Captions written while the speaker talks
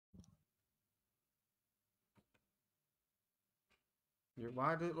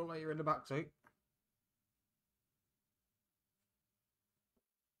Why does it look like you're in the back seat?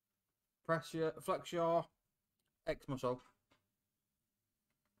 Flex your X muscle.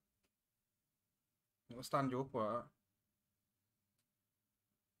 It'll stand you up, right?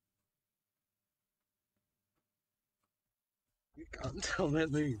 You can't tell me.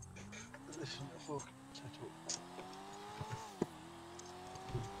 Listen to fuck setup.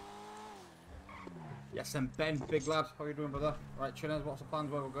 Yes, and Ben, big lad, how you doing, brother? Right, Chinez, what's the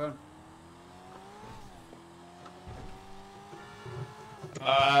plans? Where we're going?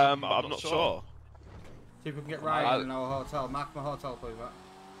 I'm not sure. See if we can get Ryan in our hotel. Mark my hotel, please, mate.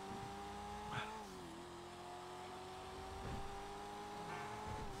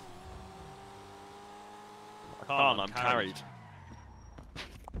 I can't, I'm carried.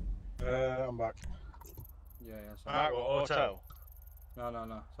 I'm back. Yeah, Back sorry. what, hotel?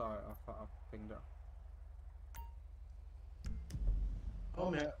 No. Sorry, I pinged it.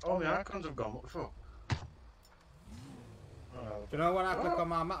 All my icons have gone, what the fuck? Do you know when I click on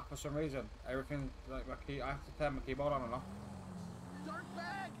my map for some reason, everything, like I have to turn my keyboard on and off. Dark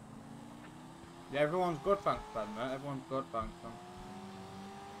bag! Yeah, everyone's good, thanks, Ben, mate. Everyone's good, thanks, man.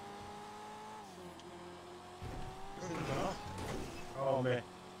 Oh, mate.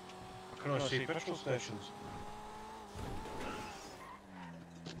 I can only see petrol stations.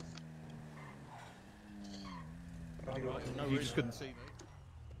 You just couldn't see me.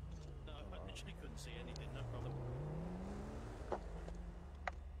 No, I literally couldn't see anything, no problem.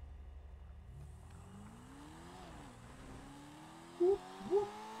 Whoop, whoop.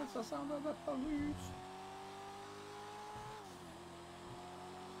 That's the sound of the police.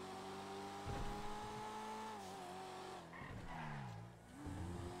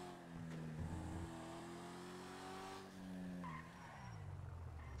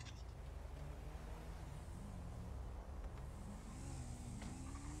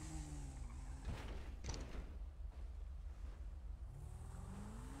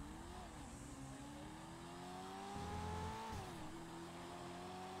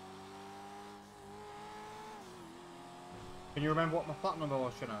 Can you remember what my flat number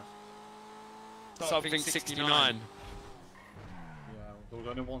was, Shinaz? Something 69. Yeah, there was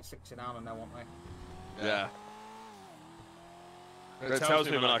only 169 and now, wasn't they? Yeah. It tells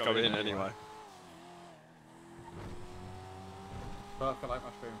me when I come in anyway. Perfect, like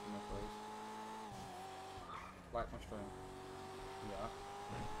my stream from this, please. Like my stream. Yeah.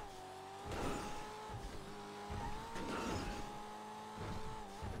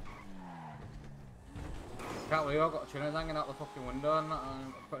 Can't believe I've got Chinez hanging out the fucking window and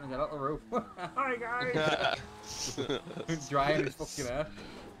putting his head out the roof. Hi guys! Drying his fucking hair.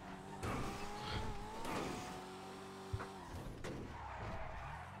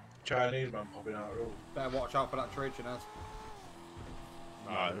 Chinese man popping out of the room. Better watch out for that tree, Chinez.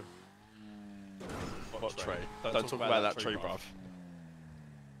 No. What tree? Don't talk about that tree, bruv.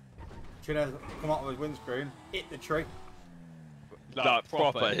 Chinez come out of his windscreen, hit the tree. Like,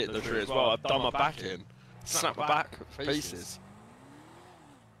 proper hit the tree as well. I've done my back in. Snap my back pieces.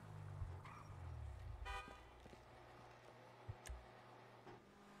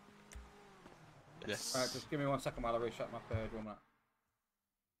 Yes. Alright, just give me 1 second while I reset my page, 1 minute.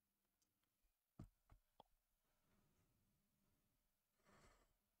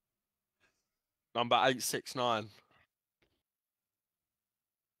 Number 869.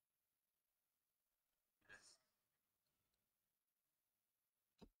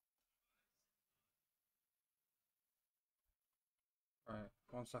 Right,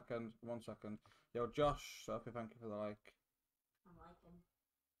 1 second, 1 second. Yo, Josh, Sophie, thank you for the like. I'm liking.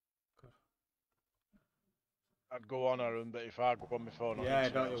 Good. I'd go on her room, but if I go on my phone, Yeah,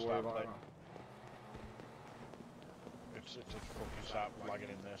 don't you worry about that. It's a fucking start lagging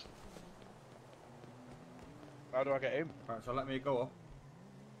in this. How do I get in? Right, so let me go up.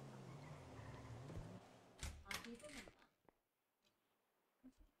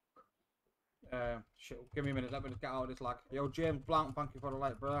 Shit, give me a minute, let me just get out of this lag. Yo, James Blount, thank you for the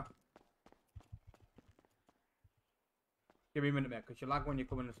like, brother. Give me a minute, mate, because you lag when you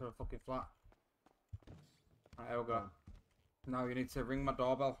come into the fucking flat. Right, here we go. Now you need to ring my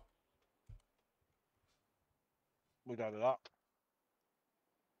doorbell. We'd have that.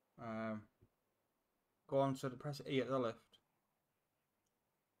 Go on to the press E at the left.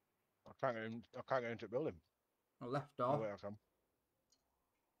 I can't get into the building. The left Oh, door. wait, I can.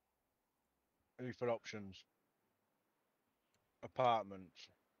 E for options. Apartments.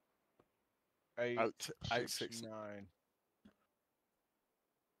 869.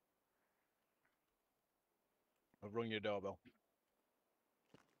 I've rung your doorbell.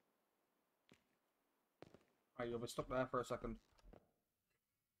 Right, you'll be stuck there for a second.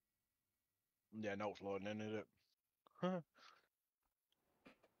 Yeah, no, it's loading in, is it? Huh.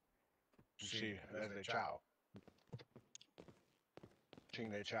 See, they chow.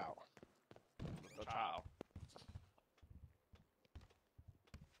 Ching they chow. Ciao.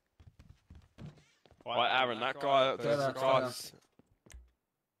 Right, Aaron, that guy, Stay there, the stay guy's...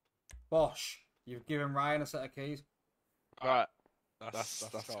 Bosh, you've given Ryan a set of keys. Right, that's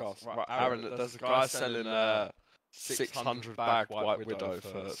cost. Right, Aaron, there's a guy selling 600 bagged White Widow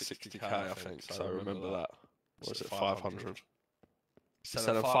for 60k, I think, so remember that. Or is it 500?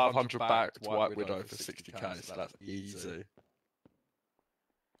 Selling 500 bagged White Widow for 60k, so that's easy.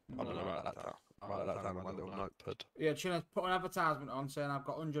 I'm gonna write that down. Write that down on my little notepad. Yeah, China's put an advertisement on saying I've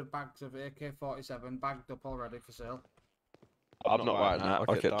got 100 bags of AK-47 bagged up already for sale. I'm not writing that,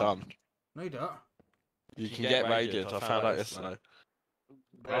 I'll get done. No, you don't. You can get radiant, I found out yesterday.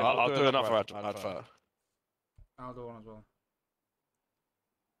 I'll do another advert. I'll do one as well.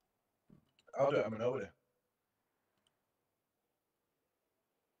 I'll do it, I'm an older.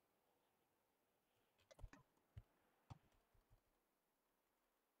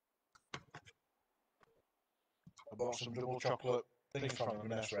 I bought some double chocolate things from them,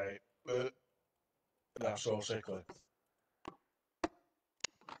 that's right. But that's so sickly.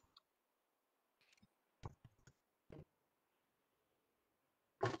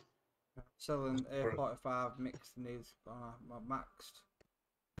 Selling A45 mixed needs my maxed.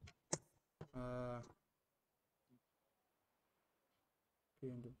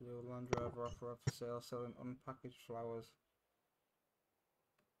 BMW Land Rover offer for sale, selling unpackaged flowers.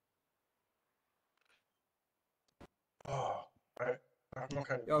 Oh, right.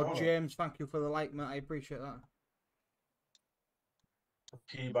 Yo, James, thank you for the like, mate. I appreciate that.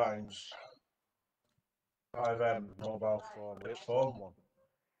 Keybinds. 5M mobile phone. It's phone one.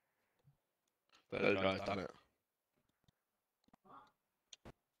 There you go, done it.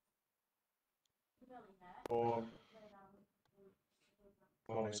 Phone.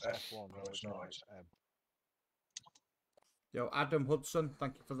 Phone is F1, no it's not, it's M. Yo, Adam Hudson,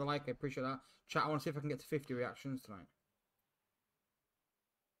 thank you for the like. I appreciate that. Chat, I want to see if I can get to 50 reactions tonight.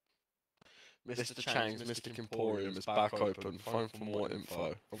 Mr. Chang's Mystic Emporium is back open. Phone for more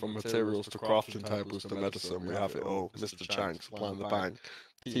info. From materials to crafting tables to medicine, we have it all. Mr. Chang, supplying the bank.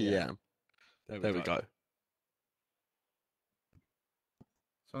 TM. There we go.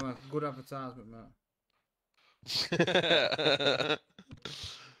 So, like, good advertisement, mate.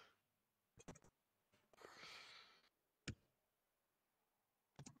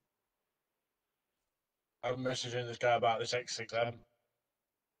 I'm messaging this guy about this X6M.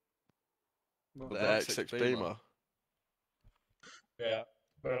 The X6 Beamer. Yeah,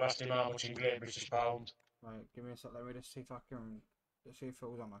 but I've asked him how much in Great British Pound. Right, give me a sec. Let me just see if I can. See if it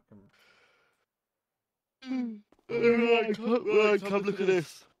was on my camera. Right, come look at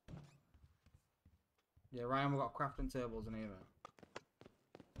this. Yeah, Ryan, we've got crafting tables in here, mate.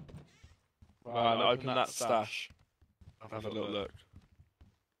 Right, open that stash. Have a little look.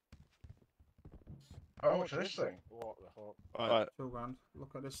 How much is this thing? What the fuck? Right, 2 grand.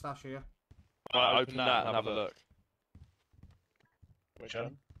 Look at this stash here. right, open that and have a look. Which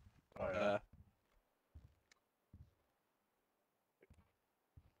one? Oh yeah. There.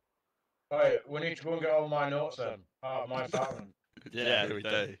 Right, we need to go and get all my notes then. Out of my apartment. Yeah, we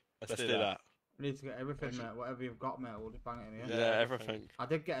do. Let's do that. We need to get everything, mate. Whatever you've got, mate, we'll just bang it in here. Yeah, everything. I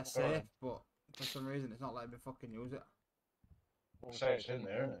did get a safe, but for some reason it's not letting me fucking use it. We'll say it's in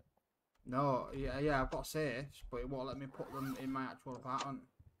there, isn't it? No, yeah, I've got safes, but it won't let me put them in my actual apartment.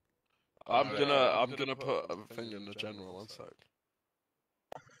 I'm gonna put a thing in the general, one sec.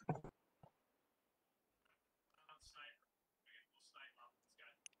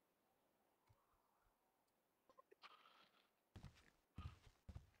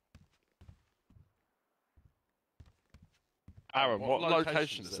 Aaron, what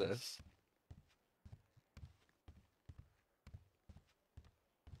location is this?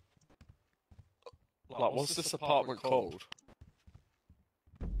 Like, what's this apartment called?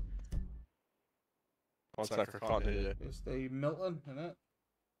 One sec, I can't hear you. It's the Milton, isn't it?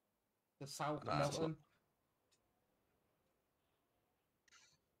 The South Nah, it's Milton.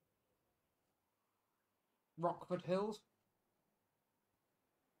 Rockford Hills.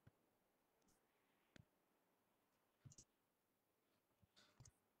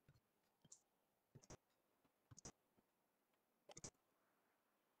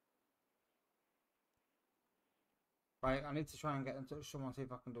 Right, I need to try and get in touch with someone, see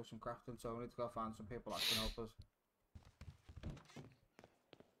if I can do some crafting, so I need to go find some people that can help us.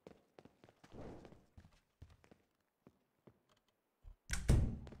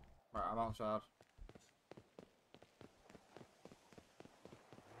 Right, I'm outside.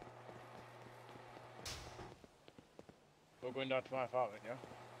 We're going down to my apartment, yeah?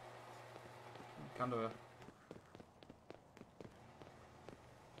 Can do it.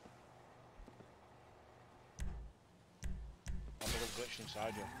 I'm a little glitched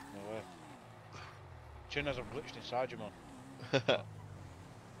inside you. No way. Chin has a glitched inside you, man. You're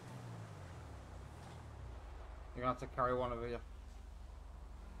gonna have to carry one over you.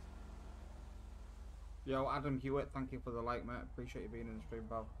 Yo, Adam Hewitt, thank you for the like, mate. Appreciate you being in the stream,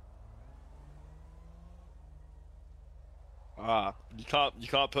 pal. Ah, you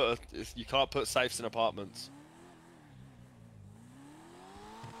can't put safes in apartments.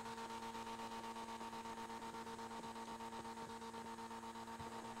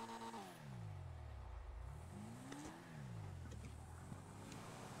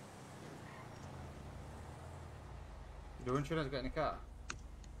 You doing? Should I get in a car?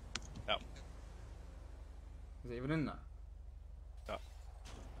 Yep. Is it even in there? Yep.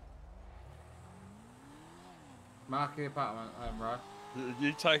 Mark the apartment, right?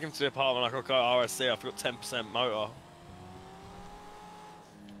 You take him to the apartment. Like, okay, RSC. I've got 10% motor.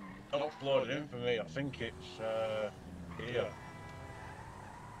 Not uploaded in for me. I think it's here.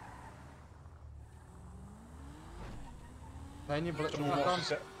 Turn your blitz Someone back on. wants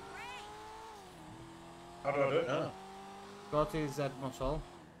to set... How do I do it now? Go to Z muscle.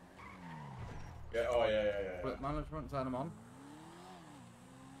 Yeah, oh yeah. Blitz management, turn them on.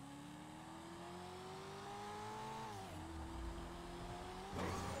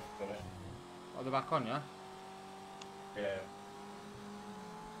 Got it. Are they back on, yeah? Yeah.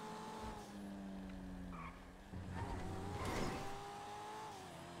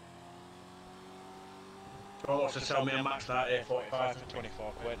 Someone wants to sell me a match that EP34 for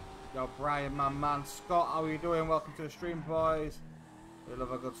 24 quid. Yo, Brian, my man. Scott, how are you doing? Welcome to the stream, boys. We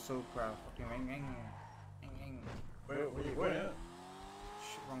love a good super. Fucking ring, ring, ring, ring. Where you going, yeah?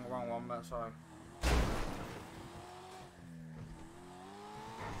 Shit, wrong one, mate, sorry.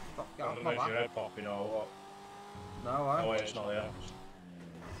 Stop, get I off don't my know if your back. head popping or what. No, I. Oh wait, it's not there.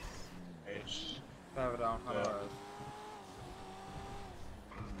 It's... Further down, I know Yeah. where it is.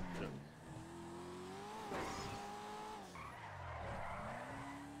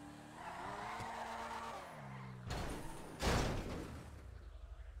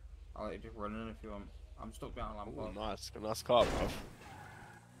 I'll let you just run in if you want. I'm stuck behind a Ooh, lamppost. nice car, bruv.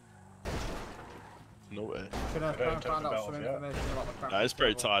 Naughty. Can I try and take find the out belt some off yet. information about the crap? No, it's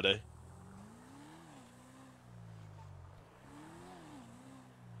pretty tidy.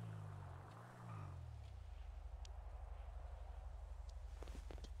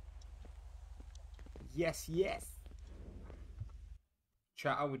 Yes, yes.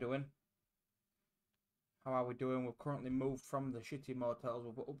 Chat, how we doing? How are we doing? We've currently moved from the shitty motels.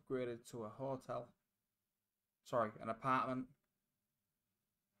 We've upgraded to a hotel. Sorry, an apartment.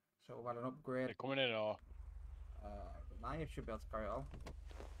 So we've had an upgrade. They're coming in or... Now you should be able to carry it on.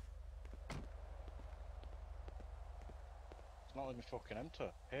 It's not letting me fucking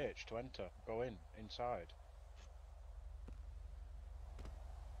enter. H to enter. Go in. Inside.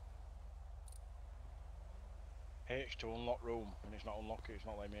 H to unlock room. And it's not unlocking. It's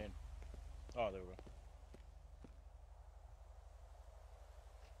not letting me in. Oh, there we go.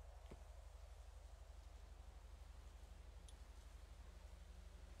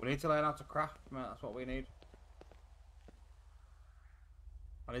 We need to learn how to craft, mate. That's what we need.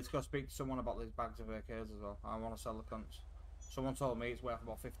 I need to go speak to someone about these bags of AKs as well. I want to sell the cunts. Someone told me it's worth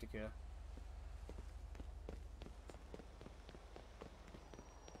about 50k.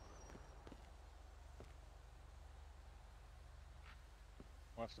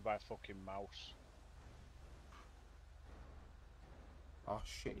 I'll have to buy a fucking mouse. Oh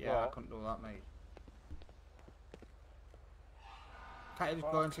shit, yeah, I couldn't do that, mate. Can't you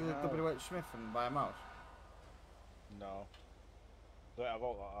just go into the Fucking hell. WH Smith and buy a mouse? No. Don't have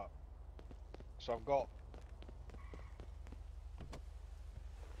all like that. So I've got...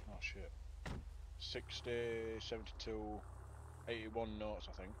 Oh shit. 60, 72, 81 notes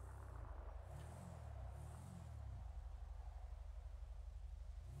I think.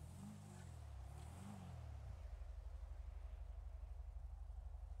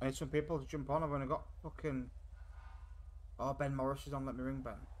 I need some people to jump on. I've only got fucking... Oh, Ben Morris is on. Let me ring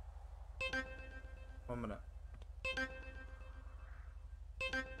Ben. 1 minute.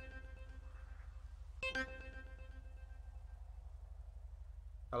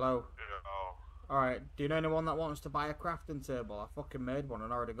 Hello. Yeah. Alright, do you know anyone that wants to buy a crafting table? I fucking made one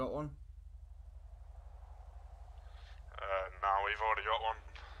and already got one. No, we've already got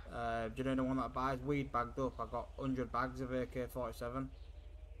one. Do you know anyone that buys weed bagged up? I got 100 bags of AK-47.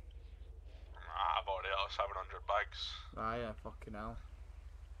 I've already got 700 bags. Ah, yeah, fucking hell.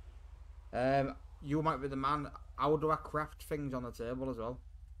 you might be the man. How do I craft things on the table as well?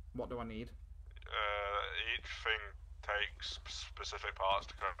 What do I need? Each thing takes specific parts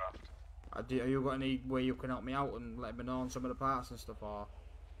to craft. Are you got any way you can help me out and let me know on some of the parts and stuff, or?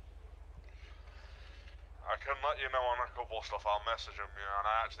 I can let you know on a couple of stuff. I'll message them, and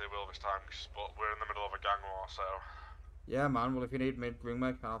I actually will this time, but we're in the middle of a gang war, so. Yeah, man. Well, if you need me, ring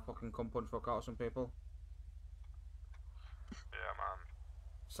me. I'll fucking come punch fuck out some people. Yeah, man.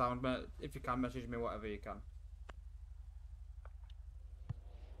 Sound, mate. If you can, message me whatever you can.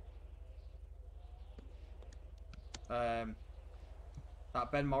 That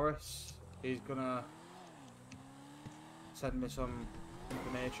Ben Morris is gonna send me some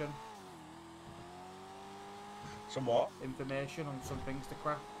information. Some what? Information on some things to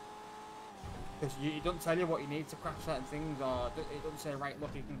craft. Because it doesn't tell you what you need to craft certain things, or it doesn't say, right,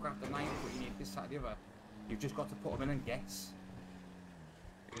 look, you can craft a knife, but you need this, that, the other. You've just got to put them in and guess.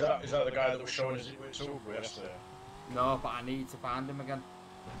 Is that the guy that was showing us with Silver yesterday? No, but I need to find him again.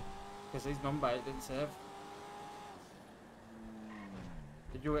 Because his number, it didn't save.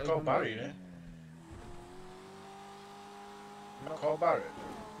 Did you get his Call number? Barry, innit? Not call Barry?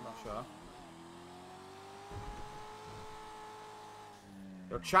 Not sure.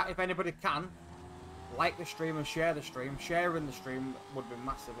 So chat if anybody can. Like the stream and share the stream. Sharing the stream would be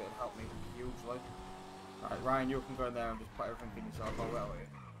massive. It'd help me hugely. Alright, Ryan, you can go in there and just put everything in yourself. Oh, well,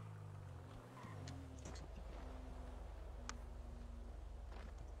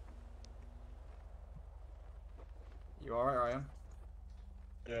 you alright, Ryan?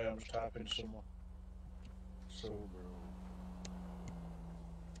 Yeah, I'm just typing someone. Silver.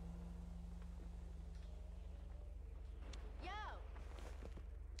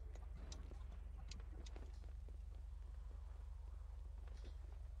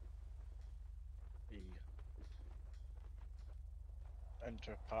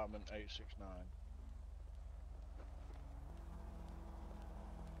 Enter apartment 869.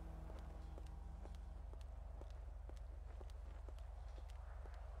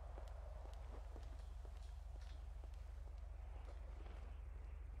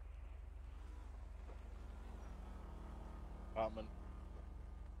 Apartment.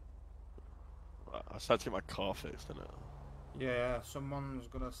 I just had to get my car fixed, didn't it? Yeah, someone's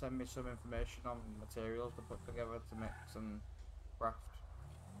gonna send me some information on materials to put together to mix and craft.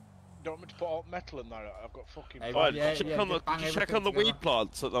 Don't want me to put all metal in there? I've got fucking. Hey, Alright, yeah, did you yeah, check on just the, bang did you check everything on the together. weed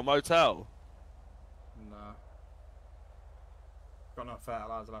plants at the motel? No. Got no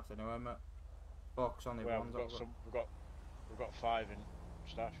fertiliser left anyway, mate. Focus on the Well, ones. we've got 5 in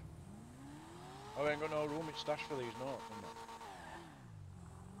stash. Oh, we ain't got no room in stash for these, no.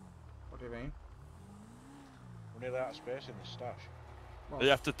 What do you mean? We're nearly out of space in the stash. Well, You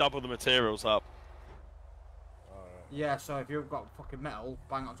have to double the materials up. Alright. yeah, so if you've got fucking metal,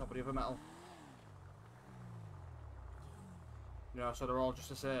 bang on top of the other metal. You know, so they're all just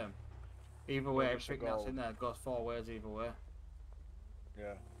the same. Either way, Nuggets of everything that's gold. in there goes 4 ways either way.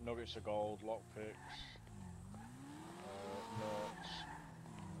 Yeah, nuggets of gold, lockpicks, notes,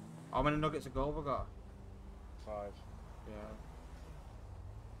 How many nuggets of gold we got? 5. Yeah.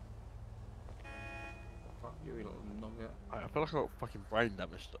 Fuck you, little nugget. I feel like I got fucking brain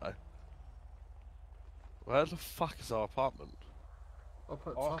damage today. Where the fuck is our apartment? Up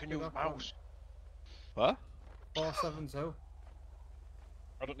at Oh, I top, can you use got mouse. What? 472.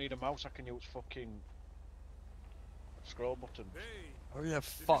 I don't need a mouse, I can use fucking scroll button. Oh yeah,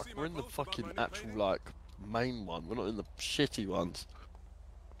 fuck, we're in the fucking actual, like, main one. We're not in the shitty ones.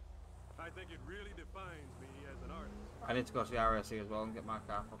 I think it really defines me as an artist. I need to go to the RSC as well and get my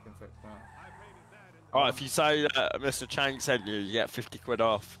car fucking fixed, mate. I painted that in Alright, if you say that Mr. Chang sent you, you get 50 quid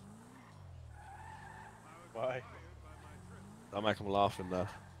off. Why? I'll make him laugh in there.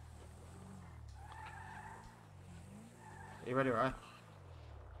 Are you ready, right?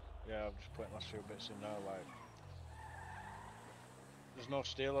 Yeah, I'm just putting last few bits in now, like... There's no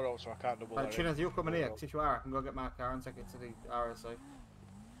stealer out, so I can't double Right, that Chinas, in. you coming here? 'Cause if you are, I can go get my car and take it to the RSC.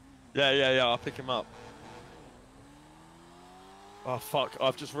 Yeah, I'll pick him up. Oh fuck,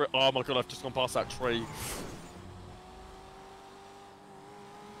 oh my god, I've just gone past that tree.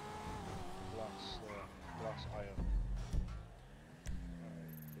 Glass iron.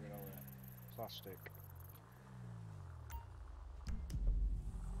 Alright, doing all that. Plastic.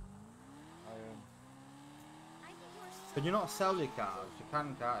 Iron. Can you not sell your cars? You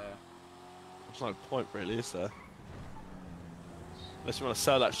can, can't you? There's no point really, is there? Unless you want to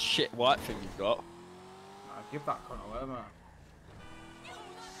sell that shit white thing you've got. Nah, give that cunt away, mate.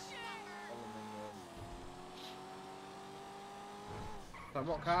 So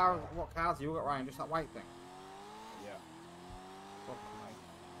what cars have you got, Ryan? Just that white thing? Yeah. Fuck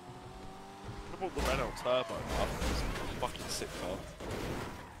me. want the Renault Turbo, but it's a fucking sick car.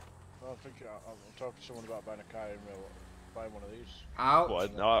 I think I'm talking to someone about buying a car in real, buying one of these. Out.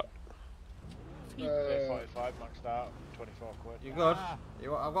 What? No. EP45 maxed out, 24 quid. You good?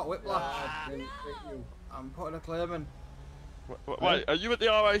 I've got whiplash. I'm putting a claim in. Wait, are you at the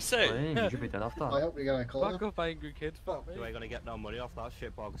RAC? You should be dead after. I hope you're gonna call Fuck up, angry kid. Fuck me. You ain't gonna get no money off that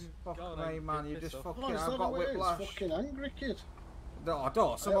shit, Bogs. Fuck Go on, me, angry man. kid, You piss just off. fucking. it's I've not got the way it is, whiplash. fucking angry kid. No, I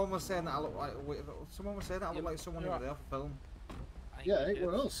don't. Someone was saying that I look like. Someone was saying that I look like someone over there for film. Yeah, it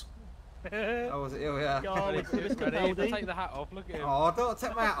was. Oh, was it you? Yeah. Take the hat off. Look at him. Oh, don't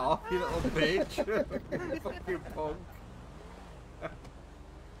take my hat off, you little bitch. Fucking punk.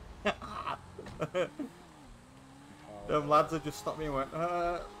 Them lads have just stopped me and went,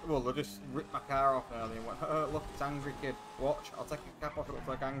 well, they just ripped my car off now and went, look, it's angry kid. Watch, I'll take your cap off, it looks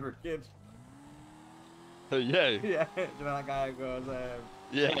like angry kid. Yeah. Yeah, do you know that guy who goes,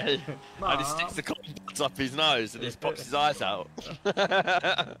 Yeah. And he sticks the cotton buds up his nose and he pops his eyes out.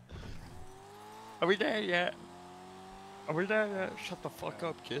 Are we there yet? Are we there yet? Shut the fuck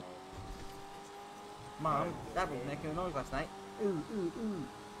up, kid. Mom, Dad was making a noise last night. Ooh, ooh, ooh.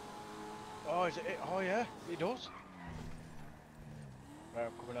 Oh, is it? Oh, yeah, he does. Right,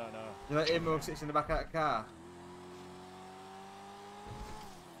 I'm coming out now. You know him who sits in the back of that car?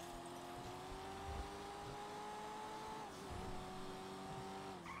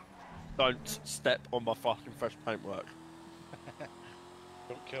 Don't step on my fucking fresh paintwork.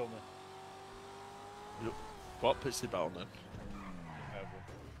 Don't kill me. What? Put your belt on then.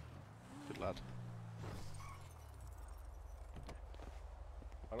 Good lad.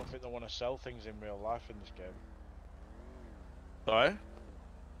 I don't think they want to sell things in real life in this game. Sorry?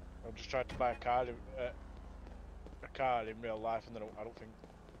 I'm just trying to buy a car in real life, and I don't think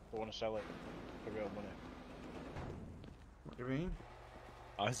they want to sell it for real money. What do you mean?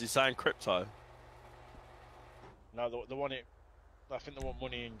 Oh, is he saying crypto? No, they want it. I think they want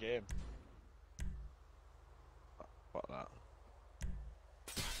money in game. Fuck that.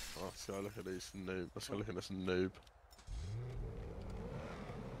 Oh, let's go look at these noob. Let's go look at this noob.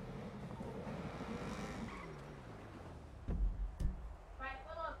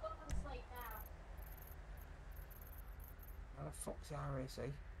 How the fuck's the RAC?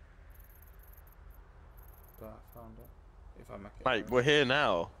 I found it. If I make it. Mate, we're here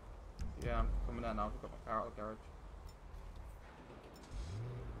now. Yeah, I'm coming there now. I've got my car out of the garage.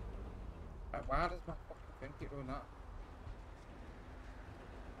 Why does my fucking thing keep doing that?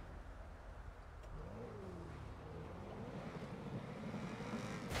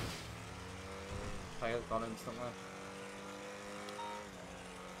 Tire's gone instantly.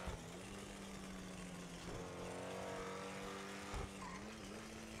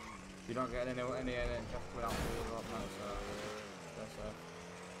 You don't get any just without wheels up, man, so that's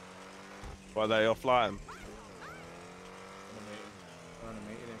Why are they offline? we're on a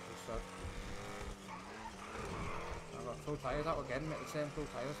meeting, it's just so. I've got 2 tyres out again, mate, the same 2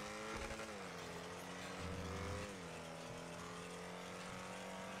 tyres.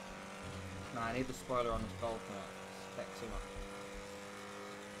 Nah, I need the spoiler on this Golf, mate. It's sexy, man.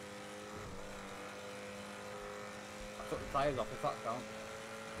 I took the tyres off, if that counts.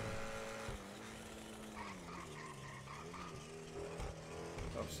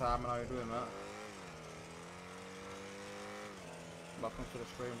 So Simon, how you doing, mate? Welcome to the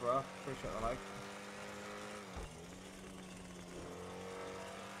stream, bro. Appreciate the like.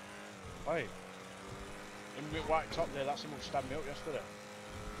 Hey, in my white top there, that's someone stabbed me up yesterday.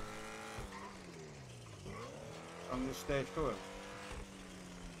 I'm just stage 2.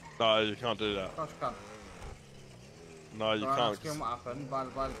 No, you can't do that. Of course you can. No, you Go and can't. ask him what happened, by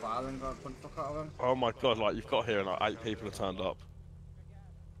the bar, then go and punch the fuck out of him. Oh my god, like you've got here and like 8 people have turned up.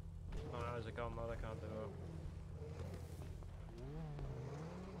 Oh, how's it going, man? I can't do it.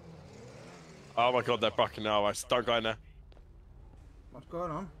 Oh my god, they're backing now. Don't go in there. What's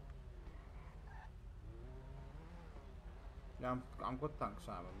going on? Yeah, I'm good, thanks,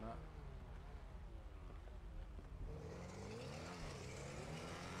 Simon, mate.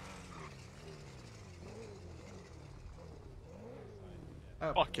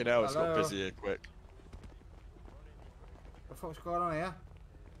 Oh, Fucking hell, it's got hello. busy here quick. What the fuck's going on here?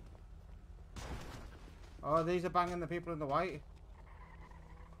 Oh, these are banging the people in the white.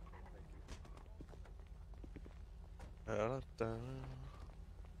 Oh,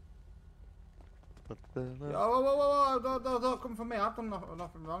 whoa, don't come for me. I've done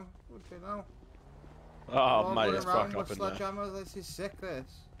nothing wrong. What do you know? Oh, mate, it's around fuck up with in there. sledgehammers. This is sick, this.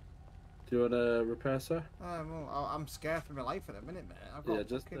 Do you want to repair, sir? Well, I'm scared for my life at the minute, mate. I've got Yeah,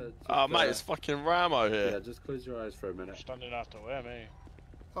 just. fucking... Oh, mate, it's fucking Ramo here. Yeah, just close your eyes for a minute. Standing out the way, me.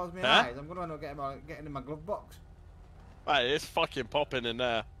 Close my Huh? eyes. I'm gonna end up getting in my glove box. Hey, it's fucking popping in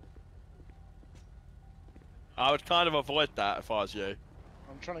there. I would kind of avoid that if I was you.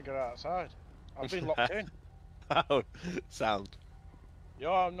 I'm trying to get outside. I've been locked in. Oh, sound.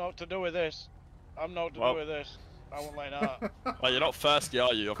 Yo, I'm not to do with this. I'm not to do with this. I won't let out. Well, you're not thirsty,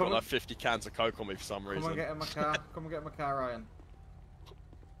 are you? I've Come got on. like 50 cans of Coke on me for some Come reason. and get in my car. Come and get in my car, Ryan.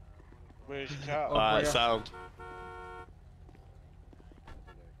 Where's your car? Oh, Alright, yeah. sound.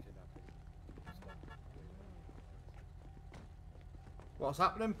 What's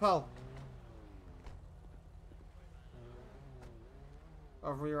happening, pal?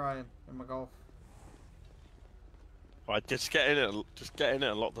 Over here, Ryan, in my golf. Alright, just get in it. Just get in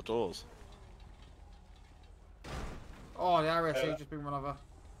it and lock the doors. Oh, the RSA's just been run over.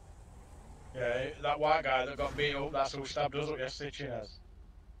 Yeah, that white guy that got beat up, that's who stabbed us up yesterday, Chinez.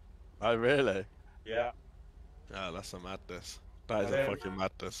 Oh, really? Yeah. Oh, that's a madness. That is a fucking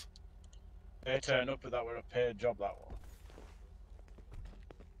madness. They turned up with that with a paid job, that one.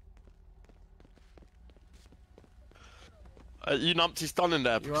 You numpty's done in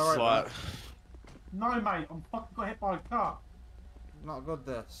there You because alright, like... No, mate, I'm fucking got hit by a car. Not good,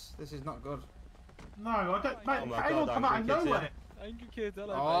 this. This is not good. No, I don't, mate, Oh my everyone God, come out of angry kids, nowhere. Angry kids,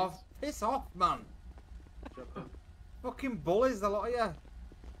 hello, Oh, piss off, man. Fucking bullies, the lot of you.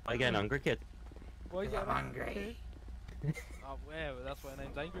 I get an angry kid. Why I'm angry. Oh, where? That's why her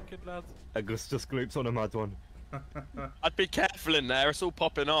name's Angry Kid, lads. Augustus Gloop's on a mad one. I'd be careful in there, it's all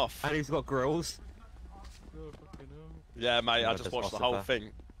popping off. And he's got grills. Oh, fucking hell. Yeah, mate, I Yeah, just that's watched the awesome, whole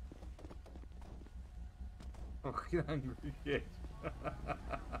thing. Fucking angry kid.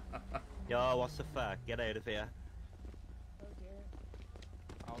 Yo, what's the fuck? Get out of here.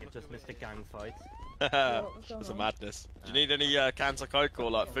 Oh, You look just at missed a it. gang fight. It's a madness. Do you need any cans of Coke or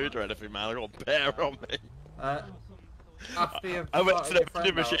like food or anything, man? I got a bear on me. After you've I went to sorted the your friend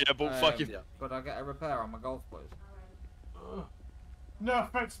vending machine out, and bought fucking... could I get a repair on my golf, please? No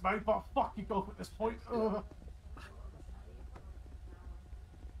offense, mate, but fuck you golf at this point. Ugh.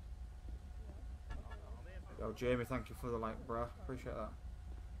 Yo, Jamie, thank you for the like, bruh. Appreciate that.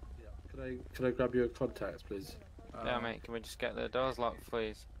 Can I grab your contacts, please? Yeah, mate, can we just get the doors locked,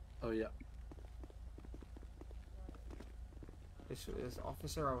 please? Oh yeah. This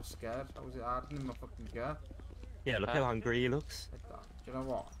officer, I was scared. I was hiding in my fucking car. Yeah, look how angry he looks. Like that. Do you know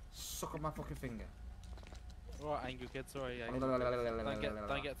what? Suck on my fucking finger. Alright, Angry Kid, sorry. Yeah,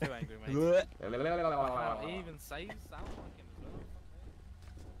 don't get too angry, mate. Can't even say sound like him as well.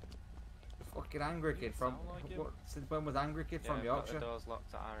 Fucking angry kid from. Sound like him? What, since when was angry kid from Yorkshire? doors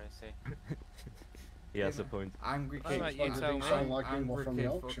locked at RAC. He has a point. Angry Oh, kid. mate, you tell me. Sound like him Angry from kid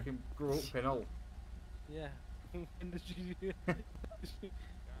Yorkshire. fucking grew up in Hull. Yeah. When did you...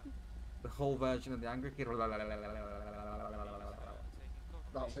 The whole version of the angry kid.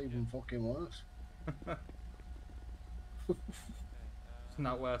 That's even fucking worse. It's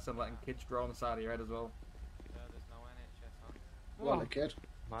not worse than letting kids draw on the side of your head as well. Well, the kid.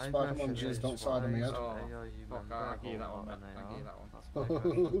 Spider-Man jizzed on side of me head. Oh, fuck, I'll give you that one, man. I'll give you that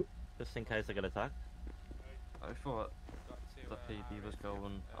one. Just in case I get attacked. I thought the PD was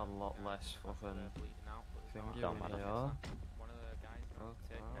going a lot less fucking things. Don't matter.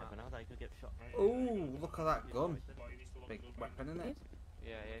 They could get shot. Ooh, look at that gun. Big weapon, isn't it?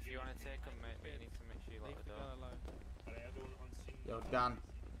 Yeah, if you want to take them, mate, but you need to make sure you lock the door. Yo, Dan.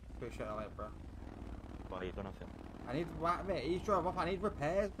 Appreciate that, mate, bro. What are you gonna feel? I need, mate, he's drove off. I need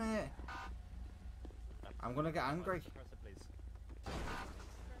repairs, mate. I'm gonna get angry.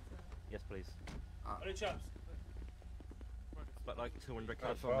 Yes, please. Alright, chaps. But like 200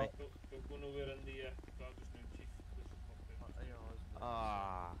 cash on me.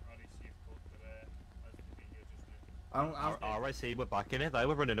 Ah. RIC, we're back in it. They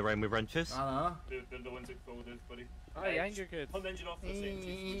were running around with wrenches. I know. They're the ones that called us, buddy. Hey, Angry Kid. Pull the engine off the things,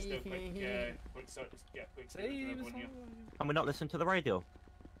 just do a quick See, wouldn't you? Can we not listen to the radio?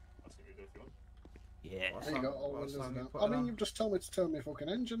 That's what we do if you want. Yeah. What There you song- go, all what windows song you down. putting I mean, on? you've just told me to turn my fucking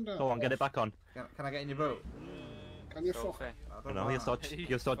engine down. Go on, get it back on. Can I get in your boot? Can you fuck? I You don't know, know.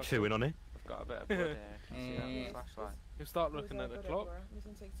 you start chewing on it. Got a bit of blood here. Flashlight. You start looking at the clock.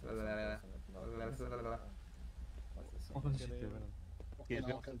 What was she doing? Fucking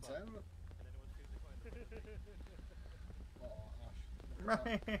me. Alcantara. Oh,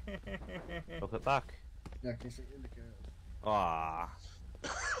 Ash. Look it back. Yeah, can you see indicators? Ah.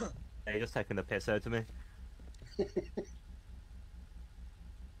 Yeah, you're just taking the piss out of me. Do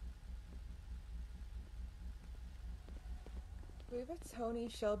we have a Tony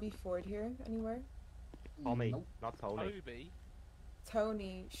Shelby Ford here anywhere? Tommy, Nope. not Tony. Toby.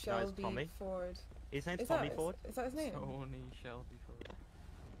 Tony Shelby Tommy. Ford. His name's Is Tommy that, Ford. is that his name? Tony Shelby Ford.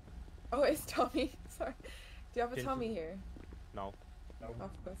 Oh, it's Tommy. Sorry. Do you have a Ginger. Tommy here? No. Oh,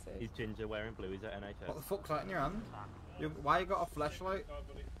 for God's sake. He's Ginger wearing blue. He's at NHS. What the fuck's that in your hand? Why you got a flashlight?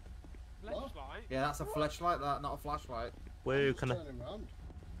 Flashlight? Yeah, that's a flashlight, that, not a flashlight. Where can I?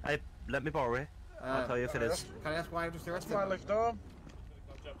 Hey, let me borrow it. I'll tell you if it is. Can I ask why you just arrested I him? left arm.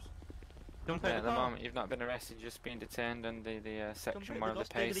 Don't Yeah, take at the the car. moment you've not been arrested, you've just been detained under the section take 1 the of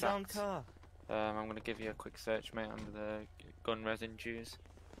the gospel Pace down Act. car. I'm going to give you a quick search, mate, under the gun residues.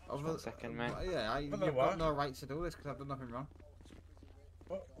 One second, mate. Yeah, you've got no right to do this because I've done nothing wrong.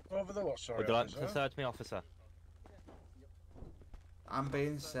 Over the what, sorry, Would you like officer? to search me, officer? I'm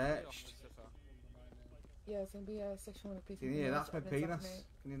being searched. Yeah, it's gonna be a section 1 of PC. Yeah, that's my penis.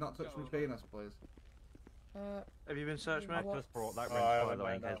 Can you not touch my penis, please? Have you been searched, mate? what? Just brought that Oh, wrench I by haven't the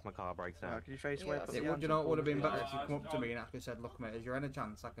way in made case that. my car breaks down. Can you face Yeah, away? that's It would, you know, it would have been better if you come up to me and actually said, "Look, mate, is there any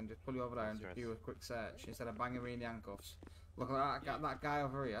chance I can just pull you over there and just do a quick search instead of banging me in the handcuffs?" Look at that guy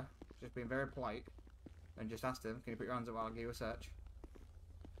over here, just being very polite, and just asked him, "Can you put your hands up while I give you a search?"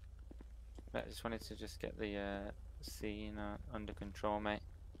 I just wanted to just get the scene under control, mate.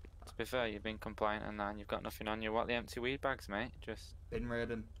 To be fair, you've been compliant and that, and you've got nothing on you. What, the empty weed bags, mate? Just... Bin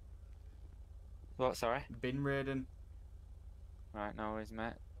raiding. What, sorry? Bin raiding. Right, no worries,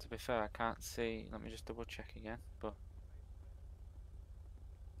 mate. To be fair, I can't see... Let me just double check again, but...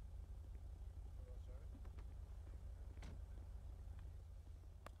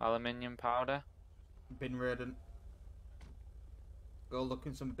 Aluminium powder? Bin raiding. Go look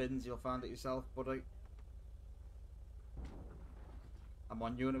in some bins, you'll find it yourself, buddy. I'm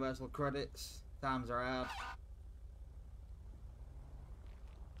on universal credits. Times are hard.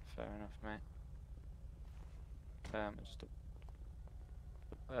 Fair enough, mate. Just...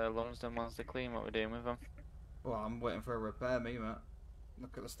 Lumsden wants to clean, what we're doing with them. Well, I'm waiting for a repair, me, mate.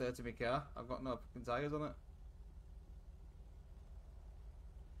 Look at the state of my car. I've got no fucking tyres on it.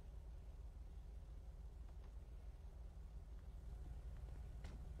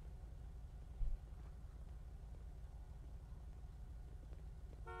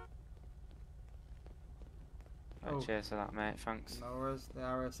 Right, cheers for that, mate. Thanks. No worries. The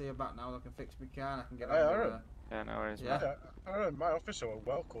RSC are back now. They can fix my car and I can get Hey, over Aaron. there. Yeah, no worries, Yeah. mate. I don't know, my officer were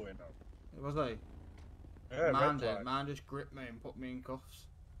well going. Was he? Yeah, Man red did. flag. Man just gripped me and put me in cuffs.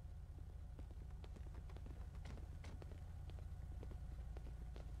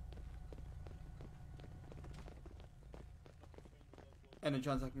 Any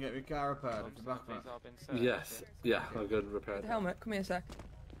chance I can get my car repaired if you're back for it? Yes. Yeah, I'll go and repair The that. helmet, come here a sec.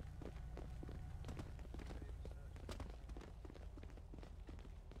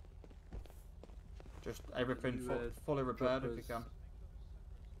 Just everything You, fully repaired drop if you us- can.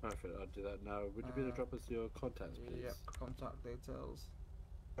 Perfect, I'll do that now. Would you be able to drop us your contacts, please? Yep, contact details.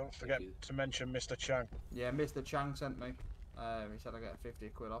 Don't forget to mention Mr. Chang. Yeah, Mr. Chang sent me. He said I get 50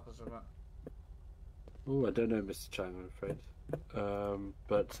 quid off or something. Oh, I don't know Mr. Chang, I'm afraid.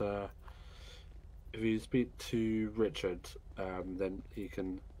 But if you speak to Richard, then he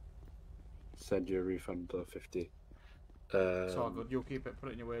can send you a refund of 50. It's all good. You'll keep it. Put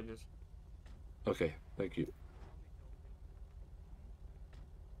it in your wages. Okay, thank you.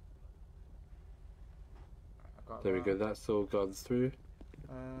 I got There we that. go, that's all gone through.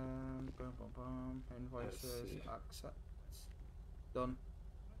 Boom, boom, boom. Invoices, see. accept. Done.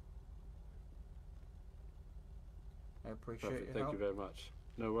 I appreciate Perfect, your thank help. you very much.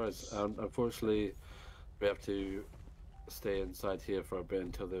 No worries. Unfortunately, we have to stay inside here for a bit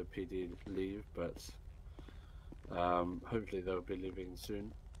until the PD leave, but hopefully they'll be leaving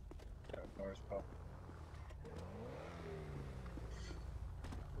soon. Yeah, no worries, pal.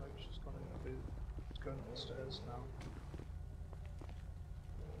 Roach has gone in the boot. It's going up the stairs now.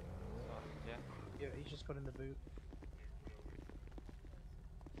 Yeah? Yeah, he's just got in the boot.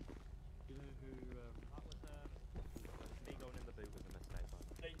 You know who, me going in the boot was a mistake.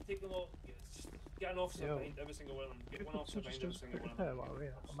 Hey, take them all. Just get an officer Yo. behind every single one of them. Get one officer behind every single one of Yeah, them. while we're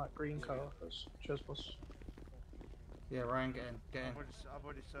here. On that green car. Cheers, boss. Yeah, Ryan, get in. Get in. I've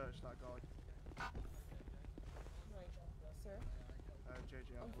already searched that guy. Right, sir.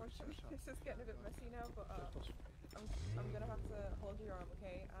 JJ, I've already Unfortunately, searched that. this is getting a bit messy now, but I'm gonna have to hold your arm,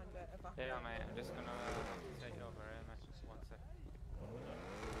 okay? And evacuate. Yeah, mate, I'm just gonna take you over here, mate. Just 1 sec.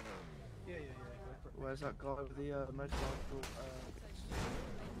 Yeah. Where's that guy with the motorcycle?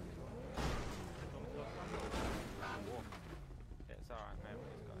 Yeah, it's alright, mate. We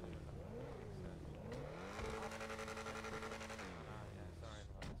just got to do that. Yeah, sorry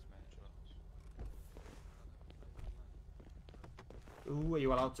about this, mate. Ooh, are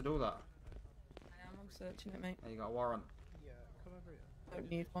you allowed to do that? I am. I'm searching it, mate. You got a warrant. Yeah, come over here. Don't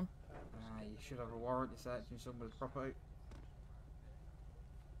need one. You should have a warrant. You're searching somebody's property.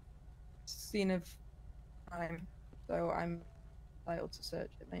 scene of crime, so I'm entitled to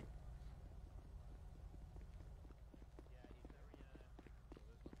search it, mate.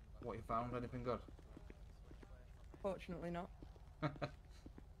 What you found? Anything good? Fortunately not.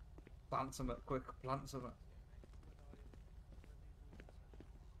 Plant some quick. Plant some.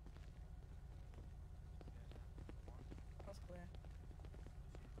 That's clear.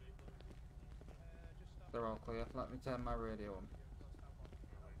 They're all clear. Let me turn my radio on.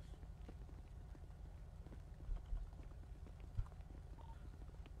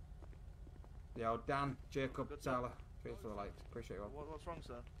 Yo, Dan, Jacob, Tyler. Cheers for the likes. Appreciate you all. What's wrong,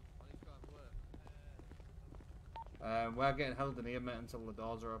 sir? We're getting held in here, mate, until the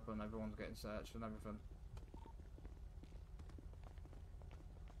doors are open. Everyone's getting searched and everything.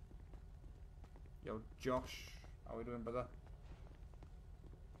 Yo, Josh, how we doing, brother?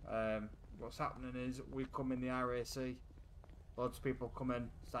 What's happening is we come in the RAC. Loads of people come in,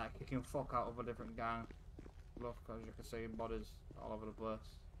 start kicking fuck out of a different gang. Look, as you can see, bodies all over the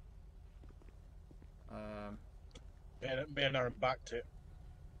place. Being there and backed it.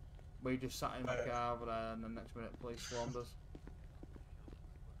 We just sat in the car over there, and the next minute police swarmed us.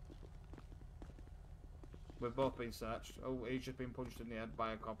 We've both been searched. Oh, he's just been punched in the head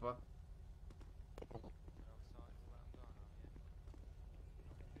by a copper.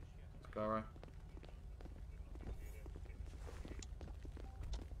 Let's go, right?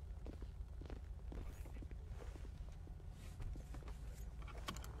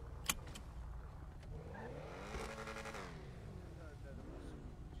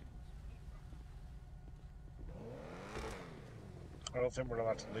 I don't think we're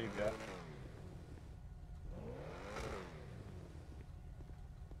allowed to leave yet.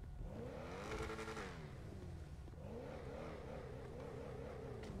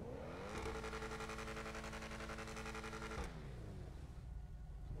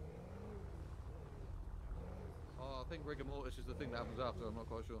 Oh, I think rigor mortis is the thing that happens after. I'm not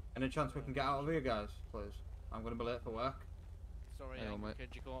quite sure. Any chance we can get out of here, guys? Please. I'm going to be late for work. Sorry, Hang on, mate. Angry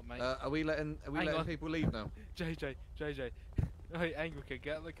Kid, you got mate. Are we letting people leave now? JJ. Hey, Angry Kid,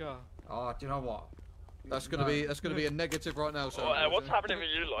 get in the car. Oh, do you know what? That's gonna be a negative right now. So what's happening with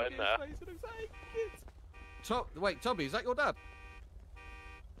you lot in there? Wait, Tubby, is that your dad?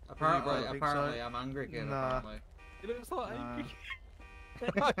 Apparently, I'm Angry Kid. Nah. Apparently. It looks like Angry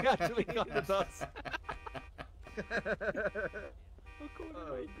Kid. I actually kind of does.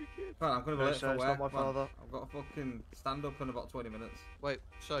 Well, I'm going to be late for it's work. not my man. father. I've got a fucking stand up in about 20 minutes. Wait,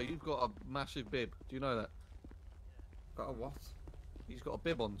 so you've got a massive bib? Do you know that? Got a what? He's got a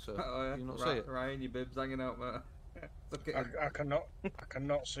bib on, sir. Oh, yeah. Do you not see it? Ryan, your bib's hanging out, mate. Tuck it in. I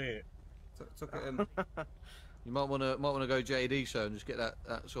cannot see it. Tuck it in. You might want to go JD show and just get that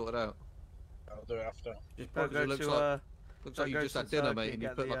sorted out. I'll do it after. Just Don't go looks to, like you just had dinner, mate, and you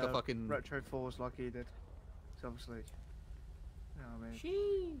put like a fucking retro 4s like he did. It's obviously. You know what I mean?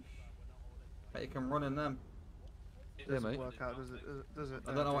 Sheesh. Bet you can run in them. It doesn't work out, does it?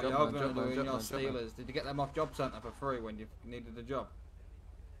 I don't know what Jump you're man, going to jump do man, in jump your man, jump man. Steelers. Did you get them off job centre for free when you needed a job?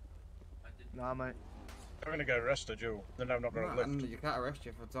 Nah, mate. I'm going to get arrested, you. Then I'm not going to lift. You can't arrest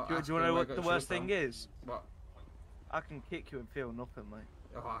you for Do you want to know what the worst thing is? What? I can kick you and feel nothing, mate.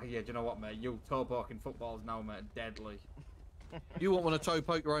 Oh yeah, do you know what, mate? You toe poking footballs now, mate, deadly. You won't want to toe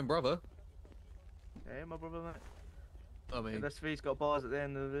poke your own brother. Yeah, my brother, mate. I mean, unless he's got bars at the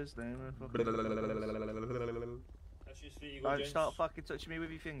end of his name. Don't start fucking touching me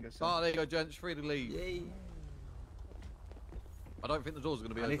with your fingers. Oh, there you go, gents. Free to leave. Yay. I don't think the doors are going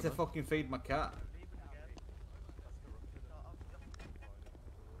to be I open. need to fucking feed my cat.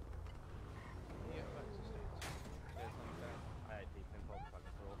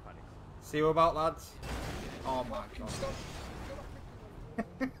 See you about, lads. Oh my god.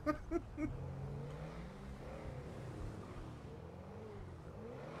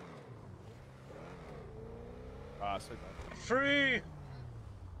 So free.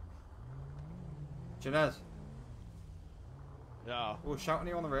 Janez. Yeah. We're shouting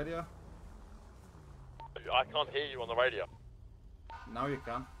you on the radio. I can't hear you on the radio. Now you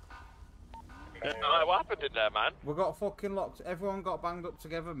can. What happened in there, man? We got fucking locked. Everyone got banged up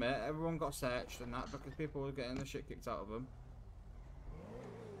together, mate. Everyone got searched and that because people were getting the shit kicked out of them.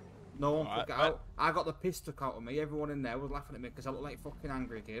 No one could get out. I got the piss took out of me. Everyone in there was laughing at me because I looked like fucking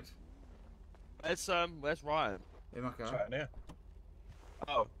Angry Kid. Where's Ryan? In my car. Right here.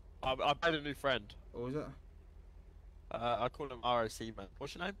 Oh, I made a new friend. What was it? I call him ROC, man.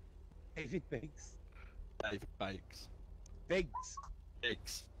 What's your name? David Biggs. David Bakes. Biggs.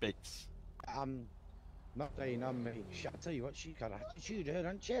 Biggs. Not laying on me. I tell you what, she got attitude, her,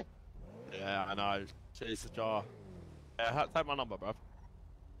 hasn't she? Yeah, I know. She's a jar. Yeah, take my number, bruv.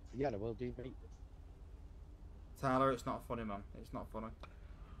 Yeah, I will do, mate. Tyler, it's not funny, man. It's not funny.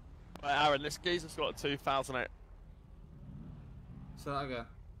 Right, Aaron, this geezer's got a 2008. Say that again.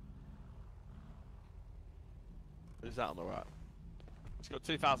 Is that on the right? It's got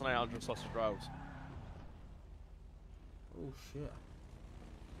 2,800 sausage rolls. Oh shit.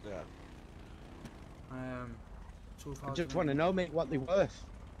 Yeah. 2,000. I just want to know, mate, what they're worth.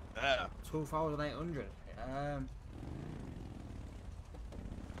 Yeah. 2,800.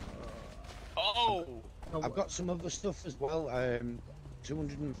 Oh! I've got some other stuff as well.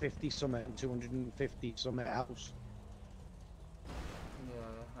 250 something and 250 something else.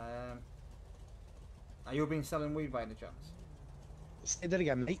 Yeah. Are you been selling weed by any chance? Say that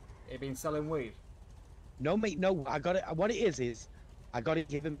again, mate. You been selling weed? No, mate, no. I got it. What it is I got it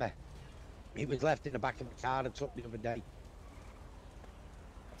given me. It was left in the back of the car I took the other day.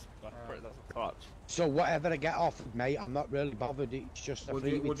 That's a touch. So whatever I get offered, mate, I'm not really bothered. It's just a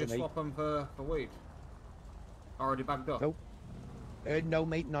freebie Would you to me. swap them for weed? Already bagged up? Nope. No,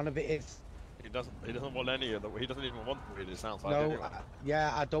 mate, none of it is. He doesn't want any of the. He doesn't even want the weed. It sounds like. No, Anyway.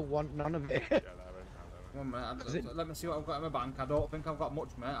 yeah, I don't want none of it. One minute, let me see what I've got in my bank. I don't think I've got much,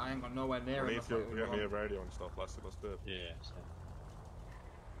 mate. I ain't got nowhere near We need enough. to get me a radio and stuff. Let's do it. Yeah.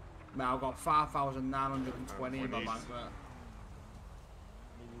 Mate, I've got 5,920 in my bank,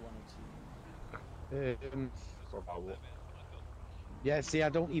 mate. Yeah, see, I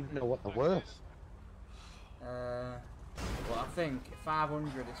don't even know what they're worth. Well, I think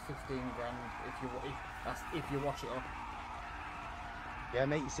 500 is 15 grand if you wash it up. Yeah,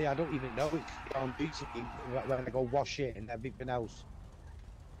 mate, you see, I don't even know it's on beauty when I go wash it and everything else.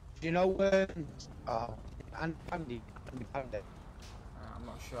 Do you know, and Andy Pandy? I'm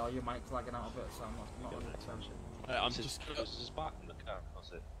not sure. Your mic's lagging out a bit, so I'm not 100%. I'm just. Is his back in the car?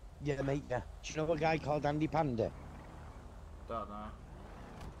 Was it? Yeah, mate, yeah. Do you know a guy called Andy Panda? Don't know.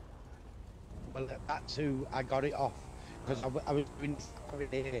 Well, that's who I got it off. Because I was doing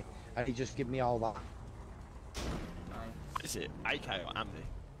here, and he just gave me all that. Is it AK or Andy?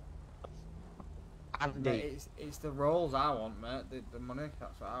 Andy. Mate, it's the rolls I want, mate. The money.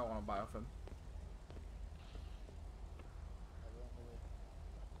 That's what I want to buy off him.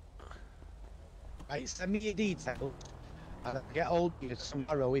 Right, send me your details. And I'll get hold of you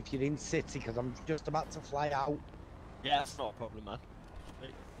tomorrow if you're in city, because I'm just about to fly out. Yeah, that's not a problem, man.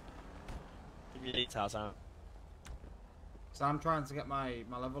 Give me your details out. So I'm trying to get my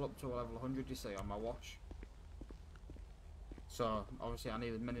level up to a level 100, you see, on my watch. So, obviously I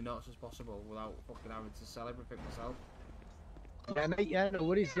need as many notes as possible without fucking having to sell everything myself. Yeah, mate, yeah, no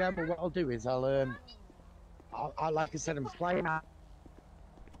worries, yeah, but what I'll do is I'll like I said, I'm flying out.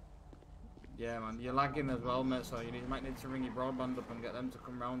 Yeah, man, you're lagging as well, mate, so you might need to ring your broadband up and get them to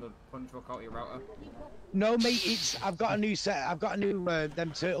come round and punch fuck out your router. No, mate, I've got a new set. I've got a new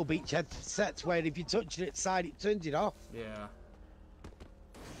them Turtle Beach headsets where if you touch it side, it turns it off. Yeah.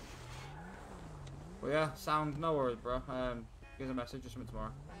 Well, yeah, sound, no worries, bro. Give us a message or something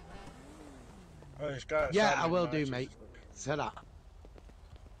tomorrow. Yeah, I will do, mate. Set up.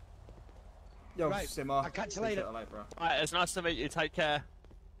 Yo, right, Simo. I'll catch you later. Bro. Alright, it's nice to meet you. Take care.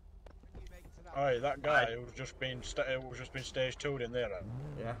 Alright, that guy who's just been stage 2'd in there.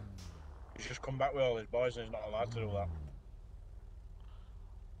 Yeah. He's just come back with all his boys and he's not allowed to do that.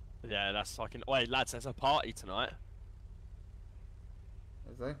 Yeah, that's fucking. Wait, lads, there's a party tonight.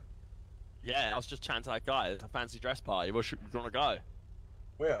 Is there? Yeah, I was just chatting to that guy. It's a fancy dress party. Where should we want to go?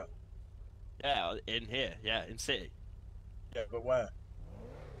 Where? Yeah, in here. Yeah, in city. Yeah, but where?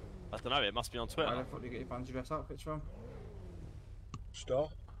 I don't know. It must be on Twitter. Where the fuck do you get your fancy dress outfits from?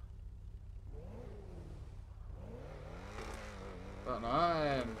 Store. Don't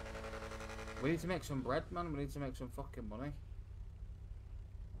know. We need to make some bread, man. We need to make some fucking money.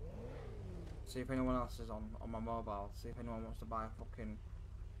 See if anyone else is on my mobile. See if anyone wants to buy a fucking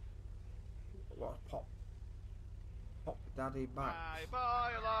pop daddy back.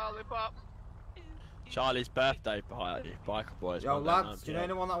 Bye, lollipop. Charlie's birthday party. Biker boys. Yo, lads, do you know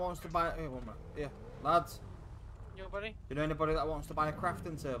anyone that wants to buy? Here, one minute. Yeah, lads. Yo, buddy. Do you know anybody that wants to buy a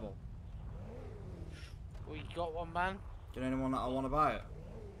crafting table? We got one, man. Do you know anyone that I want to buy it?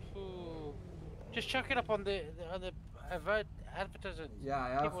 Ooh. Just chuck it up on the advertisement. Yeah, I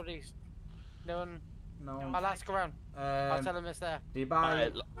have. Keep all these. No one. No. I'll ask around. I'll tell them it's there. Do you buy?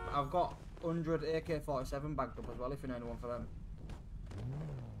 I've got 100 AK-47 bagged up as well. If you know anyone for them.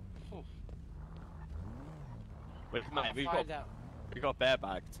 Mate, we got bear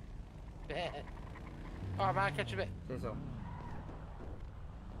bagged. Alright, man, catch you a bit. See so.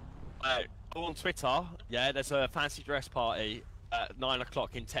 Go on Twitter. Yeah, there's a fancy dress party at 9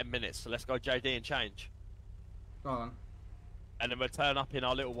 o'clock in 10 minutes. So let's go JD and change. Go on. and then we'll turn up in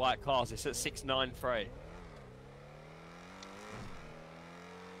our little white cars. It's at 693.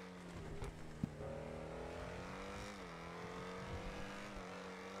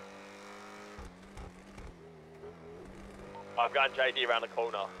 I'm going JD around the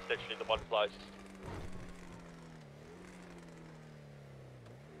corner. It's literally the one closest.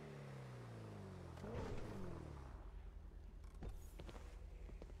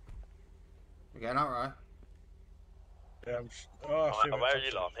 You getting out right? Yeah, I'm where are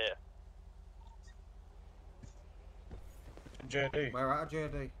you lot? I'm here. JD. Where at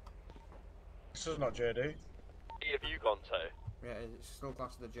JD? This is not JD. Where have you gone to? Yeah, it's still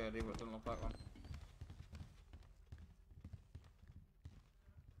classed as the JD, but it doesn't look like one.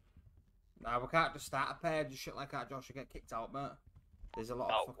 Nah, we can't just start a page and shit like that, Josh. You get kicked out, mate. There's a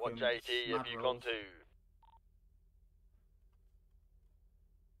lot of fucking what JD have you gone to?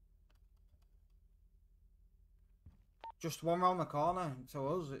 Just one round the corner to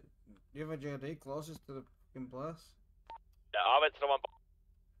us. The other JD closest to the fucking place. Yeah, I went to the one.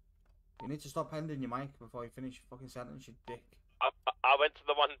 You need to stop ending your mic before you finish your fucking sentence, you dick. I went to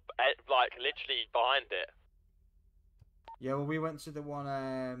the one, like, literally behind it. Yeah, well, we went to the one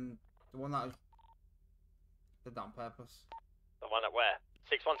that was did that on purpose. The one at where?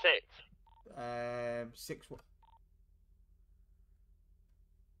 616? 6.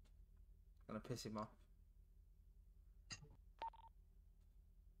 Gonna piss him off.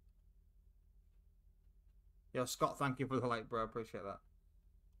 Yo, Scott, thank you for the like, bro. Appreciate that.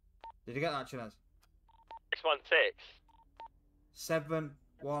 Did you get that, Chinez? 616? 7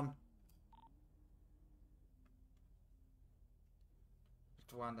 1. Just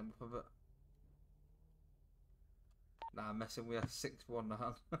to wind them up a bit. Nah, I'm messing with you. 6-1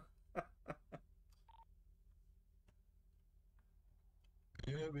 now.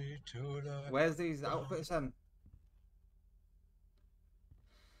 Where's these outfits then?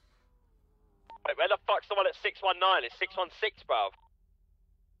 Wait, where the fuck's the one at 619? It's 616, bruv.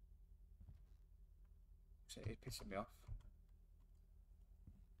 Shit, he's pissing me off.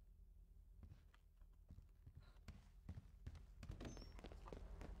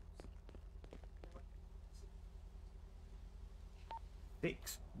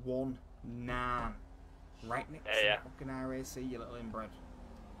 Six, 1, 9. Right next to the fucking RAC, you little inbred.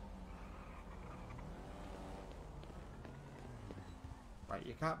 Right,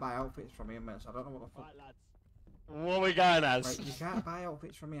 you can't buy outfits from here, mate, so I don't know what the fuck. Right, lads. What are we going as? Right, you can't buy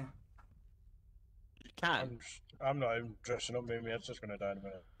outfits from here. You can. I'm not even dressing up. My head's just gonna die in a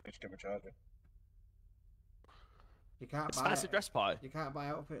minute. Need to get my charger. You can't It's buy fancy dress pie. You can't buy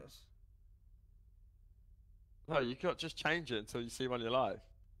outfits. No, you can't just change it until you see one you like.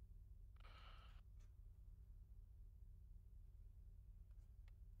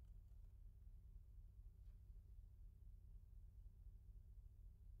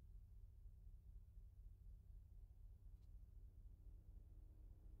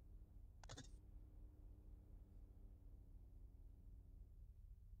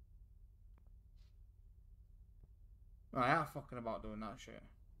 Right, I am fucking about doing that shit.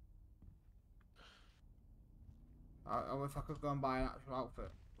 If I could go and buy an actual outfit,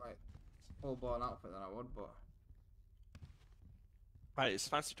 like full blown outfit, then I would, but. Wait, it's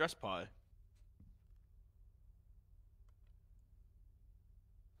fancy dress pie.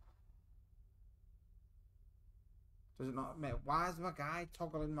 Does it not, mate? Why is my guy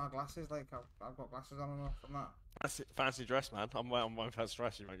toggling my glasses like I've got glasses on enough from that? Fancy dress, man. I'm wearing fancy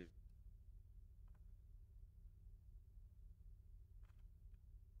dress, you reckon?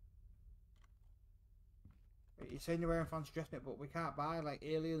 You're saying you're wearing fancy dress, mate, but we can't buy like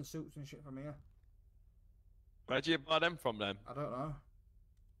alien suits and shit from here. Where do you buy them from then? I don't know.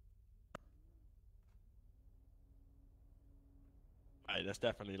 Hey, there's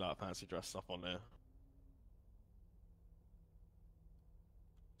definitely like fancy dress stuff on there.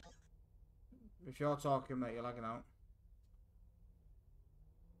 If you're talking, mate, you're lagging out.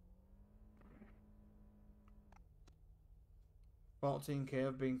 $14K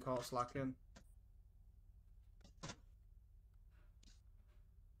of being caught slacking.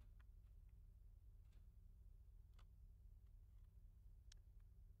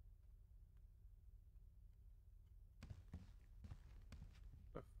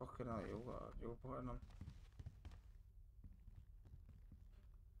 The fucking hell you're putting on.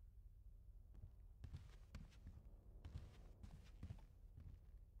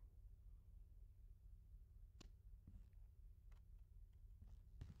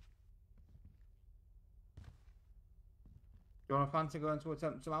 Do you want to fancy going to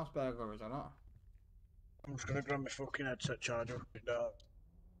attempt some house burglaries or not? I'm just gonna grab my fucking headset charger.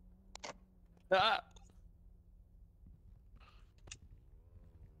 Ah.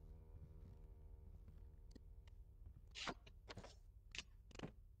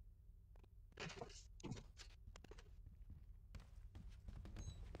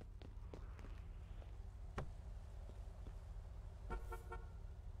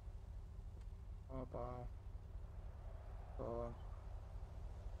 Mobile. Phone.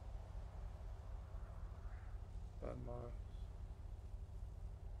 Ben Morris.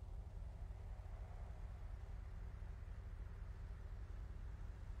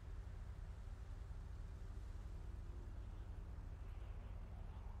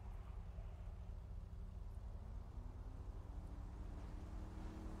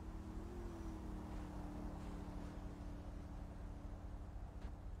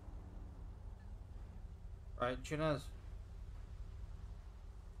 Right, Chinez.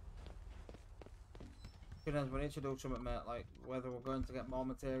 Chinez, we need to do something, mate. Like, whether we're going to get more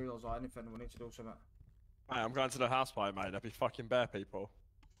materials or anything, we need to do something. Mate, I'm going to the house party, mate. There'll be fucking bear people.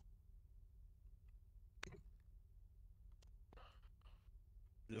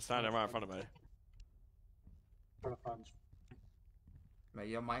 You're standing right in front of me. Mate,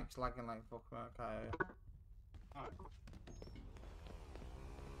 your mic's lagging like fuck, mate. I can't hear you. Alright.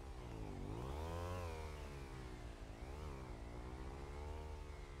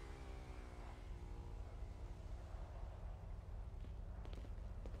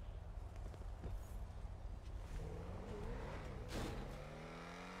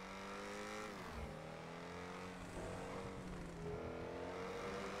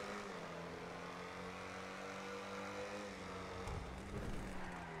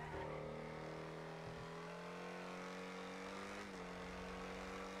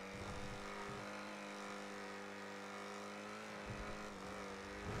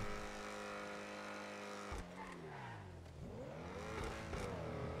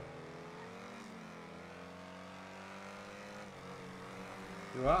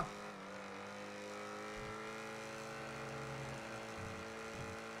 You are?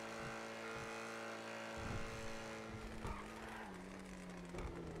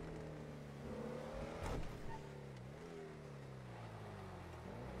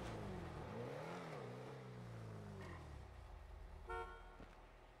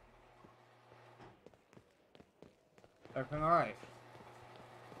 Everything alright?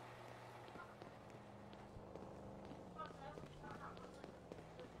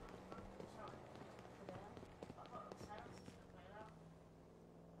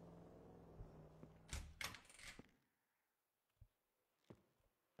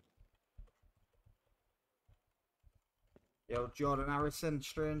 Yo, Jordan Harrison,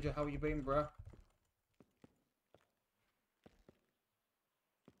 stranger, how you been, bro?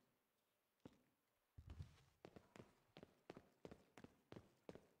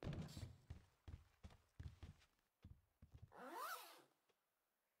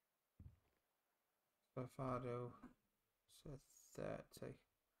 Bafado, so 30.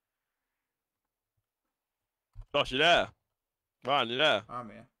 Josh, you there? Ryan, you there? I'm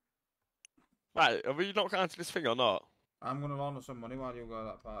here. Right, are we not going to this thing or not? I'm gonna launder some money while you go to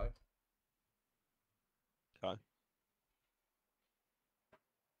that party. Okay.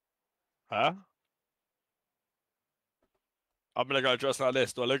 Huh? I'm gonna go dress like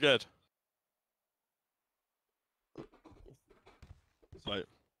this. Do I look good? Sweet.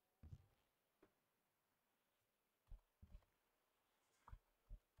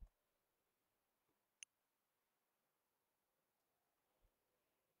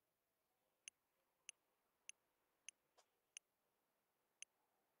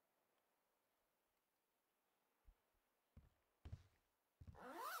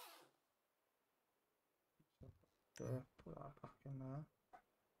 Put that back in there.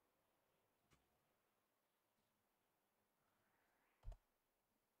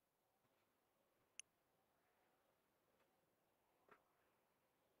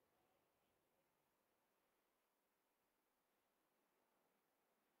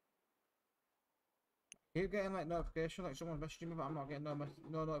 Keep getting like notification, like someone's messaging me, but I'm not getting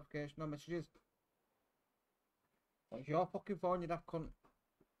no notification, no messages. What's your fucking phone, you daft cunt?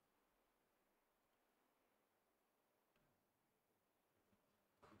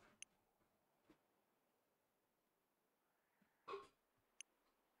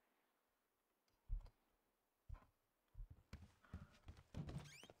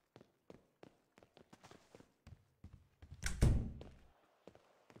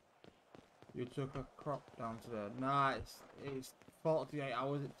 You took a crop down today. Nah, it's 48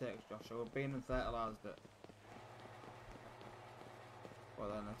 hours it takes, Josh, so we've been and fertilised it. Well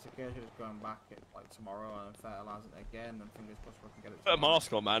then it's a case of just going back at, like tomorrow and fertilising it again, and fingers crossed we can get it. Put a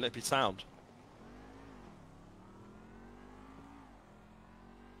mask on, man. It'd be sound.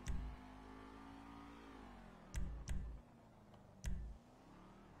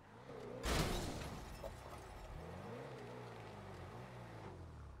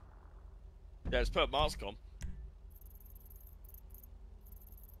 Yeah, just put a mask on.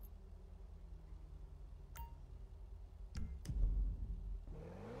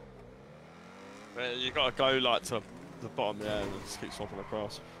 You gotta go like to the bottom, yeah, and just keep swapping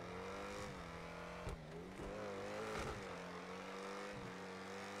across.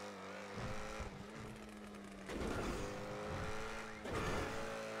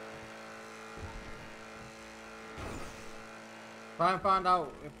 Try and find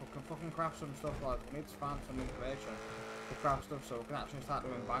out if we can fucking craft some stuff. Like, we need to find some information to craft stuff so we can actually start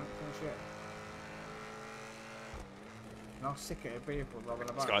doing banks and shit. You know how sick it'd be if we're robbing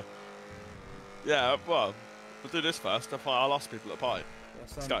a bank. Let's go. Yeah, well, we'll do this first. I'll ask people at the party. Yeah,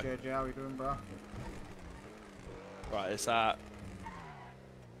 Let's same go. JJ, how you doing, bro? Right, it's at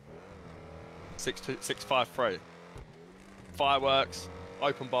 653. Fireworks,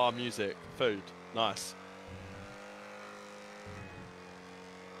 open bar, music, food. Nice.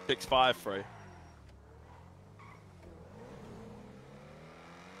 653.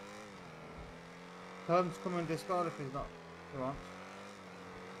 Tell him to come in Discord if he's not. If he wants.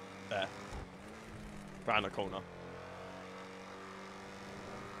 There. Round the corner.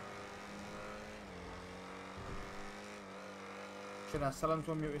 Should I tell him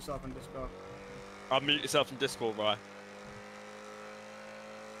to unmute yourself in Discord? Unmute yourself in Discord, right?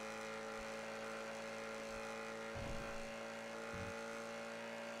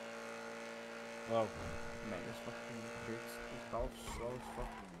 Well, mate, this fucking dude's golf slow as fuck.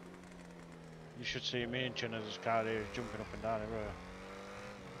 You should see me and Chinna's car here jumping up and down everywhere.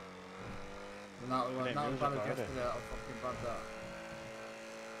 And that was It ain't bad as music, already. yesterday, that was fucking bad that.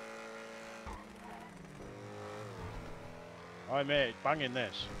 Alright mate, banging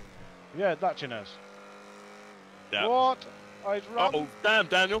this. Yeah, that Chinna's. Yeah. What? Oh, he's run. Oh, damn,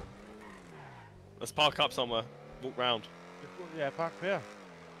 Daniel. Let's park up somewhere. Walk round. Yeah, park here.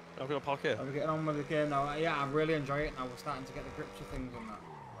 I'm gonna park here. Are we getting on with the game now? Yeah, I really enjoy it now. We're starting to get the grips of things and that.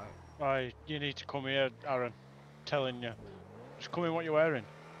 Right, you need to come here, Aaron. Telling you. Just come in what you're wearing.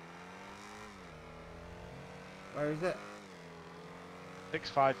 Where is it?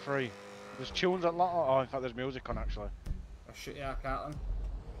 653. There's tunes at lot. Oh, in fact, there's music on actually. Oh shit, yeah, I can't then.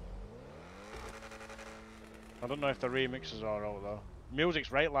 I don't know if the remixes are out though. Music's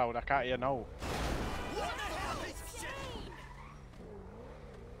right loud. I can't hear no.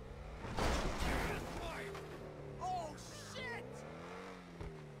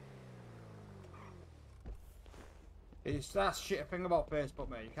 It's that shit thing about Facebook,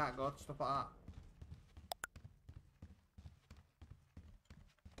 mate. You can't go to stuff like that.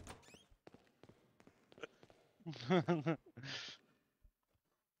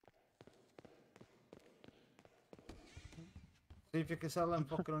 See if you can sell them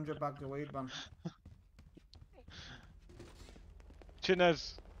fucking 100 bags of weed, man.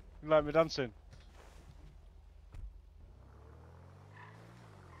 Chinez, you like me dancing?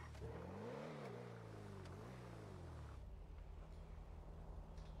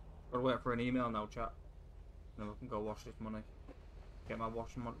 Gotta wait for an email now, chat. Then we can go wash this money. Get my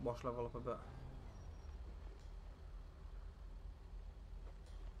wash level up a bit.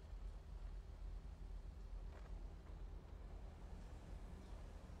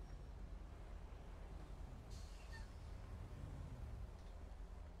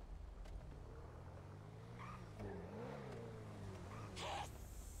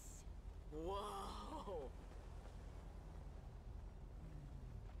 Whoa!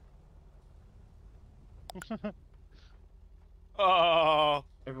 Oh!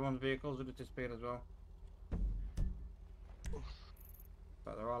 Everyone's vehicles are disappeared as well.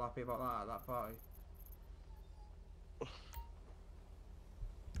 But they're all happy about that at that party.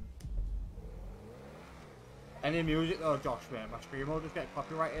 Any music though, Josh, mate, my stream will just get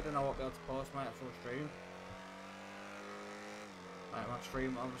copyrighted and I won't be able to post my actual stream. Like my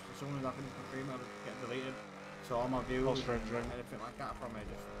stream, obviously, as soon as I finish my stream, it'll just get deleted. So all my views and anything like that from it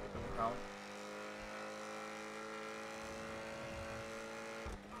just it doesn't count.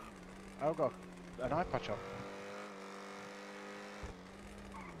 I've got an eye patch on.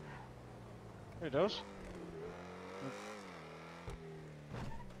 It does.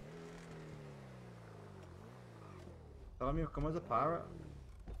 Tell me, come as a pirate.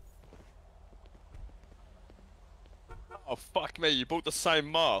 Oh, fuck me, you bought the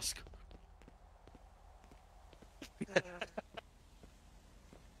same mask.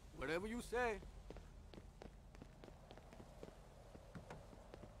 Whatever you say.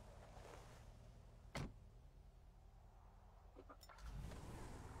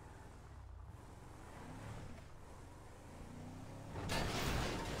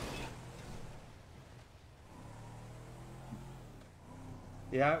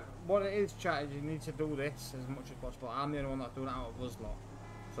 Yeah, what it is, chat, is you need to do this as much as possible. I'm the only one that's doing it out of us lot,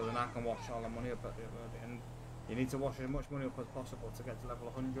 so then I can wash all the money up at the end. You need to wash as much money up as possible to get to level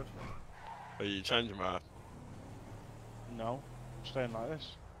 100. Are you changing, man? No, I'm staying like this.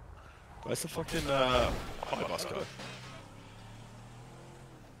 Where's the fucking bus go?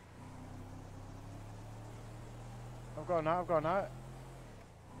 I've got a night, I've got a night.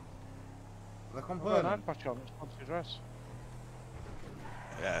 The I've got a complaining. night patch on, it's fancy dress.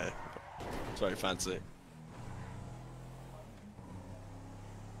 Yeah, it's very fancy.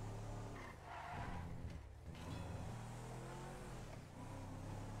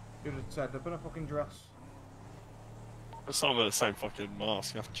 You just said up in a fucking dress. But some of the same fucking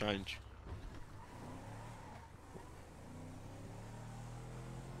mask, you have to change.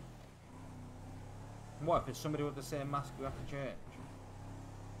 What if it's somebody with the same mask you have to change?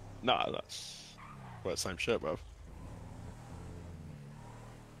 Nah, that's well, the same shit, bro.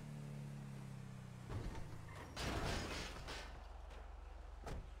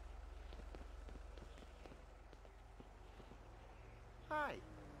 Hi.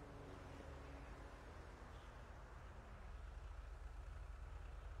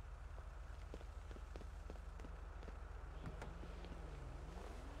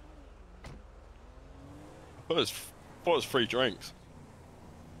 I thought it was free drinks.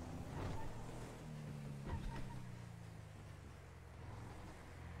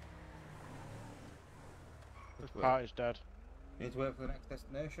 This party's dead. You need to wait for the next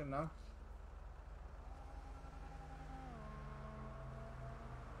destination now.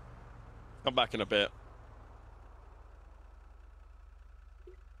 Come back in a bit.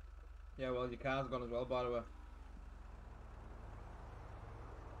 Yeah, well, your car's gone as well, by the way.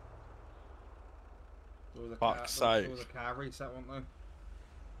 There was a Fuck's car, sake. there was a car reset, wasn't there?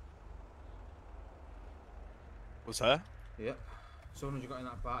 Was there? Yep. As soon as you got in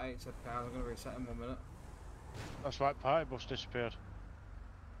that party, it said cars are going to reset in 1 minute. That's right, party bus disappeared.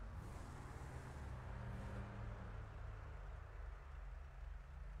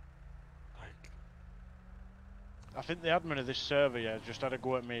 I think the admin of this server, yeah, just had a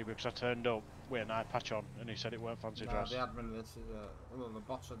go at me because I turned up with an eye patch on and he said it weren't fancy Nah, dress. the admin of this is a... Well, the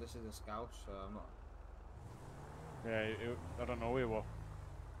boss of this is a scout, so I'm not... Yeah, I don't know who he was.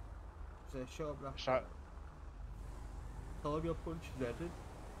 Say, shut up, black. So, Tell him your punch is ended.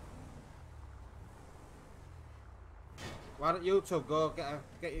 Why don't you two go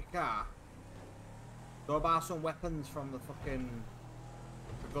get your car? Go buy some weapons from the fucking...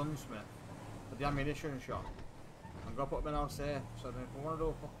 the gunsmith. At the ammunition shop. And go put them in our safe. So then if we want to do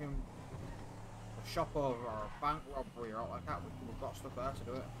a fucking... a shop over or a bank robbery or like that, we've got stuff there to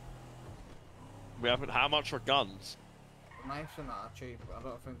do it. We haven't. How much are guns? The knives and that are cheap, but I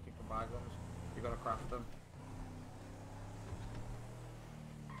don't think you can buy guns. You gotta craft them.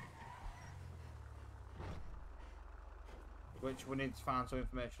 Which we need to find some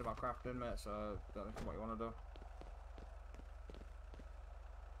information about crafting, mate, so I don't know what you want to do.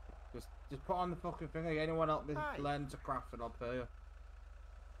 Just put on the fucking thing. Anyone else learn to craft and I'll pay you.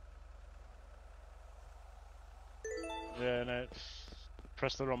 yeah, no,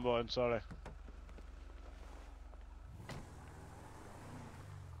 press the wrong button, sorry.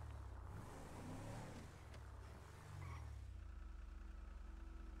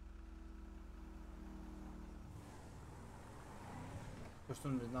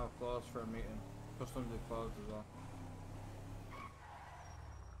 Customs is now closed for a meeting. Customs is closed as well.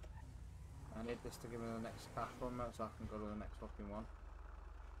 I need this to give me the next cash run, mate, so I can go to the next fucking one.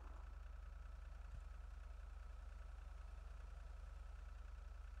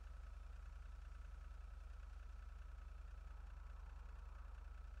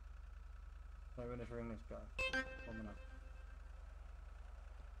 So I'm gonna ring this guy. 1 minute.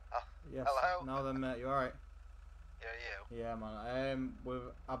 Yes. hello? Now then, mate, you alright? Yeah, you. Yeah, man.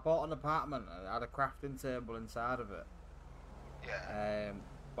 I bought an apartment and it had a crafting table inside of it. Yeah.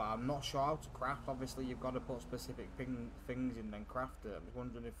 But I'm not sure how to craft. Obviously, you've got to put specific things in and craft it. I was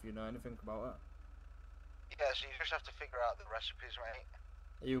wondering if you know anything about it. Yeah, so you just have to figure out the recipes, mate.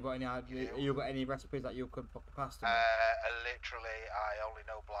 You got any idea? You got any recipes that you could put past me? Literally, I only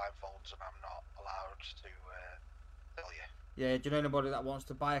know blindfolds and I'm not allowed to tell you. Yeah, do you know anybody that wants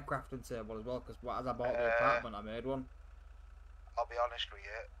to buy a crafting table as well? Because as I bought the apartment, I made one. I'll be honest with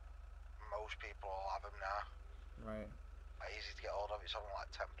you, most people will have them now. Right. Easy to get hold of. It's only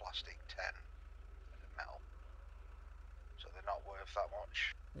like 10 plastic, 10 metal. So they're not worth that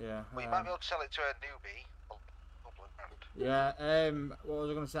much. Yeah. But you might be able to sell it to a newbie. Couple of grand. Yeah. What was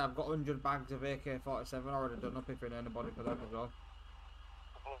I going to say? I've got 100 bags of AK-47 already done up. If you know anybody for them as well.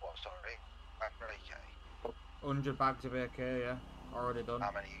 Couple of what? Sorry. Back for AK. 100 bags of AK. Yeah. Already done.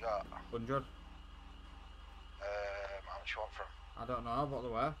 How many you got? 100. How much you want from? I don't know what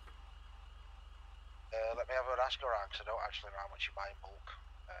they were. Let me have an ask around because I don't actually know how much you buy in bulk.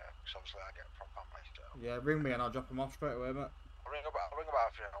 Because obviously I get it from family. So. Yeah, ring me and I'll drop them off straight away, mate. I'll ring about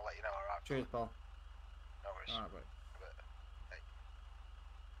after and I'll let you know, alright? Cheers, pal. No worries. Alright, mate.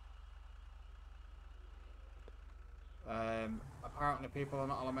 Apparently people are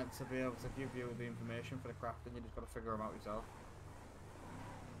not meant to be able to give you the information for the crafting, you just got to figure them out yourself.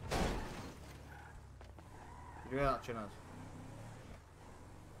 Did you hear that, Chinaz?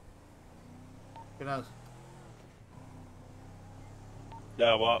 Chinaz?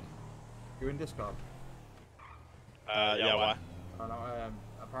 Yeah, what? You in Discord? Yeah, why? I know,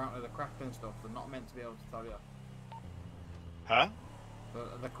 apparently the crafting stuff, they're not meant to be able to tell you. Huh?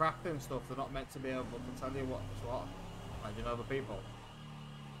 The crafting stuff, they're not meant to be able to tell you what's what. Like, you know the people?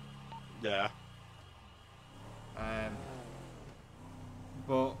 Yeah.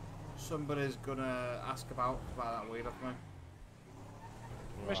 But somebody's gonna ask about that weed off me.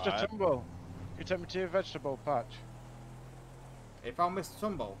 Mr. Tumble, can you take me to your vegetable patch? If I'm Mr.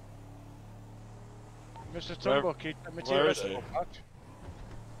 Tumble? Mr. Tumble, can you take me to your vegetable patch?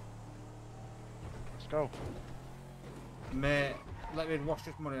 Let's go. Mate, let me wash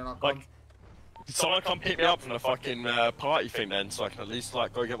this money and I'll come. Did someone come pick me up from the fucking party thing then, so I can at least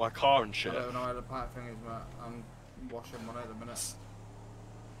like go get my car and shit? I don't know where the pipe thing is, mate. I'm washing money at the minute.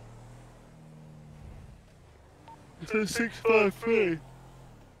 It says 653.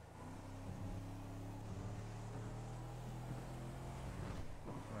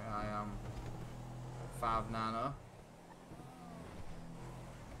 I am 590.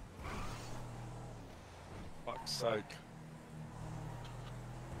 Fuck's sake.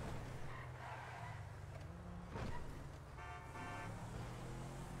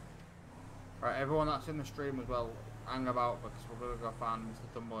 Right, everyone that's in the stream as well, hang about because we're going to go find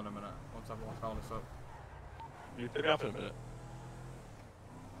Mr. Tumble in a minute once I've washed all this up. You pick me up in a minute.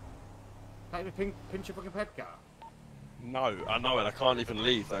 Can't you pinch your fucking pet car? No, I know it. I can't even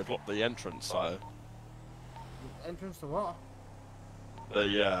leave. They blocked the entrance, so Entrance to what?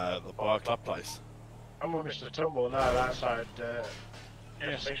 the bar club place. I'm with Mr. Tumble now, outside. Yeah,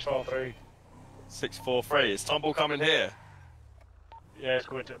 643. 643. Is Tumble coming here? Yeah, it's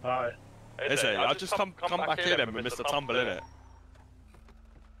going to the party. Is he? I'll just come back here then with Mr. Tumble in it.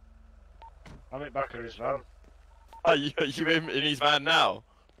 I'm in back of his van. Are you in his van now?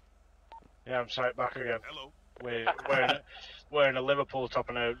 Yeah, I'm straight back again. Hello. Wearing a Liverpool top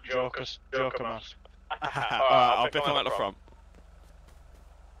and a Joker mask. Alright, I'll pick him at the front.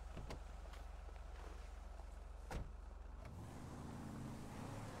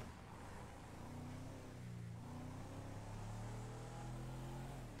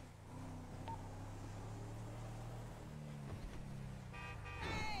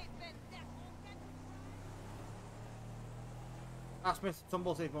 Ask Mr.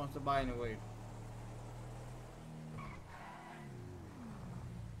 Tumble if he wants to buy any weed.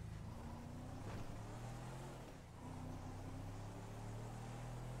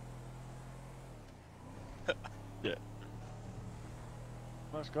 Yeah.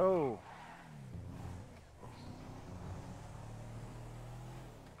 Let's go.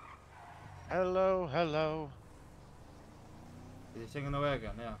 Hello, hello. Is he singing away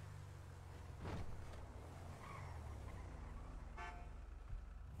again? Yeah.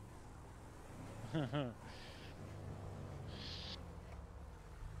 Are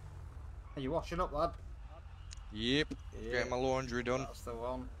you washing up, lad? Yep. Yeah, Getting my laundry done. That's the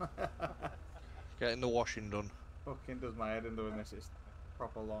one. Getting the washing done. Fucking does my head in doing this. It's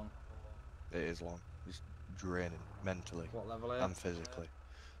proper long. It is long. It's draining mentally. What level are you? And physically.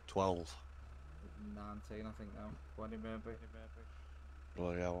 12. 19, I think now. 20 maybe.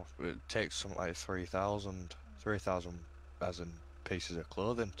 Well, yeah, it takes something like 3,000 as in pieces of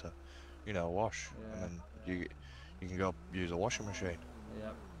clothing to, you know, wash. Yeah. And then you can go use a washing machine.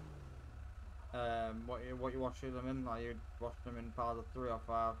 Yep. What you washing them in? Are you washing them in piles of 3 or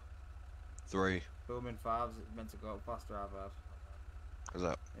 5? 3. Do them in 5s. It's meant to go up faster, I've heard. Is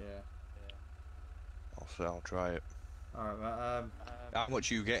that? Yeah. I'll try it. Alright, mate. How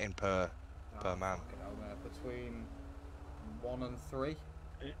much are you getting per man? Between 1 and 3.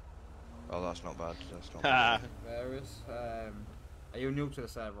 Oh, that's not bad. That's not bad. Varies. Are you new to the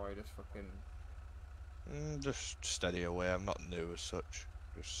server or are you just fucking... Just steady away. I'm not new as such.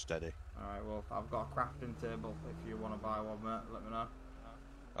 Just steady. Alright, well, I've got a crafting table. If you want to buy one, mate, let me know.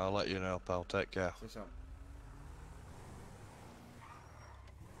 I'll let you know, pal. Take care. See you soon.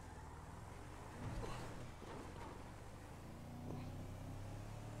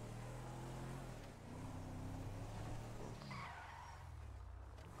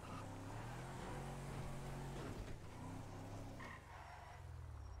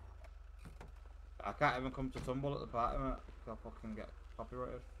 I can't even come to Tumble at the party, mate. I'll fucking get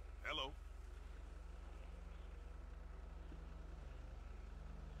copyrighted. Hello.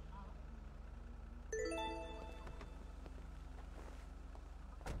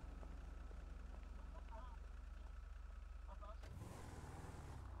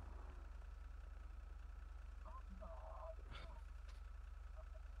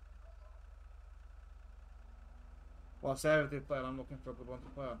 Well, Sarah did play, and I'm looking for a good one to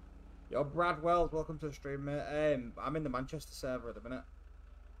play on. Yo, Brad Wells, welcome to the stream, mate. I'm in the Manchester server at the minute.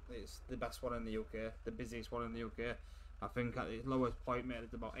 It's the best one in the UK, the busiest one in the UK. I think at its lowest point, mate,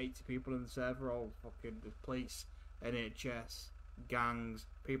 there's about 80 people in the server, all fucking the police, NHS, gangs,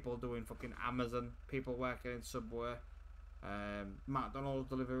 people doing fucking Amazon, people working in Subway, McDonald's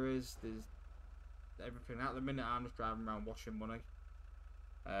deliveries, there's everything. At the minute, I'm just driving around washing money.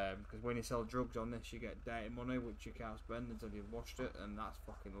 Because when you sell drugs on this, you get dirty money, which you can't spend until you've washed it, and that's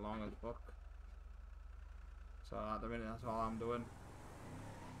fucking long as fuck. So at the minute, that's all I'm doing.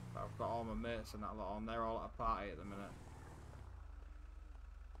 I've got all my mates and that lot on. They're all at a party at the minute.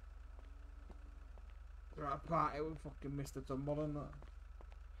 They're at a party with fucking Mr. Tumble and that.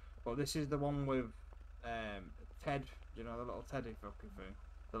 But this is the one with Ted, you know, the little Teddy fucking thing,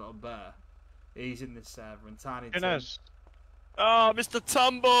 the little bear. He's in this server, and Tiny Tim. Oh, Mr.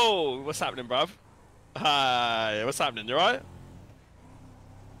 Tumble! What's happening, bruv? Hi, what's happening? You alright?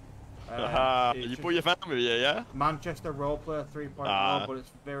 You brought your family here, yeah? Manchester Roleplayer 3.0, but it's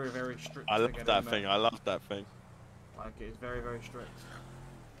very, very strict. I love that thing. I love that thing. Like, it's very, very strict.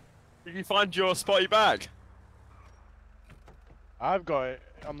 Did you find your spotty bag? I've got it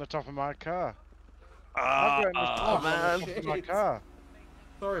on the top of my car. Ah, I've got it on man. the top of my car.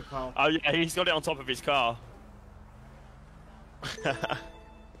 Sorry, pal. Oh yeah, he's got it on top of his car. I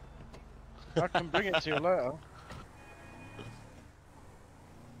can bring it to you later.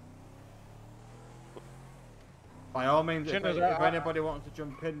 By all means, if Jinners, anybody wants to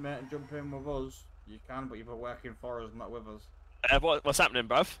jump in, mate, and jump in with us, you can, but you're working for us, not with us. What's happening,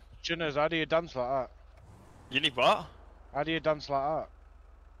 bruv? Jinners, how do you dance like that? You need what? How do you dance like that?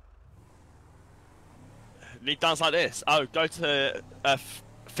 You need dance like this. Oh, go to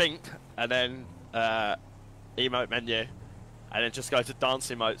think, and then emote menu, and then just go to dance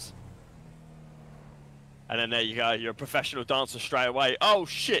emotes. And then there you go, you're a professional dancer straight away. Oh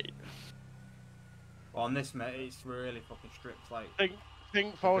shit! Well, on this, mate, it's really fucking strict. Like, think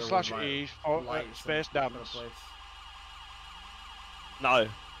 /E space dance. No.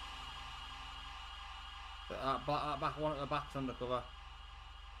 That back one at the back's undercover.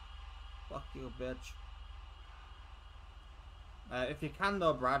 Fuck you, bitch. If you can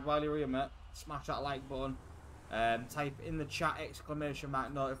though, Brad, while you're here, mate, smash that like button. Type in the chat !_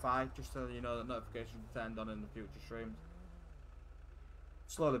 notify, just so you know that notifications will be turned on in the future streams.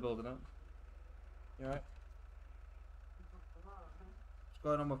 Slowly building up. You alright? What's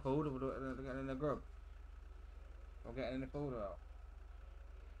going on with food? Are we getting in the grub? We're getting in the food out.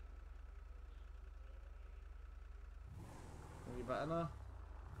 Are you better now?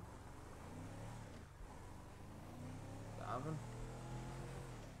 Having?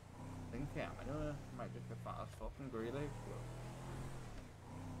 I think I am anyway. Might just be fat as fuck and greedy, but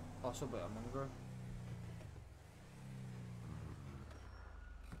possibly I'm hungry.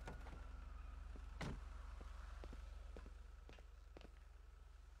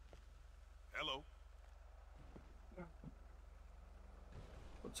 Hello.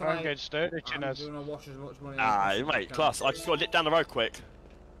 Try and get sturdy, Jinners. Mate, class. I just got to nip down the road quick.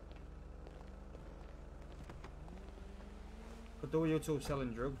 Could do with you two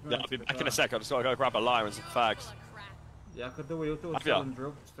selling drugs, mate. Yeah, I'll be back in a sec. I've just got to go grab a lighter and some fags. Yeah, I could do with you two selling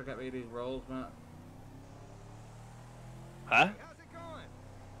drugs to get me these rolls, mate. Huh?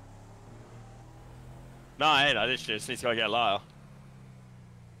 No, I ain't. I literally just need to go get a lighter.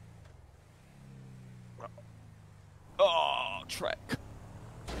 Oh, Trek.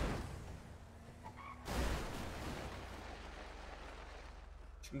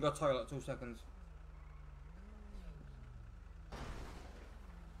 You can go toilet 2 seconds.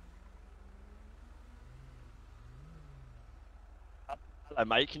 Hello,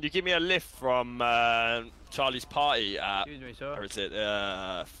 mate. Can you give me a lift from Charlie's party at, excuse me, sir. where is it,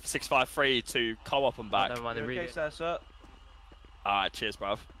 653 to Co-op and back? Okay, sir. Alright, cheers,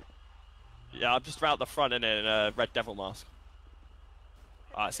 bruv. Yeah, I'm just around the front in a Red Devil mask.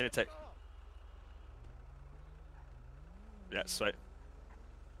 Alright, see you in a tick. Yeah, sweet.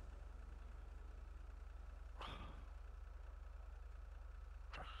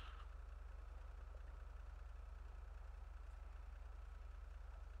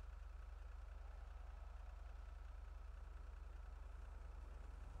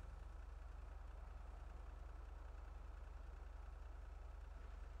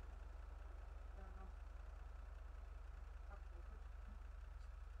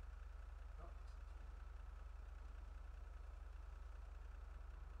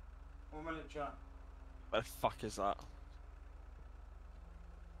 1 minute, chat. Where the fuck is that?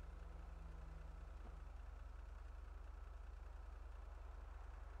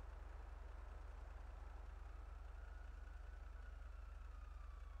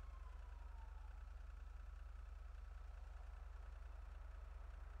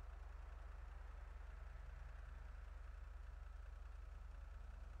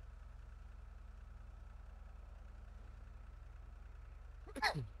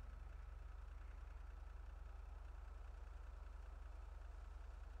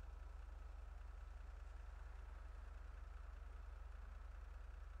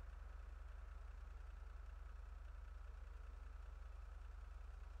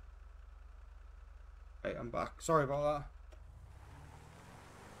 Hey, I'm back. Sorry about that.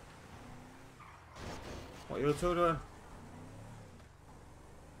 What are you two doing?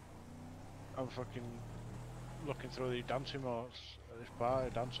 I'm fucking looking through the dancing modes at this party,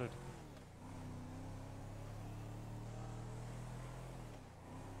 dancing.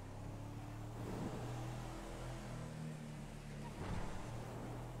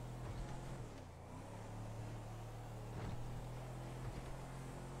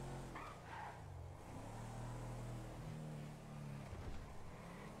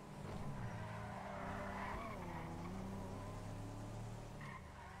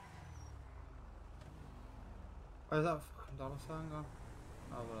 Where's that fucking dollar sign gone?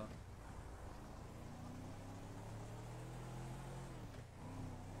 Over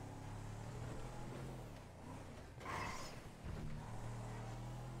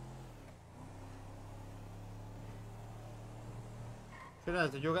there.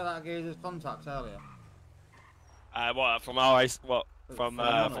 Shinez, did you get that geezer's contacts earlier? What from RAC? What from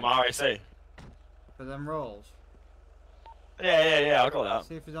RAC? For them rolls? Yeah, I got that.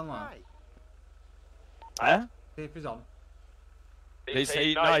 See if he's online. Huh? See if he's on. He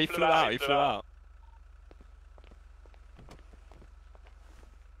flew out. He flew out.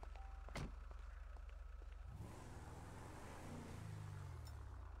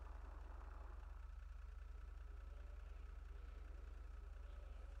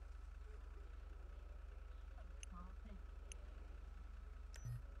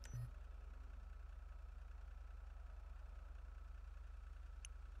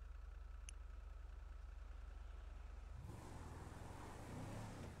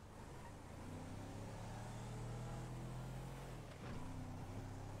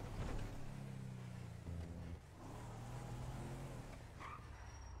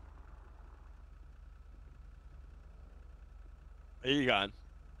 Where you going?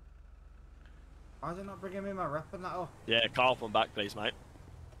 Why is it not bringing me my rep and that up? Yeah, come up and back, please, mate.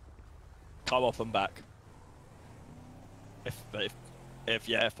 Come up and back. If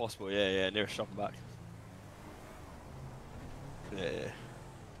possible, yeah, nearest shop and back.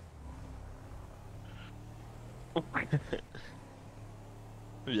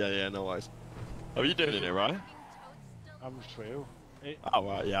 Yeah, no worries. Are you doing it, right? I'm just for you. Oh,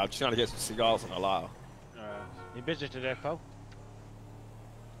 right, yeah, I'm just gonna get some cigars and a lighter. You busy today, pal?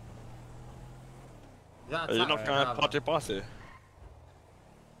 Are you not going to party?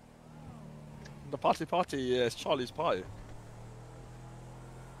 The party is Charlie's party.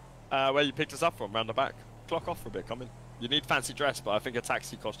 Where you picked us up from, round the back. Clock off for a bit, come in. You need fancy dress, but I think a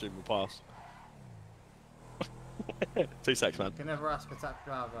taxi costume will pass. 2 secs, man. You can never ask a taxi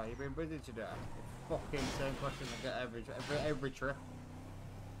driver, you've been busy today. It's fucking same question I get every trip.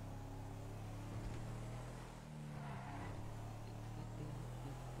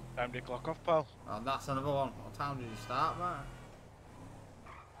 Time to clock off, pal. Oh, that's another one. What time did you start, man?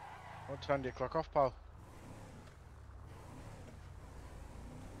 What time do you clock off, pal?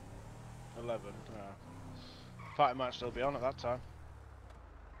 11. Party might still be on at that time.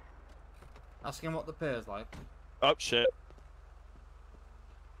 Ask him what the pay's like. Oh, shit.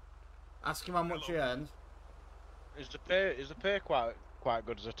 Ask him how much he earns. Is the pay quite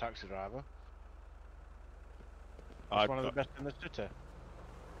good as a taxi driver? It's one of the best in the city.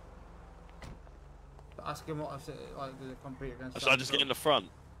 Ask him what like does it compete against. Should I just get in the front?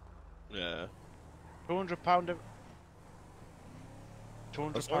 Yeah. £200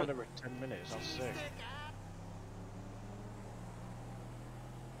 every 10 minutes. That's sick.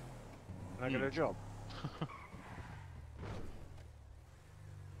 Can I get a job?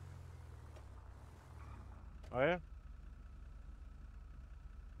 Oh yeah.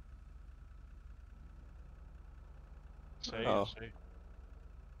 See.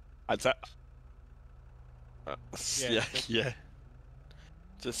 I'd say. Yeah.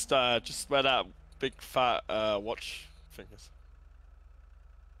 Just wear that big fat watch fingers.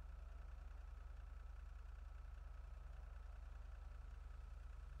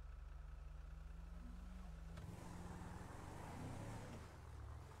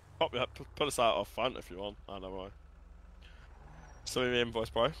 Put us out off front if you want. I don't know why. Send me the invoice,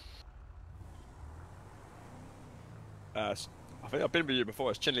 bro. I think I've been with you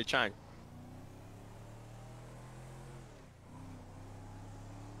before. It's Chinley Chang.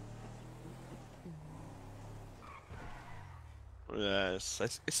 Yeah,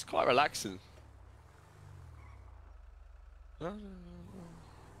 it's quite relaxing.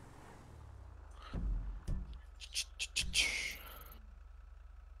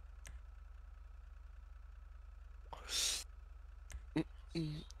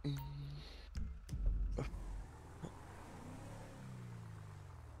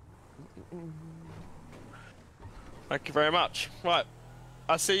 Thank you very much. Right,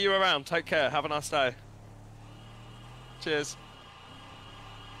 I'll see you around. Take care. Have a nice day. Cheers.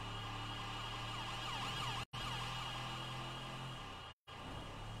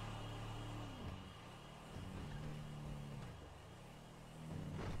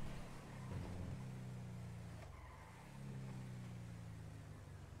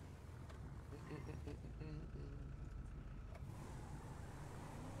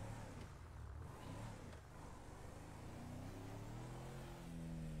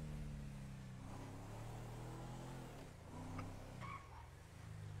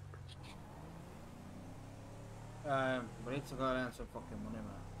 We need to go down some fucking money, man.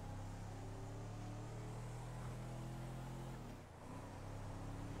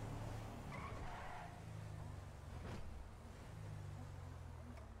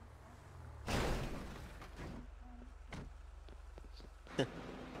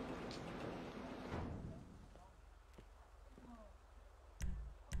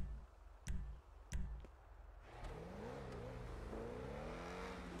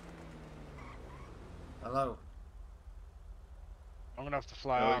 Hello. I'm gonna have to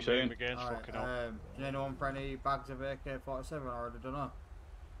fly What out are you and saying? again. Fucking hell. Do you know anyone for any bags of AK-47? I already don't know.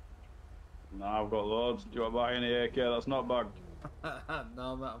 No, I've got loads. Do you want to buy any AK that's not bagged?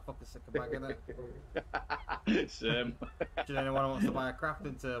 No, mate, I'm fucking sick of bagging it. Same. Do you know anyone who wants to buy a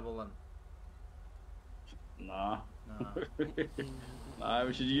crafting table then? Nah. No. Nah, how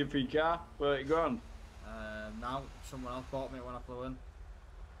much did you get for your car? 30 grand? Now, someone else bought me it when I flew in.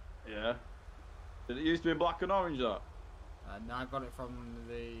 Yeah. Did it used to be black and orange, that? Now I got it from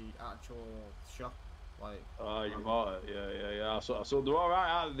the actual shop. Like. Oh, you bought it? Yeah. So they're alright,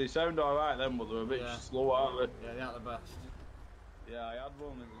 aren't they? They sound alright then, but they're a bit slow, aren't they? Yeah, they aren't the best. Yeah, I had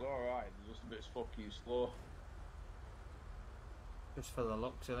one, it was alright, they're just a bit fucking slow. Just for the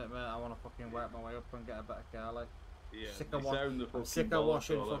looks in it, mate. I want to fucking work my way up and get a better car, like. Yeah, I'm sick of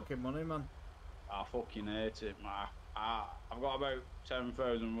washing fucking money, man. I fucking hate it, man. I've got about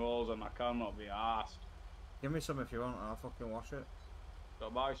 10,000 rolls and I cannot be arsed. Give me some if you want and I'll fucking wash it.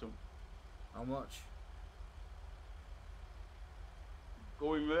 Gotta buy some. How much?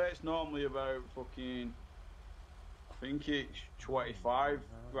 Going rate's normally about fucking, I think it's 25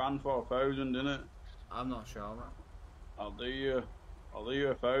 grand for 1,000, isn't it? I'm not sure, mate. I'll do you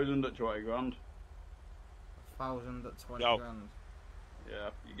 1,000 at 20 grand. 1,000 at 20 grand. Yeah,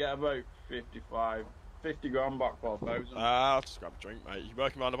 you get about 50 grand back for 1,000. I'll just grab a drink, mate. You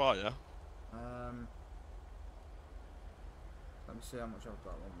working behind the bar, yeah? Let me see how much I've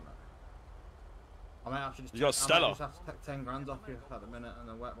got. 1 minute. I might have to just. You got Stella? I might just have to take 10 grand off you at the minute and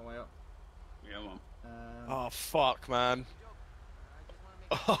then work my way up. Yeah, man. Oh fuck, man.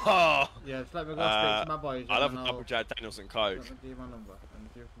 Yeah, just let me go speak to my boys. I'll have a double Jack Daniels and Coke. Let me give you my number and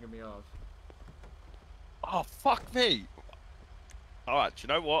if you can give me yours. Oh fuck me. Alright, do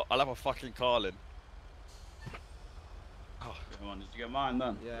you know what? I'll have a fucking Carlin. Oh, come on, did you get mine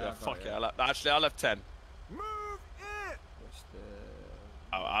then? Yeah, fuck it. I'll have 10.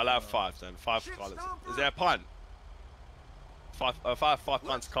 I'll have 5 then. 5 Carlins. Is there a pint? 5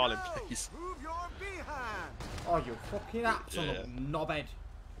 pints of Carlin, please. Oh, you fucking absolute knobhead.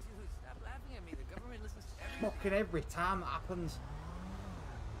 Fucking every time that happens.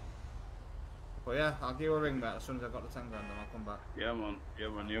 But yeah, I'll give you a ring back as soon as I've got the 10 grand and I'll come back. Yeah, man.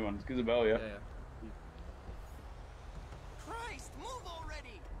 Give us a bell, yeah? Yeah. Christ, move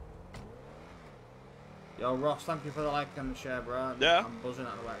already! Yo, Ross, thank you for the like and the share, bro. Yeah. I'm buzzing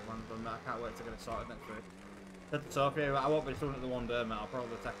at the work, man. But I can't wait to get it sorted next week. So, yeah, I won't be doing it the one day, mate. I'll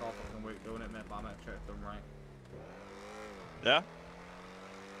probably take off a week doing it, mate, but I'll make sure it's done right. Yeah?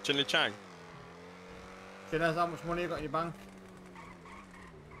 Chinley Chang. Chinez, how much money you got in your bank?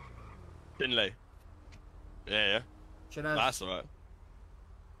 Chinley. Yeah. Chinez. That's alright.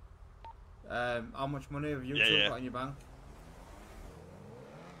 How much money have you got in your bank?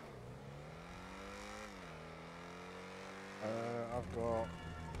 I've got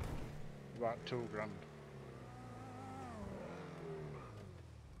about 2 grand.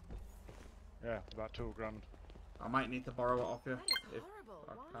 Yeah, about 2 grand. I might need to borrow it off you if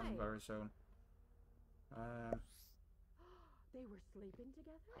I can very soon. They were sleeping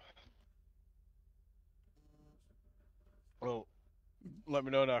together? Well, let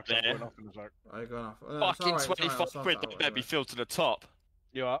me know now, because I'm going off in a sec. Are you going off? Fucking 25 quid, that better be filled to the top.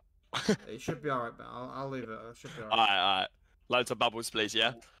 You are? It should be alright, but I'll leave it. It should be alright. Alright. Loads of bubbles, please,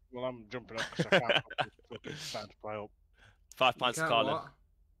 yeah? Well, I'm jumping up because I can't. It's starting to play up. £5 to Carlin.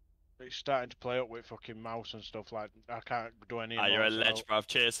 It's starting to play up with fucking mouse and stuff, like, I can't do any you're a ledge, bruv.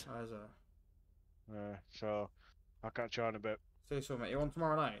 Cheers. So, I'll catch you on a bit. See you soon, mate. You on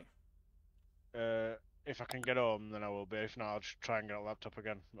tomorrow night? If I can get home, then I will be. If not, I'll just try and get a laptop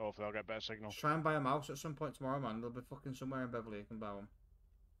again. Hopefully I'll get better signal. Just try and buy a mouse at some point tomorrow, man. They'll be fucking somewhere in Beverly. You can buy one.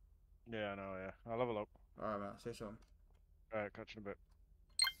 Yeah, I know, yeah. I'll have a look. Alright, mate. See you soon. Alright, catch you in a bit.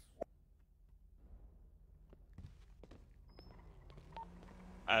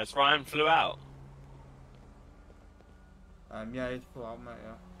 As Ryan flew out. Yeah, he's flew out, mate,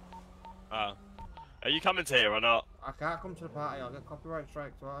 yeah. Oh. Are you coming to here or not? I can't come to the party. I'll get copyright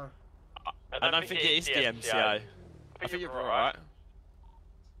strike tomorrow. I don't think it is the MCA. I think you're alright.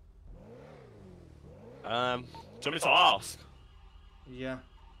 Do you want me to ask? Yeah.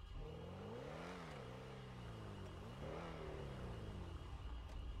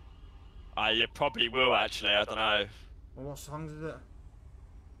 You probably will actually, I don't know. Well, what songs is it?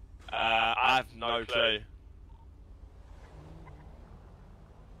 I have no clue.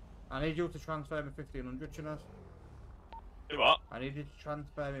 I need you to transfer me 1500, you know? Do what? I need you to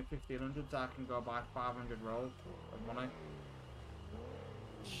transfer me 1500 so I can go buy 500 rolls of money.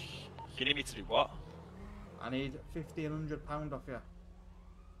 You need me to do what? I need £1,500 off you.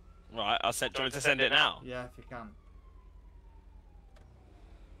 Right, do you want me to send it now? Yeah, if you can.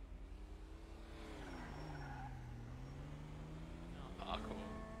 Ah, cool.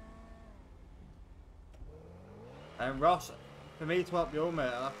 Ross, for me to help you, mate,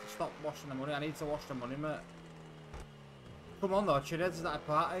 I'll have to stop washing the money. I need to wash the money, mate. Come on, though, Chinheads is at a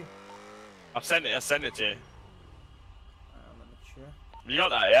party. I sent it to you. Let me check. You got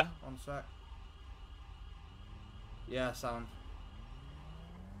that, yeah? 1 sec. Yeah, sound.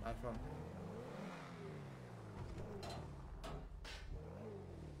 iPhone.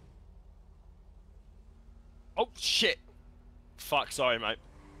 Oh, shit! Fuck, sorry, mate.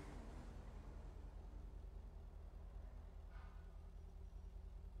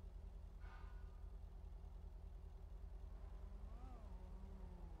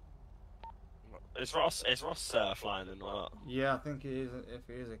 Is Ross flying in or not? Yeah, I think he is. If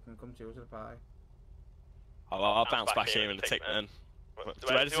he is, he can come to you to the party. Oh, I'll bounce back here in a tick then.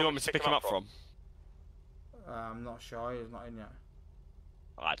 Where does he want me to pick him up from? I'm not sure. He's not in yet.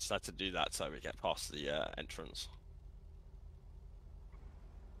 I just had to do that so we get past the entrance.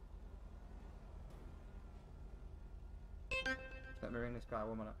 Let me ring this guy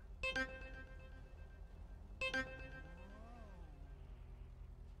 1 minute.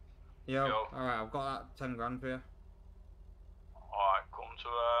 Yo. Alright, I've got that 10 grand for you. Alright, come to,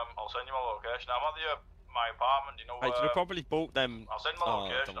 I'll send you my location. I'm at my apartment, you know. Hey, should have probably bought them. I'll send you my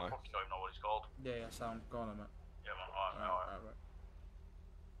location, I fucking don't even know what it's called. Yeah, sound. Go on, mate. Yeah, man, alright.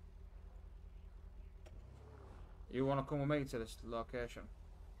 You want to come with me to this location?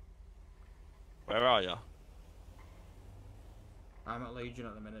 Where are you? I'm at Legion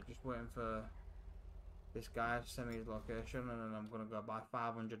at the minute, just waiting for this guy to send me his location, and then I'm gonna go buy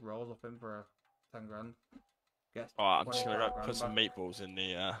 500 rolls off him for 10 grand. Alright, I'm just gonna go put some meatballs in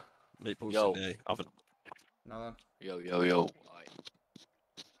the in the oven. No then. Yo. Right.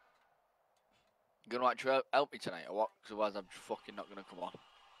 You gonna actually help me tonight or what? Because otherwise I'm just fucking not gonna come on.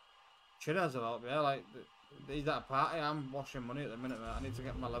 Chidas will help, yeah. Like, he's at a party. I'm washing money at the minute, mate. I need to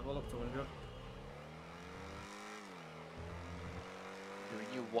get my level up to 100. Doing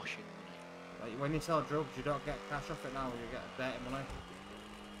you washing money. Like, when you sell drugs, you don't get cash off it now. You get dirty money,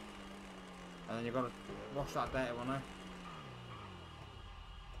 and then you got to wash that dirty money.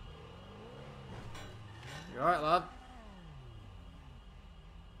 You alright, lad?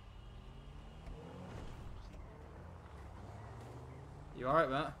 You alright,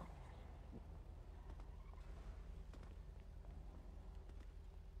 mate?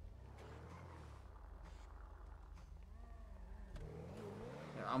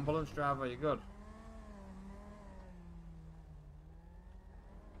 Yeah, ambulance driver, you good?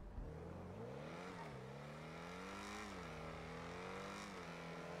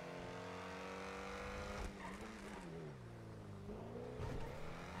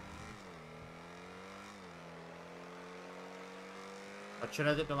 It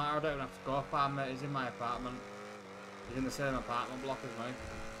doesn't matter, I don't even have to go far, mate. He's in my apartment. He's in the same apartment block as me.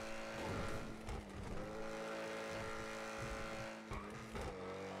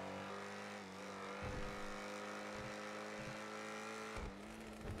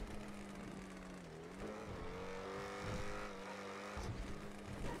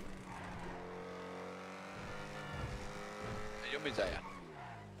 enemies are you?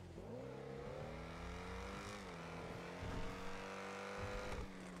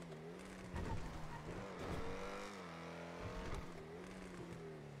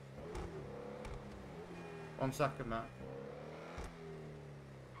 One second, Matt.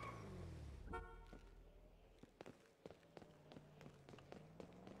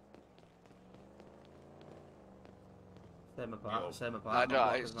 Same apart.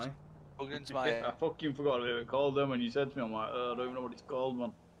 It's plugged into my I fucking forgot what it called them when you said to me. I'm like, I don't even know what it's called,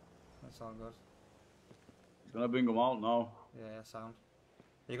 man. That's all good. He's gonna bring them out now. Yeah, sound.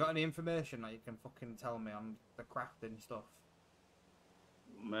 You got any information that you can fucking tell me on the crafting stuff?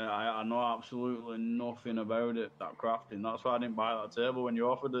 Mate, I know absolutely nothing about it, that crafting. That's why I didn't buy that table when you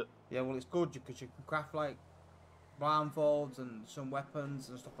offered it. Yeah, well, it's good because you can craft like blindfolds and some weapons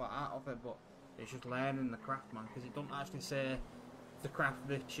and stuff like that off it, but it's just learning the craft, man, because it don't actually say to craft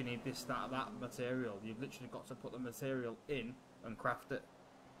this you need this, that material. You've literally got to put the material in and craft it,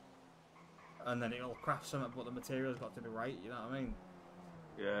 and then it'll craft something, but the material's got to be right, you know what I mean?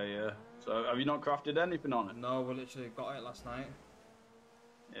 Yeah. So have you not crafted anything on it? No, we literally got it last night.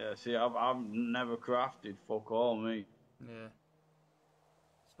 Yeah, see, I've never crafted fuck all, me. Yeah.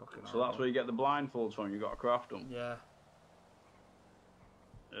 It's fucking So that's where you get the blindfolds from, you got to craft them. Yeah.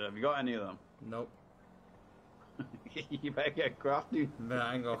 Have you got any of them? Nope. You better get crafting. Mate,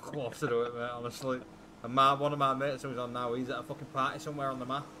 I ain't got close to do it, mate, honestly. And one of my mates who's on now, he's at a fucking party somewhere on the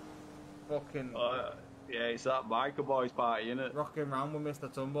map. Fucking... yeah, it's that biker boys party, innit? Rocking round with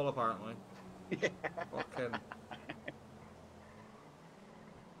Mr. Tumble, apparently. Yeah. Fucking...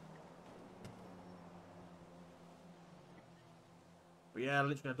 But yeah,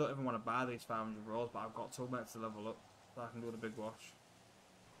 literally, I don't even want to buy these 500 rolls, but I've got 2 minutes to level up, so I can do the big wash.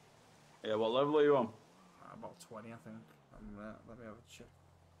 Yeah, what level are you on? About 20, I think. Let me have a check.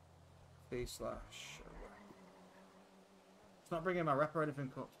 B/. It's not bringing my rep or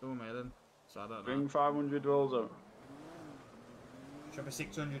anything up, still, Maiden. So I don't know. Bring 500 rolls out. Should be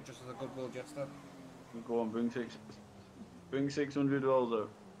 600 just as a goodwill gesture. Go on, bring 600 rolls out.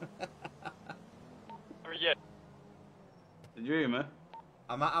 Yeah. Did you hear me?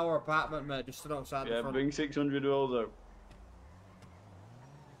 I'm at our apartment, mate, just stood outside the front. Yeah, bring 600 rolls out.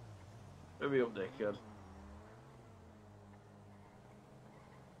 Hurry up there, kid.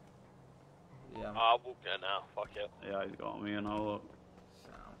 Yeah. I'll walk there now, fuck it. Yeah, he's got me and all up.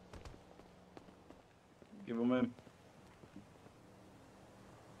 Give him in.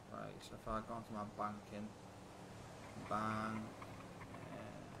 Right, so if I go onto my banking, bang.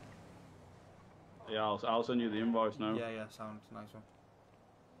 Yeah, I'll send you the invoice now. Yeah, sounds nice one.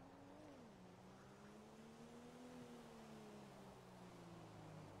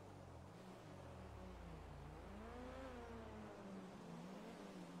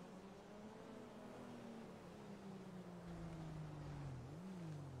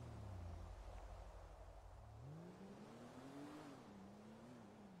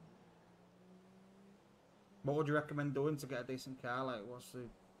 What would you recommend doing to get a decent car? Like, what's the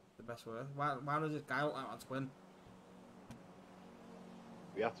best way? Why does this guy look like my twin?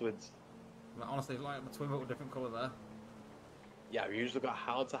 We are twins. Like, honestly, it's like my twin but with a different colour there. Yeah, we usually got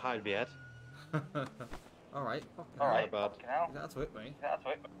how to hide my head. Alright, Alright, bad. That's it, mate. That's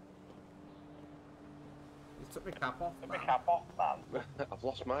it. You took my cap off. Man. I've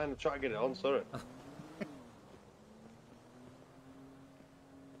lost mine. I'm trying to get it on, sorry.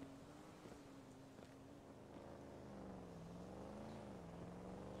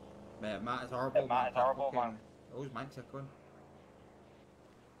 Mate, Matt is horrible. Matt is horrible, man. Who's Mike's second?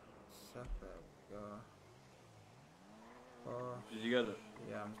 So there we go. Oh, Did you get it?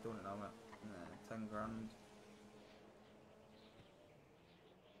 Yeah, I'm just doing it now, mate. 10 grand.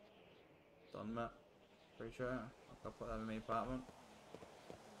 Done, mate. Pretty sure. I'll put that in my apartment.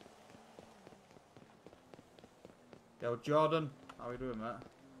 Yo, Jordan. How are you doing, mate?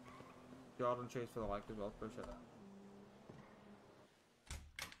 Jordan, cheers for the like as well. Appreciate that.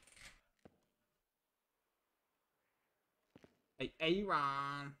 Hey,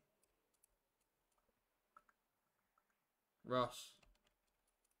 Aaron. Ross.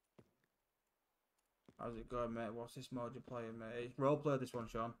 How's it going, mate? What's this mode you're playing, mate? It's roleplay, this one,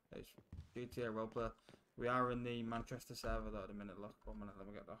 Sean. It's GTA roleplay. We are in the Manchester server, though, at the minute. Look, 1 minute, let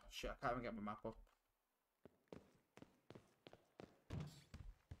me get the... Shit, I can't even get my map up.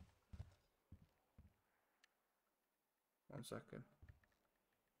 One second.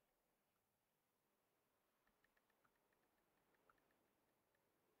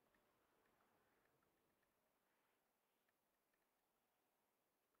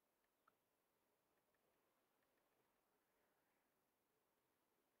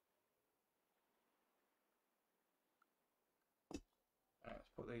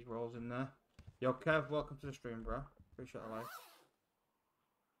 these rolls in there. Yo, Kev, welcome to the stream, bro. Appreciate the like.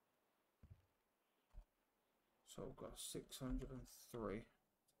 So we've got 603 to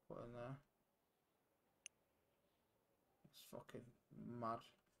put in there. It's fucking mad.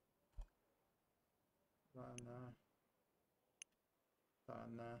 That in there. That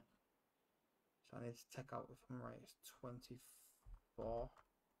in there. So I need to take out the frame rate. It's 24.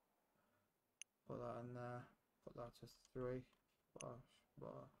 Put that in there. Put that to 3. Bosh.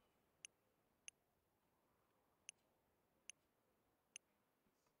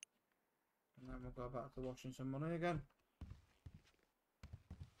 And then we'll go back to washing some money again.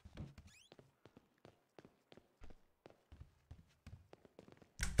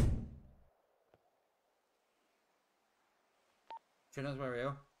 Chinos, where are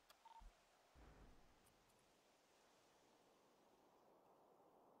you?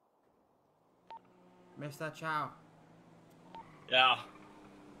 Mr. Chow. Yeah.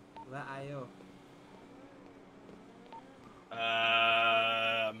 Where are you?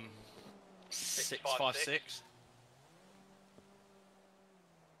 656.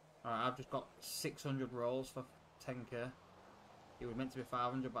 Alright, I've just got 600 rolls for 10k. It was meant to be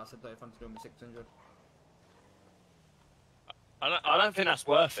 500, but I said that if I'm doing 600. I don't think that's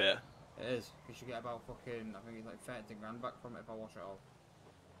worth it. It is. You should get about fucking, I think it's like 30 grand back from it if I wash it all.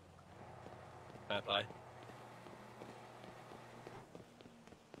 Fair play.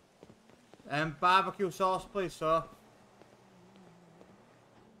 Barbecue sauce, please, sir.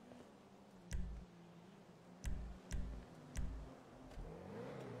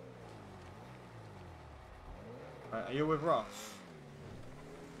 Right, are you with Ross?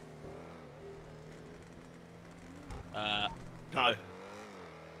 No.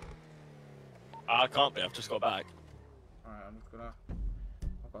 I can't be, I've just got back. Alright, I'm just gonna...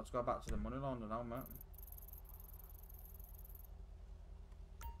 I've got to go back to the money laundry now, mate.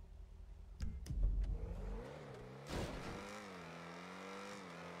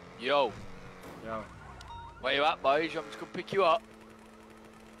 Yo. Yo. Where you at, boys? You want me to come pick you up?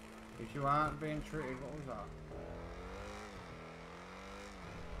 If you aren't being treated, what was that?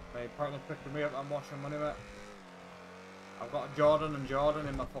 Mate, partly picking me up, I'm washing money, mate. I've got Jordan and Jordan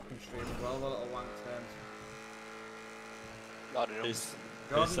in my fucking stream as well, the little wank turns. Who's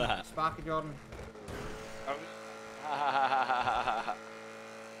Jordan, Sparky Jordan.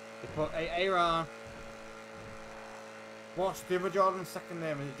 They put Aaron. What's the other Jordan's second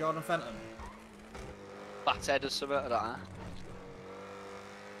name? Is it Jordan Fenton? Fathead or something like that.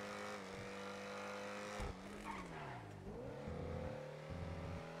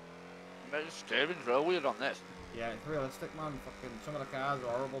 The steering's real weird on this. Yeah, it's realistic, man. Fucking some of the cars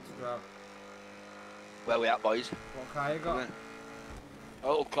are horrible to drive. Where we at, boys? What car you got? A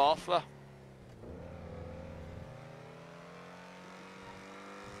little Corfler.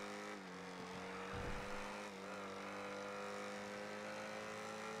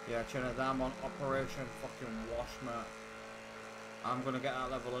 Yeah, Chinas, I'm on Operation fucking Wash, mate. I'm gonna get that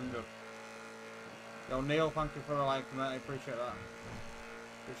level 100. Yo, Neil, thank you for the like, mate. I appreciate that.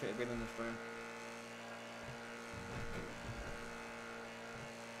 Appreciate you being in the stream.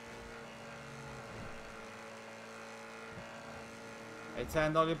 Hey,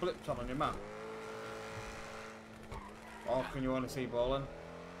 turned all your blips on your map? Or can you only see bowling?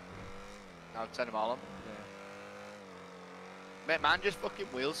 I'll turn them all on. Yeah. Mate, man just fucking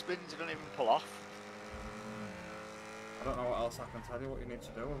wheel spins, you don't even pull off. I don't know what else I can tell you what you need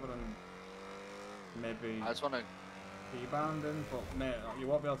to do other than maybe I just want to key-banding, but mate, you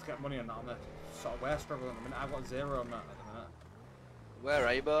won't be able to get money on that on the sort of we're struggling at the minute. I've got 0 on that at the minute. Where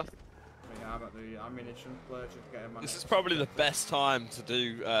are you both? Yeah, I'm at the ammunition place just getting money. This is probably the best time to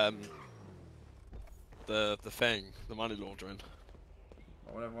do the thing, the money laundering.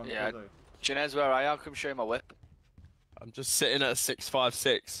 What everyone yeah. do. Chinez, where are you? I'll come show you my whip. I'm just sitting at a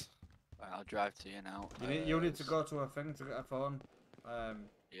 656. Right, I'll drive to you now. You need to go to a thing to get a phone.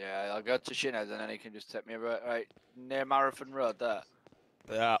 Yeah, I'll go to Chinez and then he can just take me right near Marathon Road there.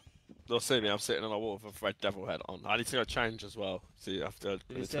 Yeah, they'll see me. I'm sitting on a wall with a red devil head on. I need to go change as well. See, after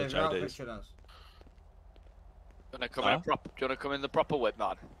Did you save your outfit, Chinas? Do you want to come in the proper whip,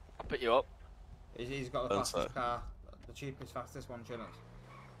 man? I'll pick you up. He's got the fastest car, the cheapest, fastest one, Chinas.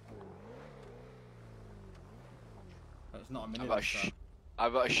 It's not a mini.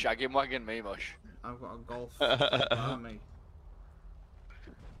 I've got a shagging wagon, me mush. I've got a Golf Army.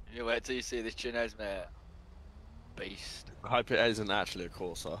 You wait till you see this Chinez, mate. Beast. I hope it isn't actually a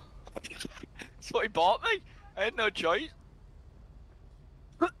Corsa. That's what he bought me. I had no choice.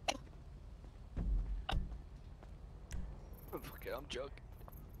 Fuck it, I'm joking.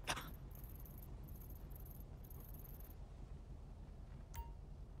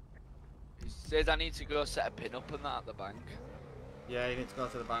 Says I need to go set a pin up and that at the bank. Yeah, you need to go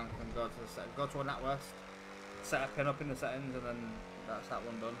to the bank and go to a NatWest, set a pin up in the settings, and then that's that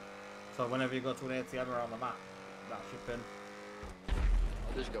one done. So whenever you go to an ATM around the map, that's your pin.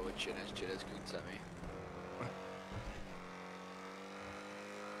 I'll just go with Chinez. Chinez couldn't tell me.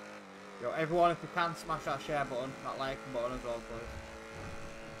 Yo, everyone, if you can, smash that share button, that like button as well, please.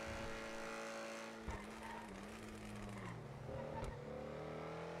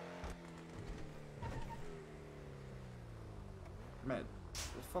 Mate,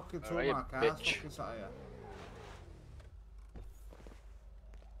 there's fucking two of my cars fucking sat here.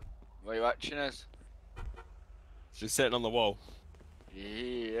 Where you at, Chinez? She's sitting on the wall. Yeah,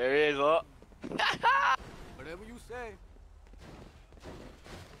 there he is, look. Whatever you say.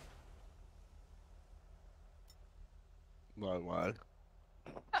 Wow.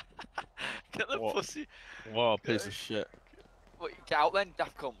 Get the pussy. What a piece of shit. What, get out then,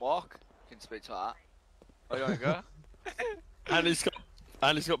 Daft Cunt walk. You can speak to that. Where you wanna go? and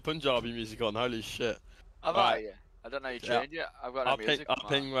he's got Punjabi music on, holy shit. Have I? I don't know you changed yet. I've got no music. I'll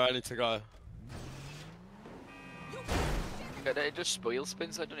ping where I need to go. It just spoil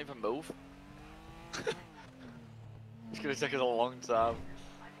spins, I don't even move. It's gonna take us a long time.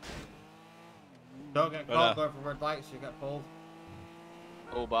 Don't get caught going for red lights, you get pulled.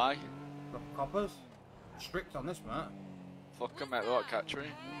 Oh, bye. Coppers? Strict on this, mate. Fuck them, mate, they won't catch me.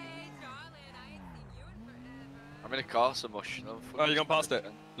 I'm in a car so much. Oh, you gone past it?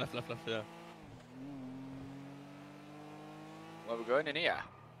 Left, yeah. Where we going, in here?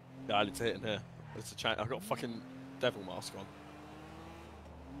 Yeah, I need to hit in here. It's a change. I've got a fucking devil mask on.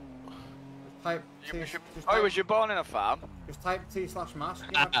 Type was you born in a farm? Just type T/mask.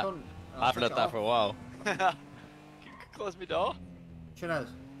 I haven't had that for a while. Close my door. Chinez.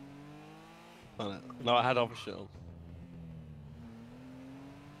 No, I had other shit on.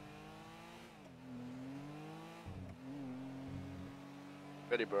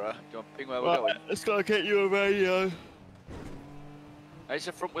 Ready, bro? Do you want to ping where we're going? Let's go get you a radio. Hey, it's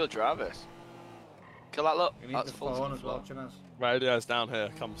a front wheel drive this. Kill that, look. You need That's the full phone to as the well, floor. Chinez. Radio's down here.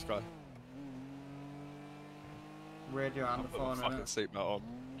 Come, Sky. Radio and the phone, fucking seatbelt on.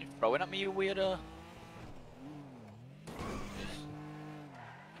 You throwing at me, you weirdo?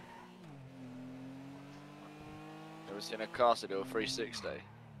 Ever seen a car to do a 360?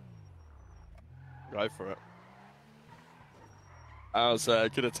 Go for it. That was a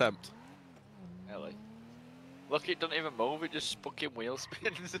good attempt. Really? Look, it doesn't even move, it just fucking wheel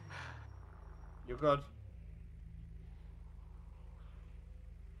spins. You're good.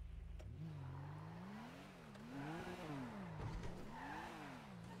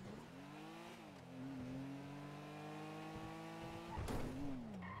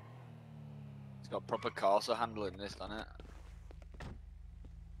 It's got proper Corsa handling this, doesn't it?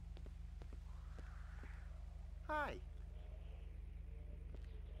 Hi.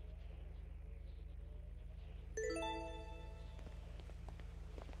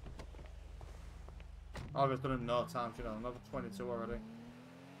 I've just done it in no time, you know, another 22 already.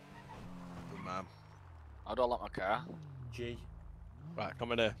 Good man. I don't like my car. G. Right,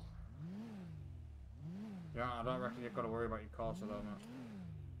 come in here. Yeah, I don't reckon you've got to worry about your Corsa though, mate.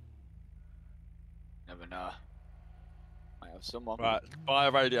 Never know. Might have someone. Right, buy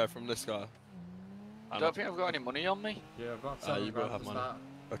a radio from this guy. I don't think I've got any money on me. Yeah, I've got 7 you will have grand money.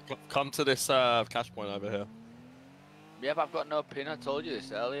 to start. Come to this cash point over here. Yeah, but I've got no pin, I told you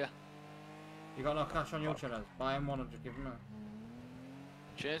this earlier. You got no cash on your Chinez? Buy him one and just give him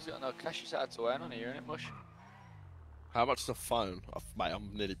a... Chinez got no cash, he's hard to earn on here, ain't it, Mush? How much is a phone? Oh, mate, I'm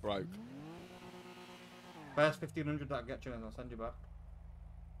nearly broke. First 1500 that I get Chinez, I'll send you back.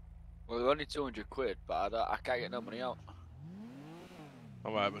 Well, they're only 200 quid, but I can't get no money out.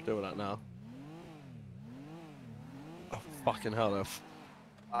 Alright, we're doing that now. Oh, fucking hell,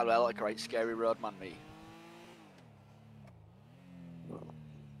 I like a great scary road man, me.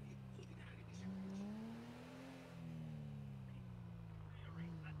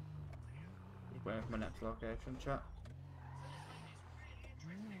 Waiting for my next location, chat.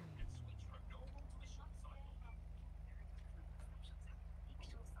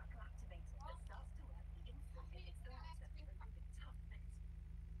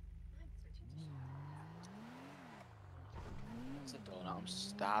 What's a donut? I'm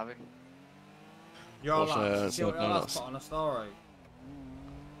starving. Your last, see what your last put on a story?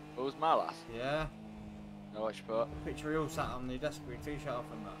 What was my last? Yeah. No, what you put? Picture of you sat on the desk with your t-shirt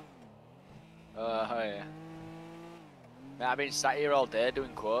off and that. Oh yeah. Man, I've been sat here all day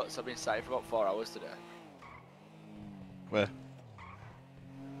doing quotes. I've been sat here for about 4 hours today. Where?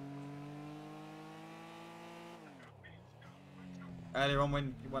 Earlier on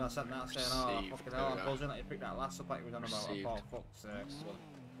when I sent that saying, oh, Received, fucking there hell, we I'm go. buzzing that you picked that last up like you was on about. I Received. thought, fuck's sake.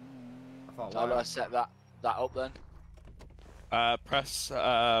 I thought, So how do I wow. set that up then? Press.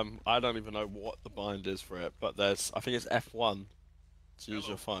 I don't even know what the bind is for it, but there's. I think it's F1 to use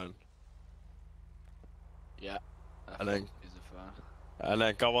your phone, Yeah. and then Is the phone. and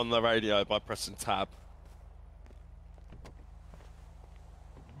then go on the radio by pressing tab.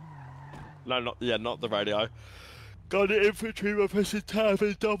 No, not the radio. Go to infantry by pressing tab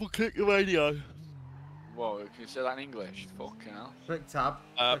and double click the radio. Whoa, can you say that in English? Fucking hell. Click tab,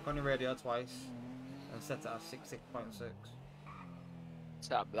 click on your radio twice, and set it at 66.6.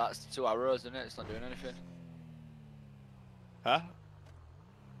 Tab, that's 2 arrows, isn't it? It's not doing anything. Huh?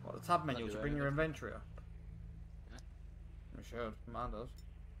 What, the tab menu Not to doing bring your anything. inventory up? We should, mine does.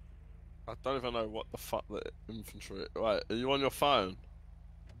 I don't even know what the fuck the infantry. Right, are you on your phone?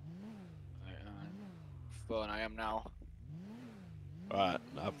 Phone, I am now. Right,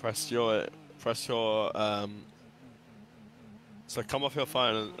 now press your So come off your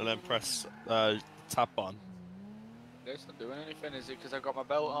phone and then press tab on. It's not doing anything. Is it because I've got my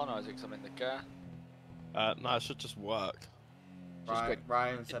belt on, or is it because I'm in the car? No, it should just work. Right,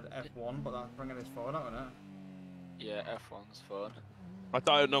 Ryan said F1, but that's bringing his phone out, isn't it? Yeah, F1's phone. I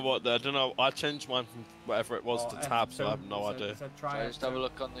don't know what I don't know. I changed mine from whatever it was to tab, so I have no idea. Try just have a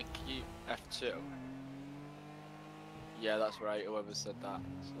look on the key F2. Yeah, that's right. Whoever said that.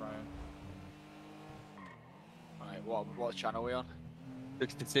 Ryan. Right, what channel are we on?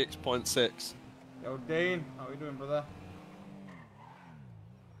 66.6. Yo, Dean, how you doing, brother?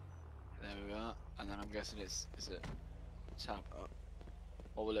 There we are. And then I'm guessing is it tab?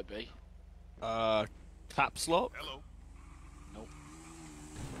 What will it be? Caps lock. Hello. Nope.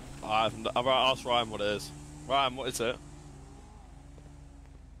 I've asked Ryan what it is. Ryan, what is it?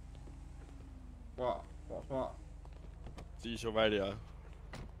 What? What's what? To use your radio.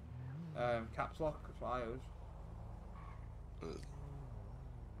 Caps lock, that's what I use.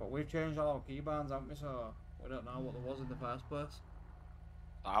 But we've changed all our keybinds, haven't we, so we don't know what there was in the first place.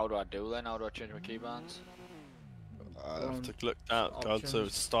 How do I do then? How do I change my keybands? I have to look down, go to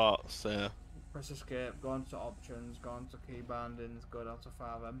options. starts, yeah. Press escape, go on to options, go on to key bindings, go down to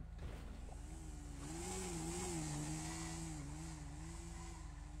 5M.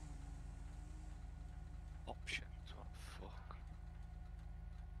 Options, what the fuck?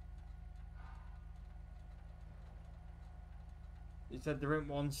 You said there isn't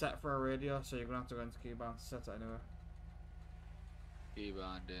one set for a radio, so you're gonna have to go into key binds to set it anyway. Key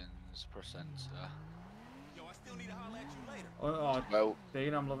bindings, presenter. Yo, I still need to holler at you later. Oh, Well,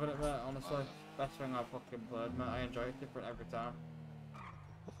 Dean, I'm loving it, mate, honestly. Best thing I've fucking played, mate. I enjoy it different every time.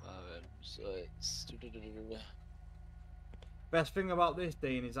 So it's Best thing about this,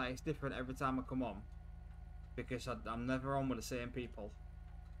 Dean, is that it's different every time I come on. Because I'm never on with the same people.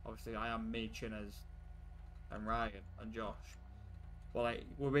 Obviously, I am me, Chinners, and Ryan, and Josh. But like,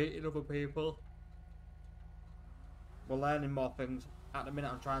 we're meeting other people. We're learning more things. At the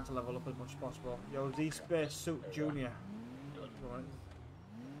minute, I'm trying to level up as much as possible. Yo, Z-Space Suit Junior.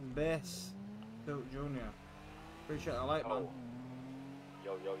 Bass Suit Junior. Appreciate the light, man.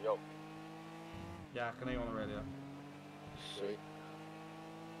 Yo, yo, yo. Yeah, I can hear you on the radio. Sweet.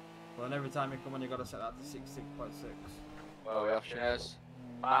 Well, then every time you come on, you gotta set that to 66.6. Well, we have shares.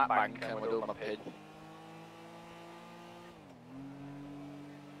 Mark Bank and we're doing my pin.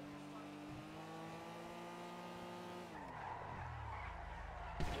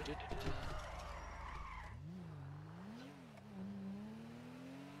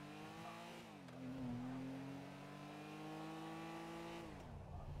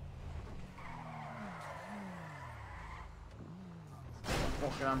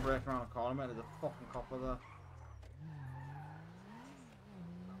 Fucking handbrake around the corner, mate. There's a fucking copper there.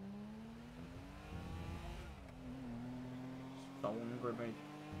 So hungry, mate.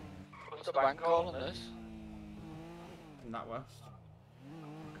 What's the bank calling this? In that west.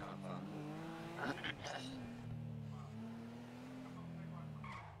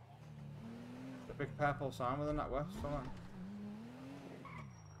 The big purple sign within that west, isn't it?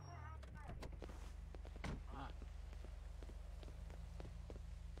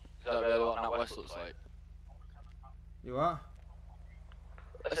 Is that really what NatWest looks like? You are?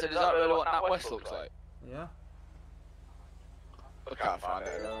 I said, is that really what NatWest looks like? Yeah. I can't find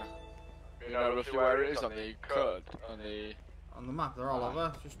it. You know roughly where it is on the code? On the map, they're all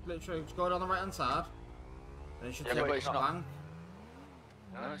over. Just literally just go down the right hand side. And it should Yeah, take but you it's to not- bank.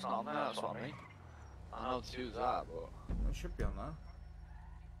 No, it's not on there, that's what I mean. I know to do that, but... It should be on there.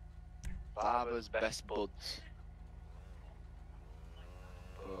 Barber's Best Buds.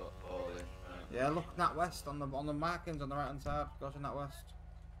 But all in. Yeah, look that west on the markings on the right hand side. Goes in that west.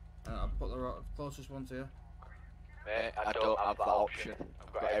 And I'll put the closest one to you. Mate, I don't have that option.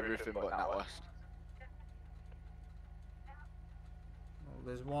 I've got everything but NatWest. Well,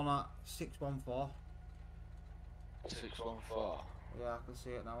 there's one at 614. 614. Yeah, I can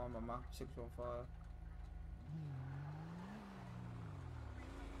see it now on my map. 615.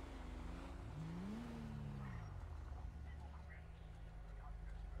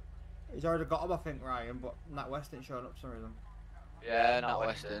 He's already got them, I think, Ryan, but NatWest ain't showing up for some reason. Yeah,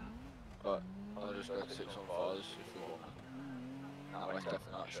 NatWest in, but I'll just go to 614 if we want. NatWest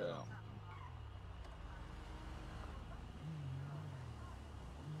definitely not showing up.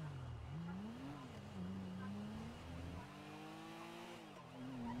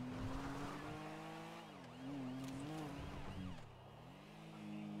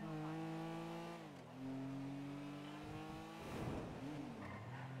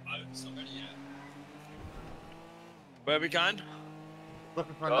 It's not ready yet. Where are we going?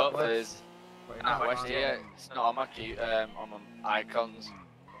 Looking for Oh, NatWest. there's NatWest here. It's not on my key, on my icons.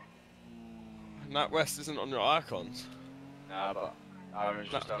 NatWest isn't on your icons. Nah, but I was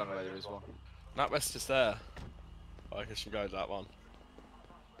just telling where there is one. NatWest is there. Oh, I guess you go to that one.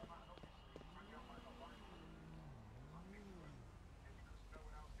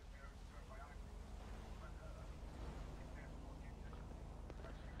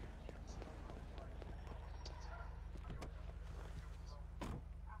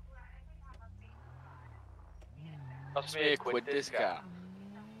 Cost me £1 this car.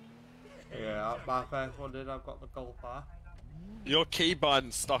 Yeah, my first one did. I've got the gold bar. Your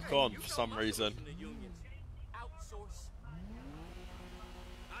keybind's stuck on for some reason.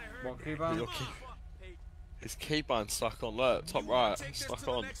 What keybind? His keybind's stuck on. Look, top right, stuck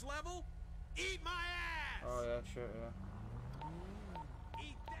on. Oh yeah, sure, yeah.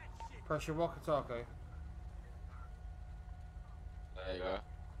 Press your walkie-talkie. There you go.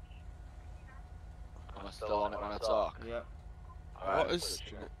 Am I still on it when I talk? Yep. Alright,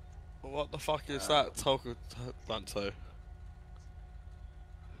 What the fuck is that toggle done to?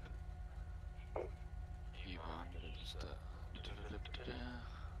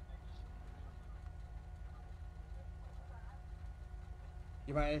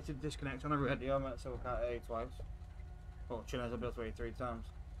 You might need to disconnect on a radio, mate, so we can't hear you twice. Well, Chinese will be able to hear you 3 times.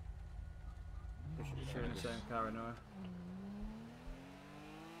 You're in the same car anyway.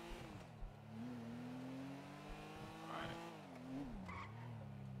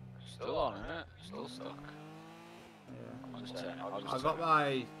 Still on, isn't it? Still stuck. Yeah. I'll just turn it. I'll just I got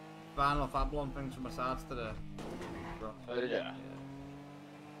my vinyl Fablon things from my sides today. Oh, did ya?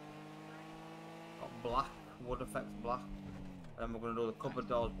 Got black, wood effects black. And we're going to do the cupboard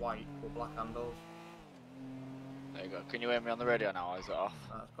doors white with black handles. There you go. Can you hear me on the radio now, or is it off?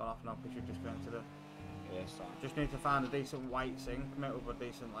 That's gone off now because you're just going to the... Yeah, it's fine. Just need to find a decent white sink, mate, with a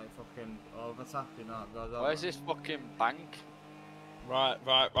decent, like, fucking overtap, you know, that goes over. Where's this fucking bank? Right.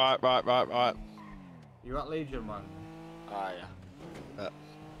 You at Legion, man? Ah, yeah.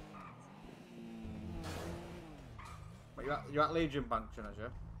 But you at Legion Bank, Jonas, yeah?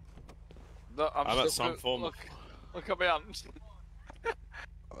 Look, I'm at some form. Look at my hands.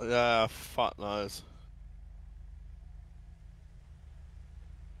 Yeah, fuck knows.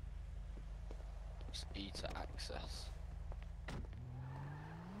 Speed to access.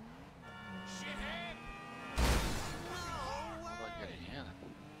 How do I get in here then?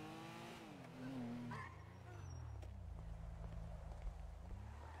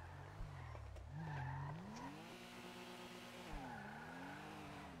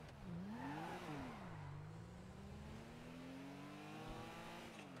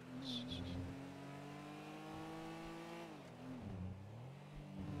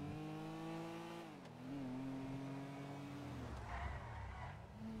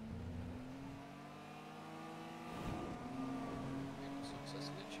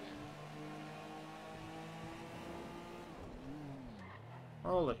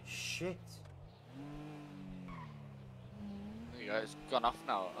 Holy shit. There you go, it's gone off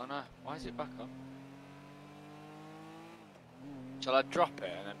now. Oh no, why is it back on? Shall I drop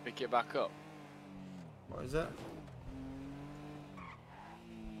it and then pick it back up? What is it?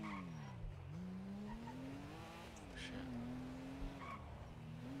 Shit.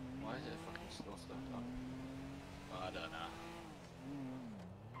 Why is it fucking still stuck on? Oh, I don't know.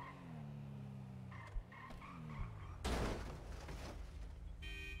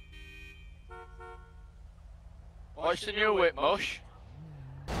 What's the new whip, Mush?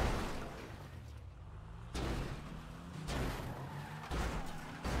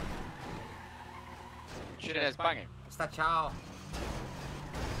 Shit is banging. It's that chow.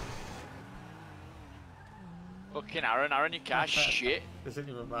 Fucking Aaron, your car's shit. Isn't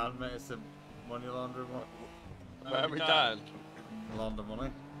even bad, mate. It's some money laundering. Where are we down? Launder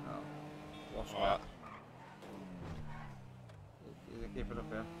money. Oh. Wash that. Is it keeping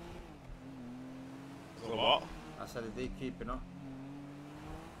up here? What? I said, is he keeping up?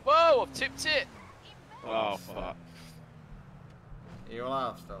 Whoa, I've tipped it. Oh, fuck. Are you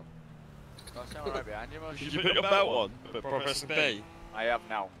alive still? I'm right behind you, man. Did you put your belt on? But pressing B? I have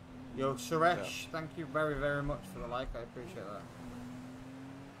now. Yo, Suresh, thank you very, very much for the like. I appreciate that.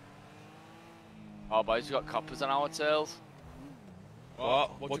 Oh, boys, we got coppers on our tails.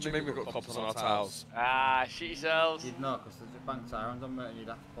 What do you mean we've got coppers on our tails? Ah, shit yourselves. You'd know, because there's a bank sirens on, mate, and you'd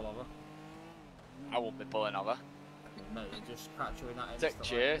have to pull over. I won't be pulling over. Mate, you just catch you in that Take instant.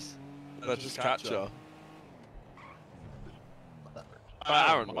 chase. They'll just catch you. But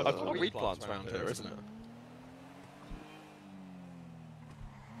Aaron, I've got weed plants around here, isn't it?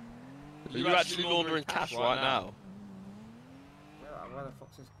 Are you actually laundering cash right now? Yeah, where the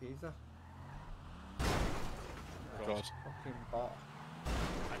fuck's his geezer? God. Fucking bot.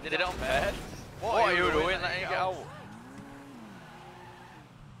 I did it on bed. What are you doing? Let me get out.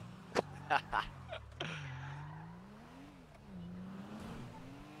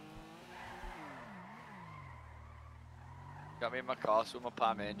 Got me in my car with my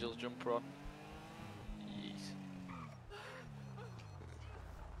Palm Angels jumper on. Yes.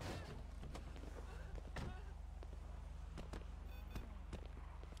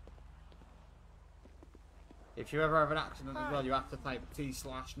 If you ever have an accident as well, you have to type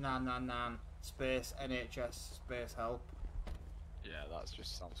T/999 space NHS space help. Yeah, that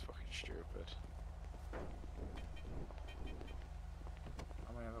just sounds fucking stupid.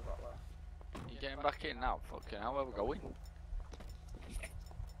 How many have I got left? You getting back in now? Fucking hell, where we going?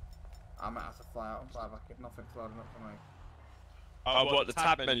 I might have to fly out and fly back in. Nothing's loading up for me. Oh, what, the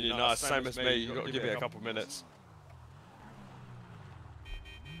tab menu? No, same as me. You've got to give it a couple minutes.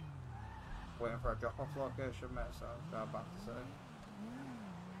 Waiting for a drop-off location, mate, so I'll drive back to city.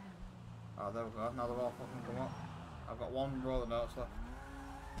 Oh, there we go. Now they've all fucking come up. I've got one roll of notes left.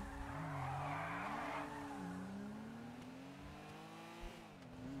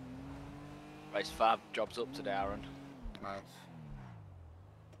 Race 5 jobs up today, Aaron. Nice.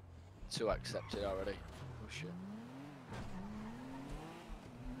 2 accepted already. Oh shit.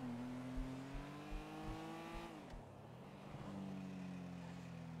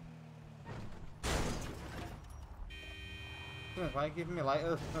 Why are you giving me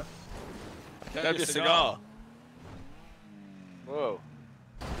lighters? Give me a cigar. Whoa.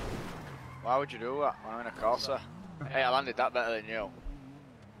 Why would you do that? I'm in a Corsa. Hey, I landed that better than you.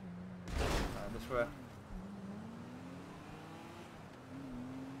 This way.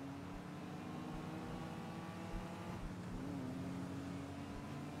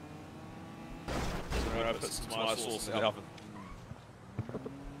 I put some tomato sauce in the oven.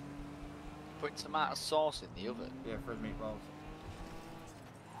 Putting tomato sauce in the oven? Yeah, for his meatballs.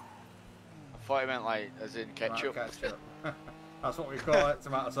 I thought you meant like, as in ketchup. Ketchup. That's what we call it,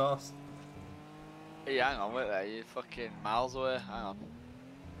 tomato sauce. Hey, hang on, wait there, you're fucking miles away, hang on.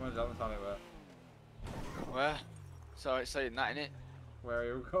 Where's that one, tell me where? Where? So it's saying that, innit? Where are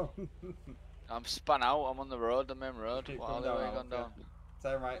you going? I'm spun out, I'm on the road, the main road. Keep What going alleyway down, you gone down?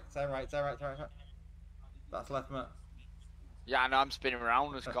 Turn right, turn right, turn right, turn right. That's left, mate. Yeah, I know, I'm spinning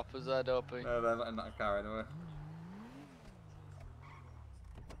around, there's coppers there, dopey. No, they're not in that car anyway.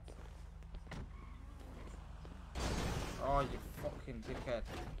 Oh, you fucking dickhead.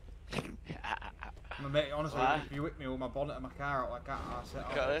 Mate, honestly, Why? if you whip me with my bonnet and my car out like that, I'll sit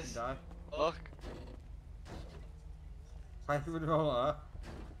Look at I'll this. die. Look. Why are you with all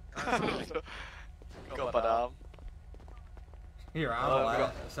that? Got bad arm. Your Oh, arm, I've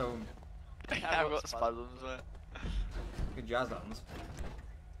like, so I've got spasms, mate. good jazz hands.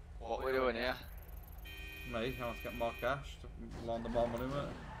 What we doing here? Mate, I want to get more cash to launder more money, mate.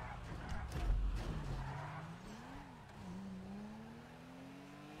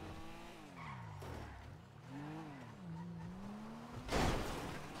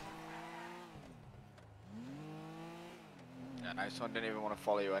 Yeah, nice one, didn't even want to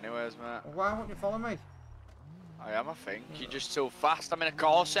follow you anyways, mate. Why won't you follow me? I am, I think. You're just too fast. I'm in a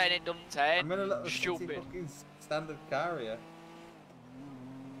Corsa and it doesn't take. I'm in a little Stupid. fucking standard car here.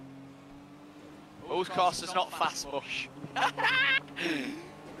 Whose Corsa's not fast, mush?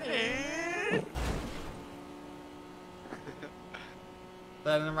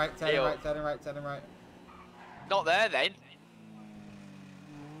 Turning right, turning Ew. right, turning right, turning right. Not there then.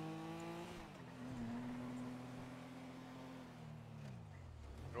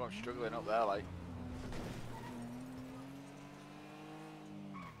 Everyone's struggling up there, like.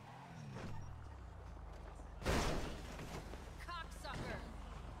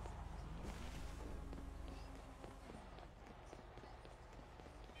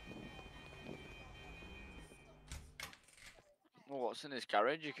 What's in his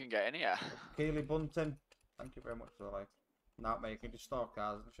garage? You can get in here. Keely Bunting. Thank you very much for the like. Now, mate, you can just store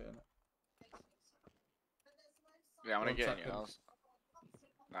cars and shit in it. Yeah, I'm gonna 1 get in second. yours.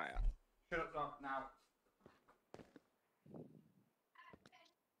 Nah, yeah. Shut up, Doc, now.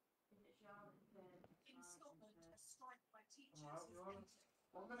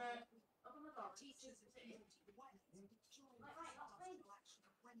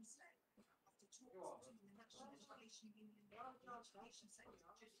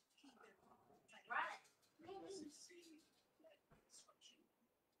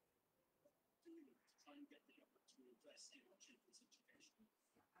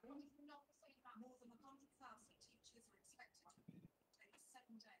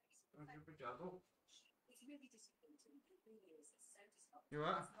 You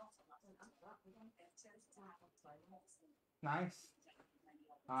what? Nice.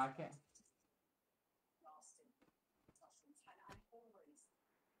 I like it.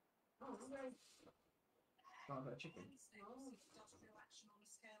 Got a bit of chicken.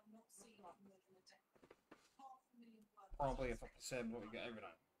 Probably if I could say what we get every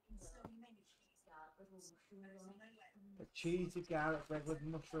night. The cheesy garlic bread with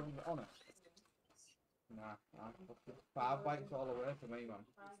mushrooms on it. Nah, 5 bites all the way for me, man.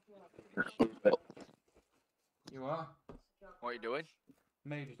 You what? What are you doing?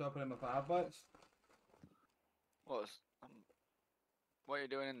 Me just opening my 5 bites. What are you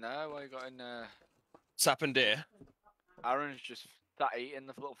doing in there? What you got in there? What's happened here? Aaron's just sat eating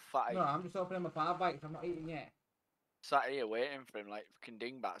the little fatty. No, I'm just opening my 5 bites. I'm not eating yet. Sat here waiting for him like fucking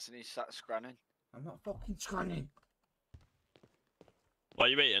dingbats, and he's sat scranning. I'm not fucking scranning. What are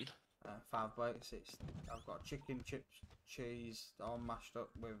you eating? 5 bites. I've got chicken, chips, cheese, all mashed up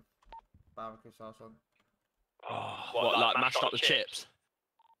with barbecue sauce on. Oh, what, like mashed up the chips?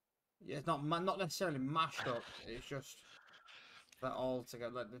 Yeah, it's not necessarily mashed up. It's just that all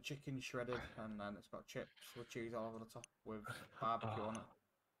together, like the chicken shredded, and then it's got chips with cheese all over the top with barbecue on it.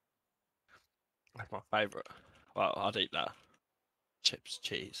 That's my favourite. Well, I'd eat that. Chips,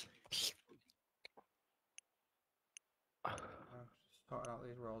 cheese. Sorting out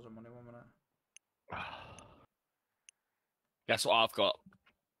these rolls of money 1 minute. Guess what I've got?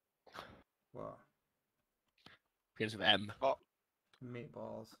 What? Begins with M. What?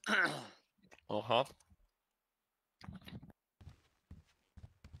 Meatballs. Uh-huh.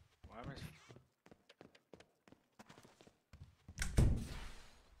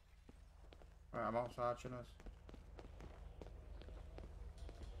 Right, I'm outside, Chinners.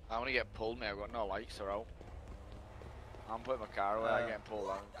 I'm gonna get pulled, mate. I've got no lights or out. I'm putting my car away. I'm getting pulled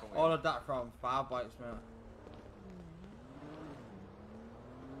out. All of that from 5 bites, mate.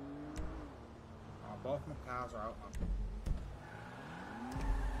 Oh, both my cars are out, man.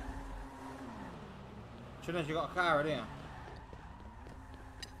 Chinners, you got a car already? I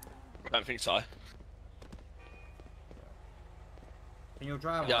don't think so. Can you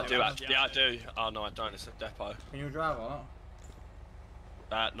drive? Yeah, I do. Yeah, I do. Oh no, I don't. It's a depot. Can you drive or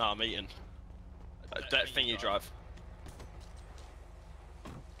not? No, I'm eating. That thing you drive.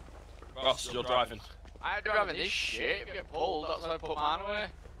 Ross, you're driving. I ain't driving this shit. If you get pulled, that's why I put mine away.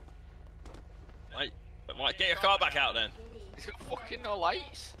 Mate, get your car back out then. It's got fucking no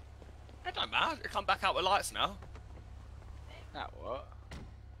lights. It don't matter. It come back out with lights now. That what?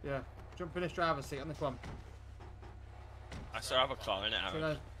 Yeah. Jump in this driver's seat on this one. I still have a car in it,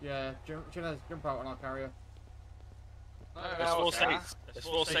 Aaron. Yeah, jump out and I'll carry you. There's 4 seats. There's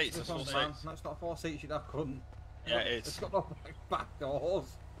 4 seats. There's 4 seats. That's not 4 seats, you'd have couldn't. Yeah, it is. It's got no back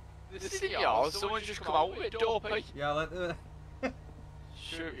doors. This is yours. Someone's just come out with it, dopey. Yeah, like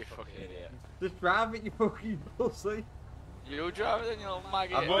Shoot, you fucking idiot. Just drive it, you fucking pussy. You drive it, then you'll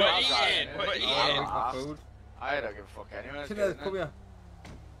mag it. I'm eating. We're eating. Food. I don't give a fuck anyway. Come here.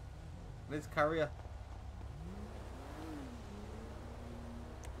 Let's carry her.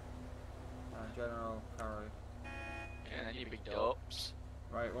 General carry. Yeah, then you big dopes.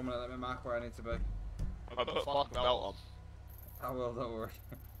 Right, 1 minute, let me mark where I need to be. I put a fucking belt on. I will, don't worry.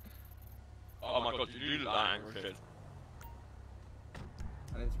 Oh my god, you do look that angry, kid.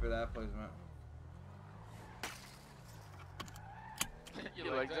 I need to be there, please, mate.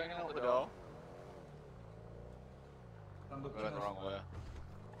 Your legs hanging out the door. I'm going the wrong way.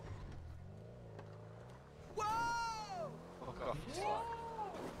 Whoa! Fuck off, you slag.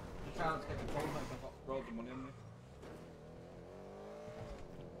 You can't get the phone, I've got loads of money in me.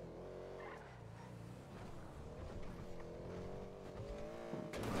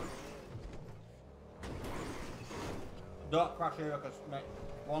 Don't crash here, because, mate,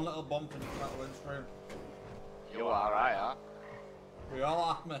 one little bump and you can't windscreen. You are, I are. We all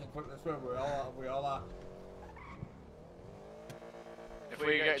are, mate. Put it this way, we all are.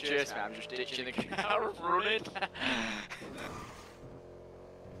 we get chased, man, I'm just ditching the car and running.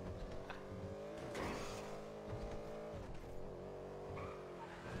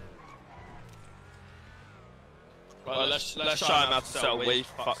 Well, let's show him how to sell weed,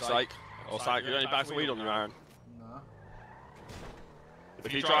 fuck's sake. Or something, you got any bags of weed on you, Aaron? No.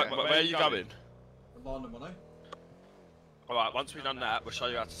 If you drive, where are you going? Launder money. Alright, once we've done that, we'll show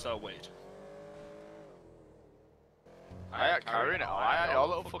you how to sell weed. I ain't carrying it, I ain't your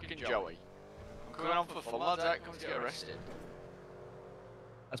little fucking Joey. I'm coming on for fun, lads, I ain't coming to get arrested.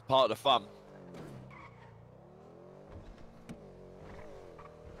 That's part of the fun.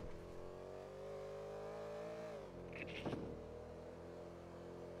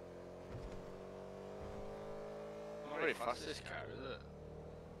 Not very fast this car, is it?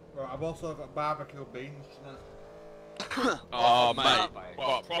 Right, I've also got barbecue beans. Oh, mate.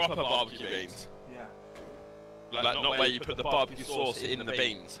 What, proper barbecue beans? Yeah. Like, not where you put the barbecue sauce in the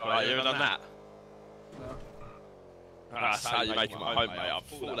beans. Right, you ever done that? No. That's how you make them at home, mate. I've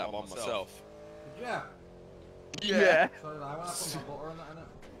thought that one myself. Yeah. Yeah. Sorry, I want to put my butter on that, innit?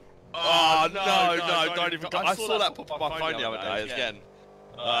 Oh, no, don't even go. I saw that pop up my phone the other day again.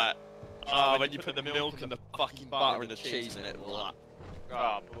 Right. Oh, when you put the milk and the fucking butter and the cheese in it. Oh,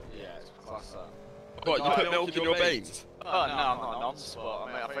 but yeah, it's class that. What, you put milk in your beans? Oh, no, I'm not a nonce, but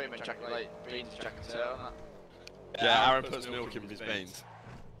I thought you meant chocolate, like, beans and chocolate potato and that. Yeah, Aaron puts milk in his beans.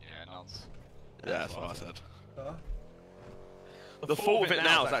 Yeah, nonce. Yeah, that's what I said. Huh? The thought of it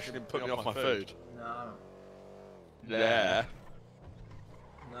now has actually been putting me off my food. No. Yeah.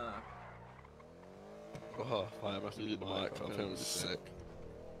 No. Oh, I must have the mic. I think I'm just sick.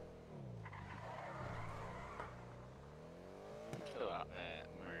 Feel that, mate.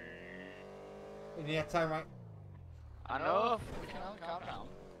 In the time, right? I know, we can calm down.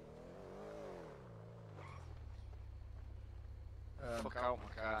 Fuck out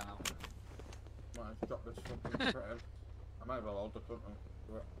my car now. Might just drop this fucking thread. I might as well hold the front one.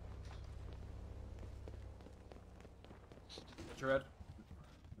 Do it. It's red.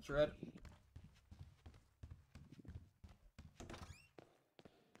 It's red.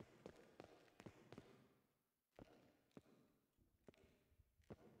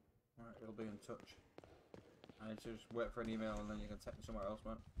 Alright, we'll be in touch. I need to just wait for an email and then you can text me somewhere else,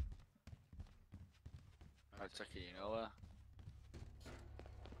 man. I'll take it, you know,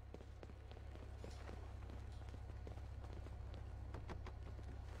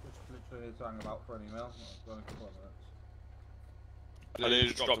 Just literally need to hang about for an email. It's only a couple of minutes. I need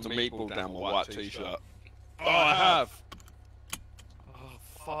to drop the meatball down my white t-shirt. Oh, I have! Oh,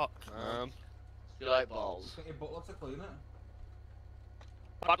 fuck, man. You like balls? Get your butler to clean it.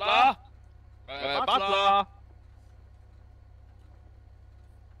 Butler! Butler!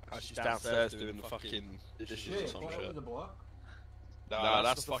 She's downstairs doing the fucking dishes or some shit. Nah,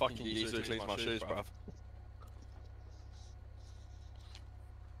 that's the fucking geezer who cleans my shoes, bruv.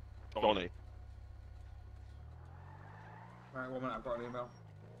 Donnie. Right, 1 minute, I've got an email.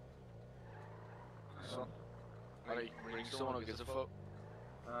 Right, ring someone who gives a fuck.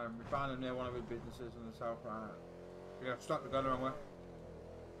 We found him near one of his businesses in the south. Right. Yeah, stuck the gun wrong way.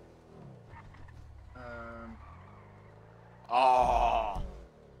 Oh.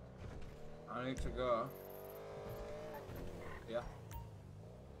 I need to go. Yeah.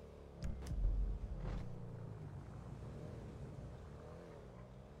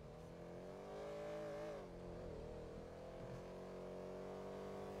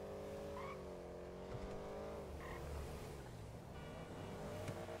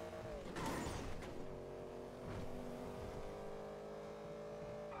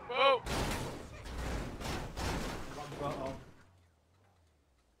 Whoa!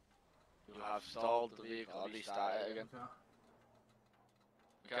 You have stalled the vehicle. I'll restart it again.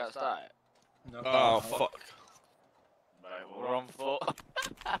 You can't start it? No. Oh, fuck. Right, we're on foot.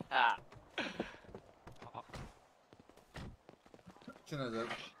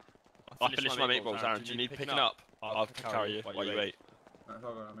 I finished my meatballs, Aaron. Do you need picking up? I'll carry you while you eat. It's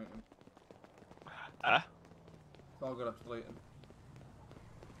all good, I'm eating. Huh? It's all good, I'm still eating.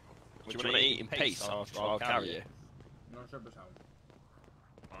 Do you want to eat in peace? I'll carry you. No, sure, but sound.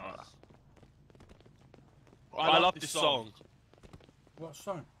 I love this song. What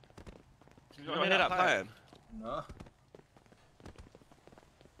song? You want to hear that playing? No.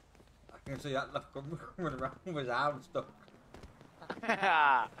 I can see that left coming around with his arm stuck.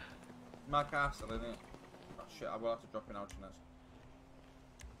 My car's still in it. Oh shit, I will have to drop in out in this.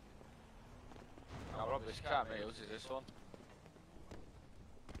 I'll rob this car, mate. What's this one?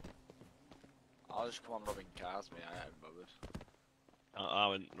 I'll just come on robbing cars, mate. I ain't bothered. I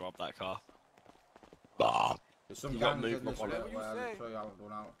wouldn't rob that car. Bah. There's some You got gangs in movement this on bit it. where I literally haven't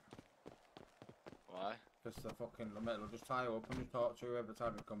done out. Why? Because the fucking limit will just tie you up and just talk to you every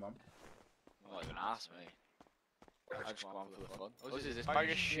time you come on. Not even ask me. I just go on for the fun. What is this bag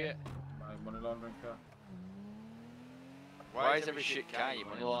of shit? My money laundering car. Why is every shit car your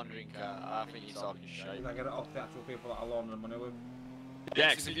money laundering car? I think you're talking shit. I get it off the actual people that I launder money with.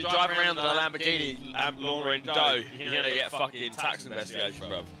 Yeah, because if you're driving around in a Lamborghini laundering dough, you're gonna get a fucking tax investigation,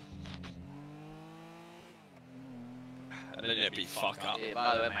 bruv. And then it'd be fuck up. Yeah,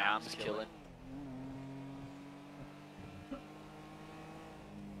 by the way, my arm's killing. Can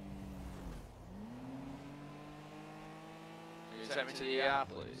you take me to the ER,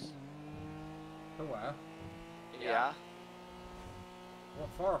 please? To where? ER? What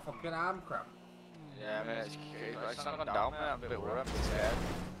for? A fucking arm cramp? Yeah, I mean, it's not gone down, man. I'm a bit worried, I'm a bit scared.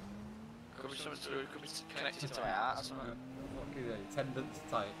 Could be something to do, could be connected to my heart or something. Fuck you, your tendons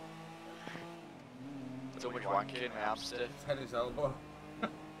tight. Too much wanking, my arm's stiff. Tennis elbow.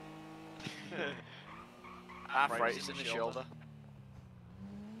 Arthritis in the shoulder.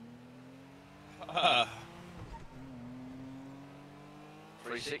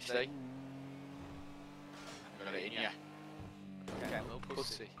 360. I'm gonna hit ya. Okay, little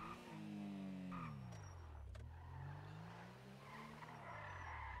pussy.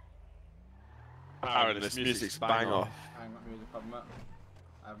 Aaron, this music's bang off. I ain't got music on, mate.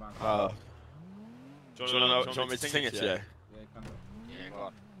 I have mine. Do you want me to sing it to you? Yeah, you can do. Yeah, go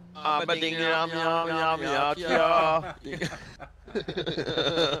on. I'm a ding yum yum yum yum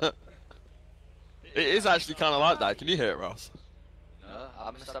It is actually kind of like that. Can you hear it, Ross? No, I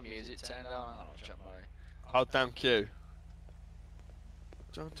must have music turned down. I'll check my. Hold down Q.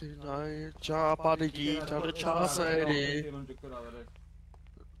 Don't you know your job on the guitar, the chance lady?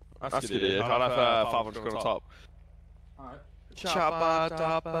 That's good, yeah. I'll have 500 quid on top. Alright. Choppa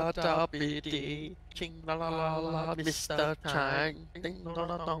dabba dabby dee, ching la la la la, Mr. Chang, ding dong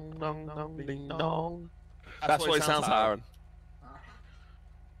dong dong dong ding dong. That's what it sounds like, Aaron.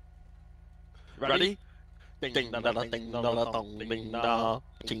 Ready? Ding da da ding da da dong ding da,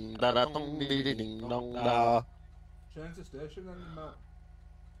 ching da da dong dee ding dong da. Change the station then, mate.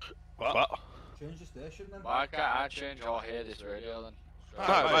 What? Change the station then. Why can't I change or hear this radio then?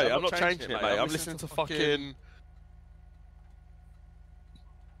 No, mate, I'm not changing it, mate. I'm listening to fucking.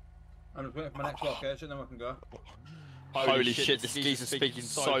 I'm just waiting for my next location, then we can go. Holy shit, this geezer speaking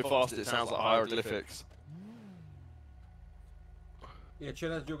so fast it sounds like hieroglyphics. Yeah,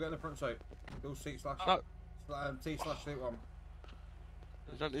 Chinez, you'll get in the front seat. Do seat slash T slash seat 1.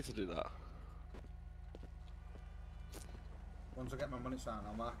 You don't need to do that. Once I get my money signed,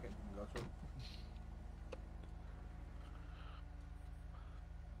 I'll mark it and go through.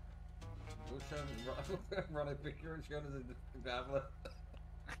 Ronnie Picker and Sean is a traveller.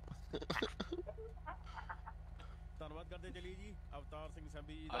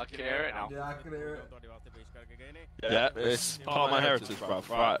 I can hear it now. Yeah, I can hear it. Yeah, it's part of my heritage, bruv.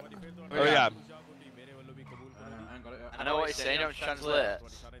 Right. Oh yeah. I know what he's saying, don't translate it.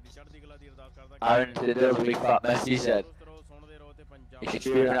 Aaron did a big fat mess, he said. He's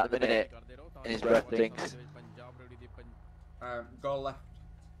screaming at the minute, and his breath thinks. Go left.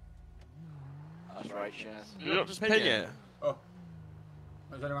 That's right, Chaz. You're not just ping it. Oh.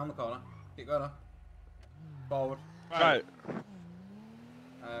 There's only around the corner. Keep going on. Forward. Right.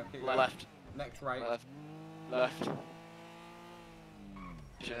 Keep Left. Next right. Left. Left.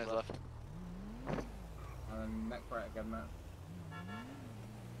 Chaz left. And then next right again, mate.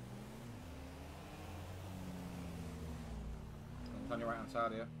 It's on your right hand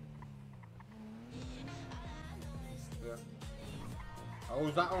side here. Yeah. Oh,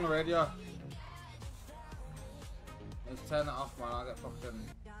 was that on the radio? Let's turn that off, man. I'll get fucking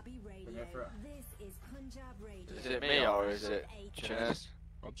here for it. Is it me or is it Chaz?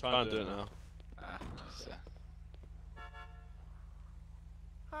 I'm trying to do it now. So.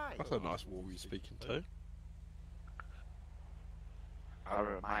 That's a nice wall you're speaking to.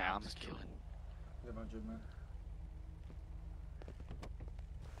 My arm's killing. Imagine, man.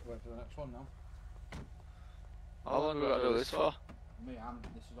 Wait for the next one now. How long have we got to do this for? This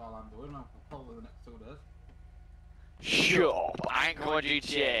is all I'm doing now. Probably the next 2 days. Shut up! I ain't going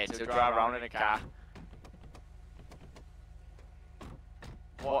GTA to drive around in a car.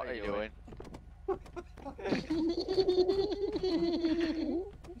 What are you doing?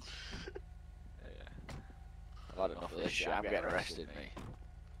 I've had enough of this shit, I'm getting arrested, mate.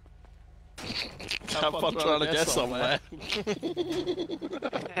 Have fun trying to get somewhere.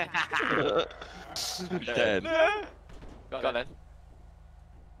 Dead. Go on then.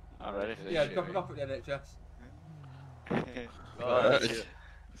 I'm ready for this shit. Yeah, drop it off at the NHS.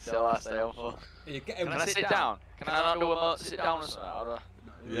 Still I stay on for. Can I sit down? Can I not do a sit down or something? How do I?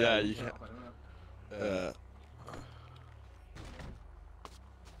 Yeah, you can. Yeah.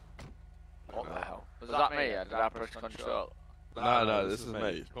 What the hell? Was that me? Did I press control? No, this is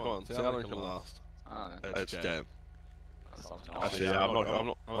me. Come on, see how long can last. Edge game. Actually, yeah, I'm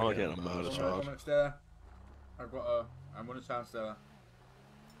not getting a murder charge. I'm gonna stand still.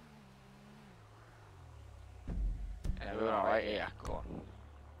 Yeah, we're alright here. Go on.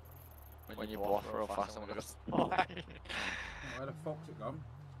 When you both real fast, I'm gonna fly. Where the fuck's it gone?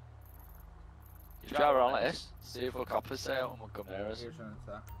 You drive around like this, see if we're coppers sale and we'll come near us.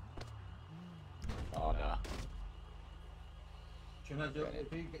 Oh no.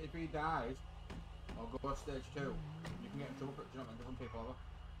 If he dies, I'll go to stage 2. You can get in trouble for jumping different people over.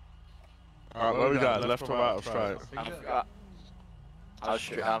 Alright, where we going? Left or right or straight? I forgot. I'm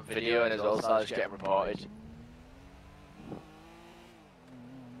videoing as well, so I was getting reported.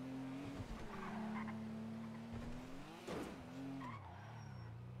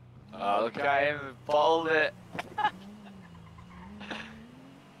 Oh, look at him, bottled it.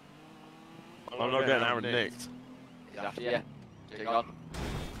 I'm not getting Aaron nicked. He's after you. Take on.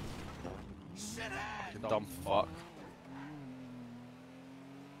 You dumb fuck.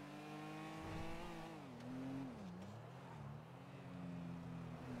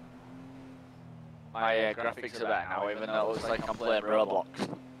 My graphics are better now, even though it looks like I'm playing Roblox.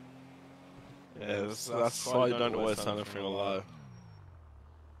 Yeah, that's why you don't always turn everything on low.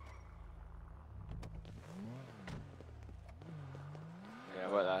 Yeah,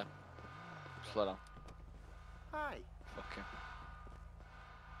 wait there. Slow down. Hi. Fuck him.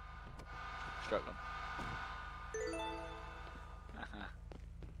 Stroke them.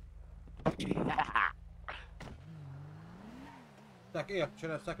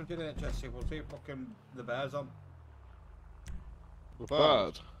 Second to the Jesse, we'll see fucking the bears on. The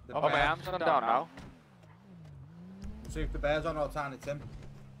bird? Oh, my arm's gone down now. We'll see if the bear's on or Tiny Tim.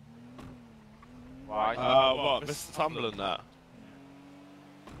 Why? What? Mr. Tumbling that?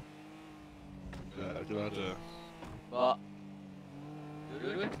 Yeah, good idea. What?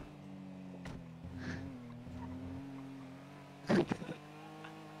 Do it?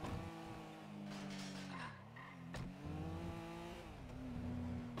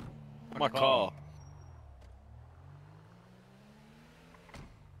 My car.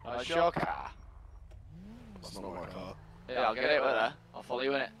 That's your car. That's not my car. Yeah, I'll get it with her. I'll follow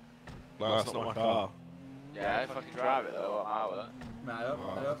you in it. No, that's not my car. Yeah, if I can drive it though, I'm out with it. Man, I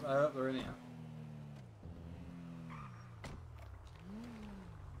hope they're in here.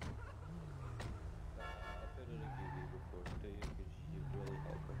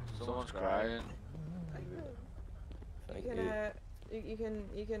 Someone's crying. You can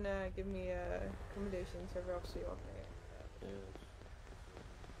give me accommodations for officer you want me.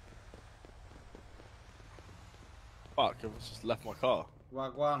 Fuck, I've just left my car.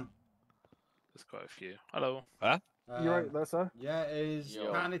 Wagwan. There's quite a few. Hello. Huh? You right there, sir? Yeah, is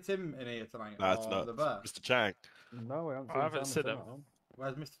Tiny Tim in here tonight? No, it's or not. The bear? Mr. Chang. No, I haven't I haven't seen him.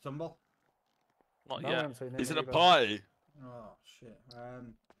 Where's Mr. Tumble? Not No, I yet. haven't seen him He's in a either. party. Oh shit.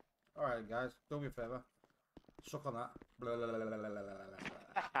 Alright guys, do me a favour. Suck on that. Blah, blah, blah, blah, blah, blah,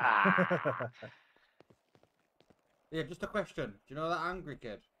 blah. Yeah, just a question. Do you know that angry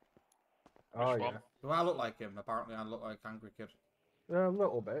kid? Oh, yeah. Do I look like him? Apparently I look like angry kid. A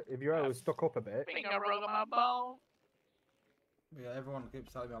little bit. If your hair was stuck up a bit. Finger rug on my bone. Yeah, everyone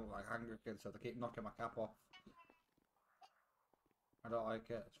keeps telling me I look like angry kid, so they keep knocking my cap off. I don't like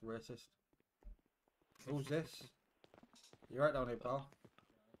it. It's racist. Who's this? You right down here, pal?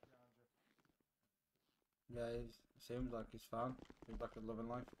 Yeah, he seems like he's fine. Seems like he's loving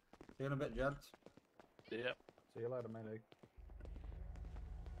life. See you in a bit, gents. Yep. See you later, mate.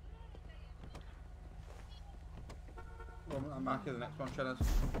 Well, I'm back in the next one, Cheddars.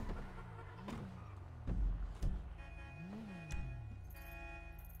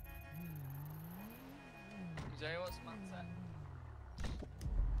 Jerry, what's man set?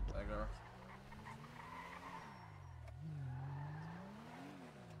 There you go.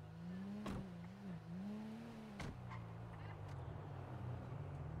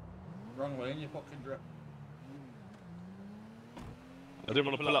 Wrong way in your fucking drip. I didn't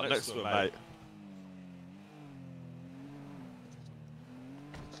want to pull up next to him, mate.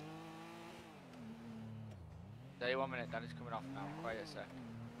 Stay 1 minute, Danny's coming off now. Quiet a sec.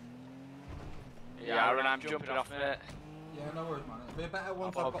 Yeah, Aaron, I'm jumping off it. Yeah, no worries, man. It'll be better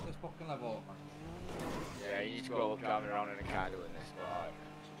once I've got this fucking level up, man. Yeah, you need to go up driving around in a car doing this, but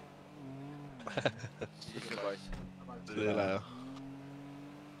alright. See you boys. See you later.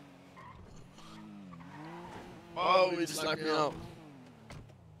 Oh, he just slapped me up.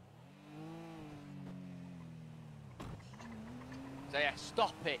 Yeah,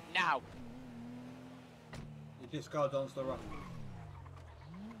 stop it now. You discard on the rock.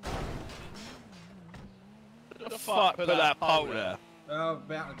 What the fuck put that pole there? Oh,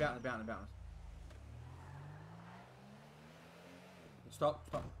 behind us. Stop.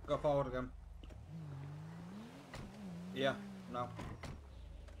 Go forward again. Yeah, no.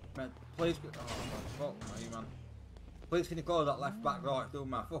 Man, please. Oh, fuck me, man. Please, can you close that left back door? It's doing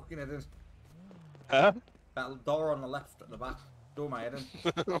my fucking head in. Huh? That door on the left at the back. Doing my head in.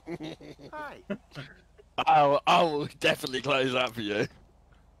 Hi. I will definitely close that for you.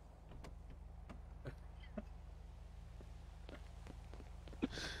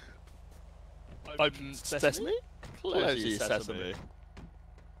 Open sesame? Close your sesame.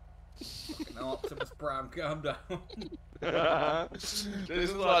 No, Optimus Prime, calm down. This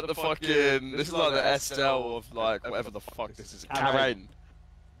is like the fucking. This is like the Estelle of like whatever the fuck this is. Karen.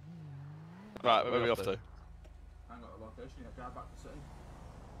 Right, where are we off to? I ain't got a location yet. Drive back to city.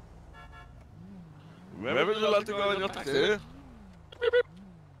 Where would you like to go in your taxi?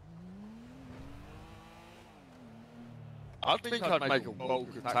 I think I'd make a well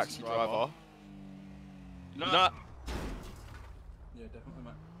good taxi driver. No. Yeah, definitely,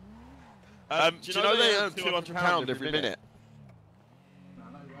 mate. Do you know they earn £200 every minute? No,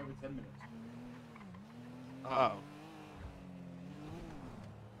 every 10 minutes. Oh.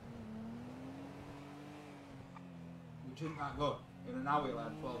 Which isn't that good. In an hour, you'll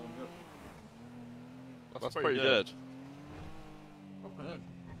have 1200. That's pretty good.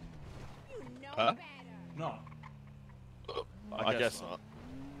 Huh? No. I guess not.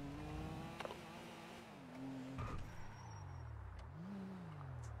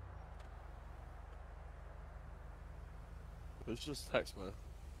 It's just text me.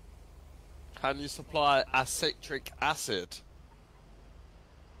 Can you supply citric acid?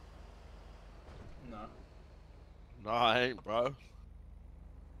 No. No, I ain't, bro.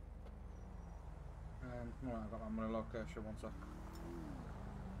 Right, I got my money location, one sec.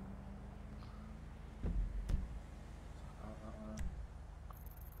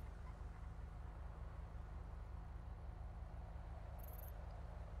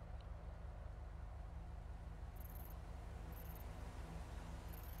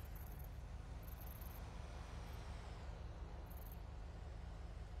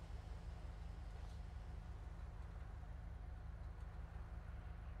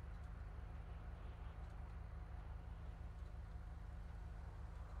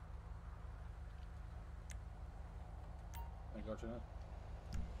 I got you now.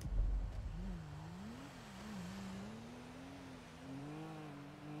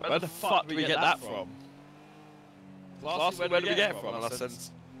 Where the fuck did we get that from? Lastly, where did we get it from?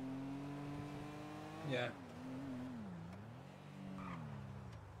 Yeah.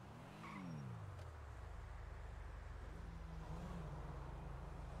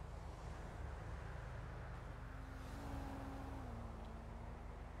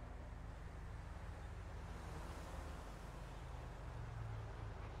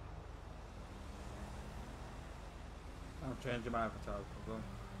 I'm changing my avatar. Hold on.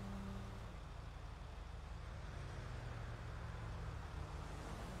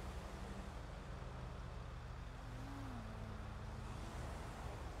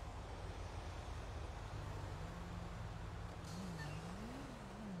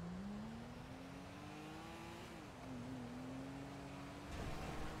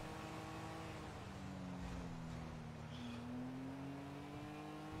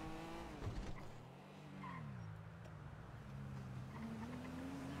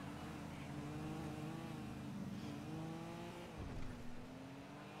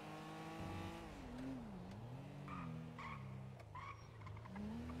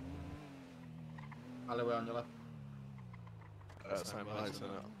 Alleyway on your left. Same height, isn't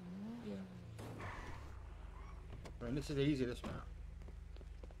it? Yeah. I mean, this is easy, this one.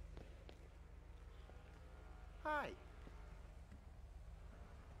 Hi.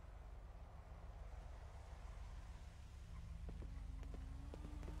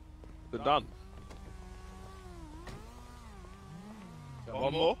 They're done.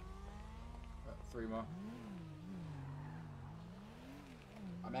 One more? 3 more.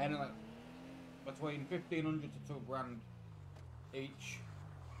 I'm earning like between 1,500 to £2,000 each.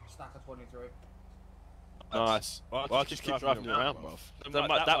 Stack of 23. Nice. Well, I'll just keep driving you around, bruv. Then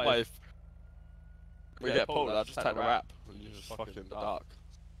that way, if we get pulled, I'll just take the rap and you just fucking dark.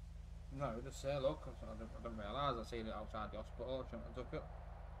 No, just say look, I didn't realise I seen it outside the hospital, I shouldn't have took it.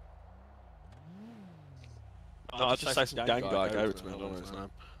 No, I'll just say some gang guy gave it to me, I don't know his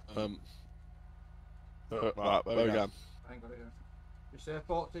name. Right, where we going? I ain't got it here. You say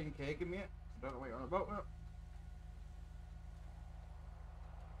 14k, give me it. I don't know what you're on about now.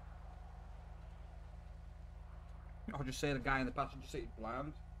 I'll just say the guy in the passenger seat is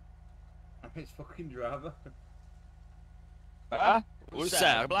blind. I'm his fucking driver. What's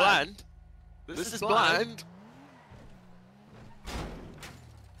that? Blind? This is blind?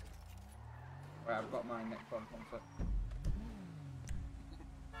 Right, I've got my neck on. One sec.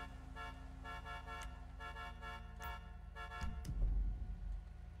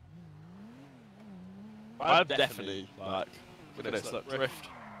 I'm definitely, like, look at this, look, drift.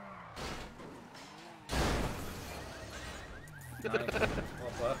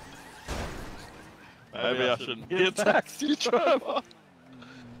 Maybe I shouldn't be a taxi driver.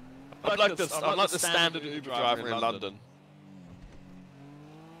 I'm like the standard Uber driver in London.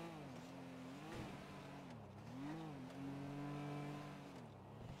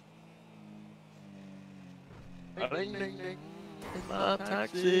 Ding ding ding, in my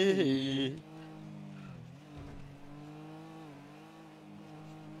taxi.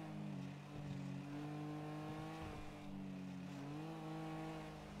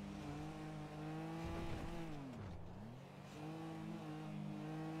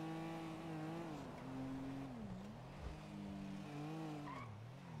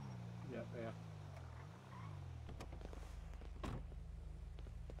 Yeah.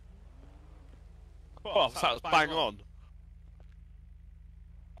 Oh, that was bang on.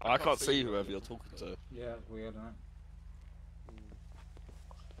 I can't see whoever you're talking to. Yeah, it's weird, isn't it?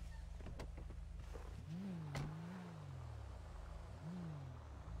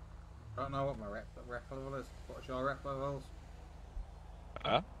 I don't know what my rep level is. What's your rep levels?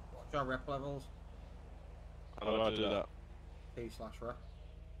 Huh? What's your rep levels? How do I do that? P/rep.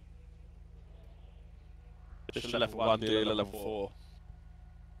 Just level 1, dealer level 4.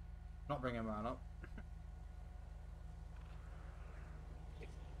 Not bringing mine up.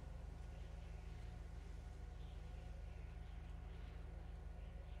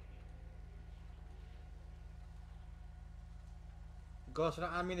 Go to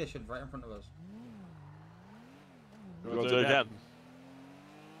that ammunition right in front of us. You want to do it again?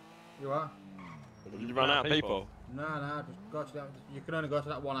 You are? You run out of people? No, just go to that. You can only go to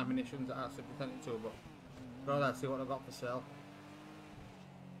that one ammunition that I said you sent it to, but go there, see what I've got for sale.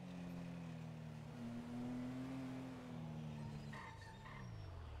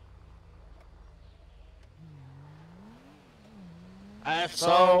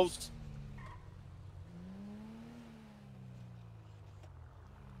 Assholes!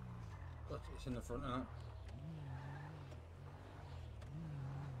 It's in the front, isn't it?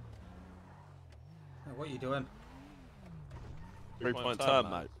 Hey, what are you doing? 3-point turn,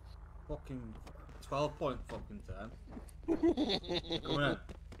 mate. Fucking 12-point fucking turn. Come on in.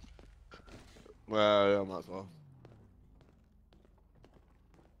 Well, yeah, I might as well.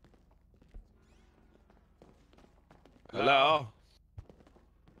 Hello?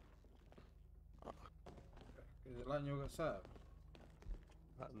 Is it letting you get served?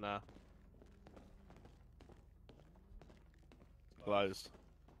 Nah. Closed.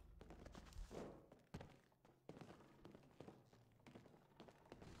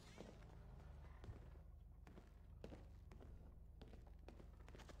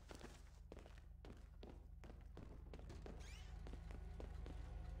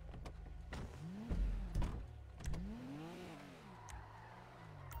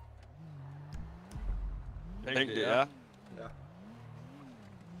 Pinged it, yeah? Yeah.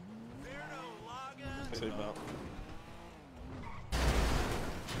 Seatbelt.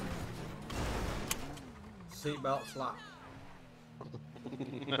 Seatbelt slap.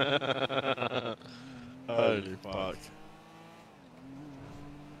 Holy fuck.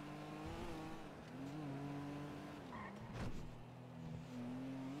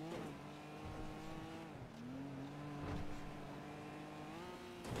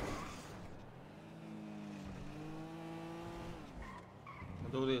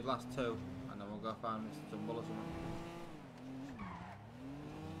 We'll do these last two, and then we'll go find Mr. Tumble or something.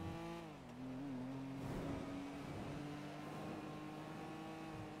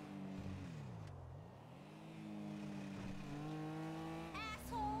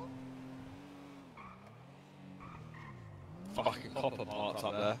 Fucking copper parts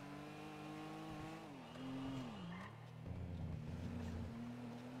up there.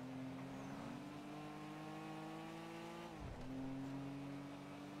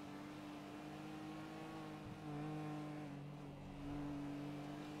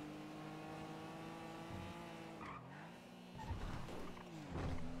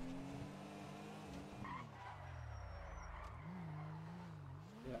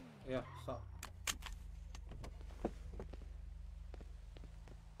 Yeah, stop.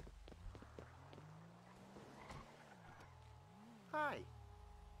 Hi.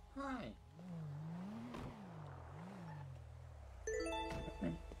 Hi.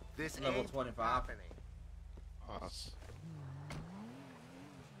 This Level ain't 25. happening. Nice.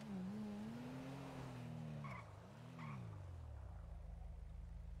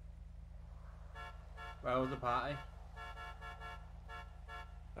 Where was the party?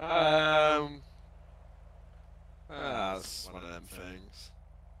 That's one of them things.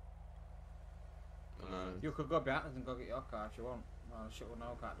 No. You could go behind us and go get your car if you want. Well, shit, well,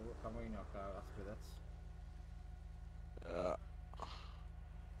 no, can't do it. Come in your car after this. Yeah.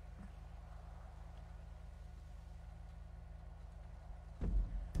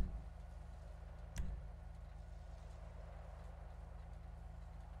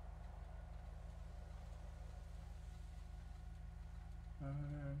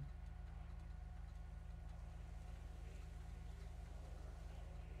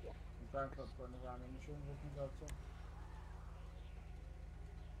 Frankfurt's got another ammunition we can go to.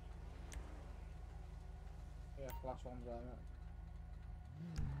 Yeah, class one's there, mate.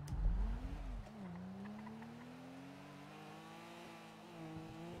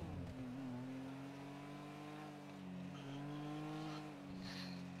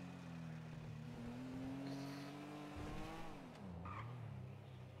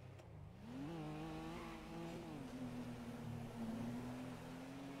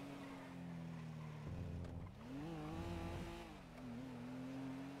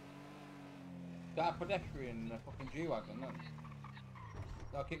 That pedestrian in a fucking G-Wagon then.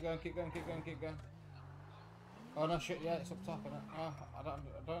 No, keep going, keep going, keep going, keep going. Oh no shit, yeah, it's up top, isn't it? Oh, I don't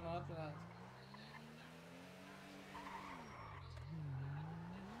know how to do that.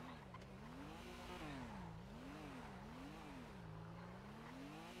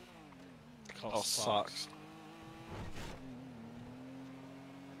 Car sucks.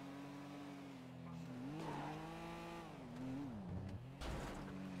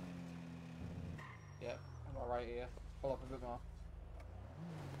 Yep, I'm alright here. Pull up a bit more.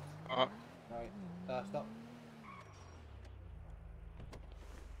 Alright. Right, stop.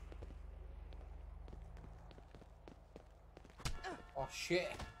 Oh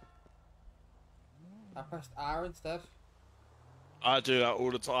shit! I pressed R instead. I do that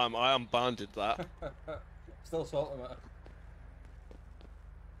all the time. I unbanded that. Still salting it.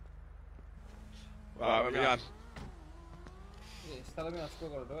 Right, where we going? Yeah, it's telling me I've still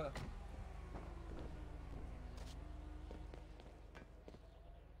got to do it.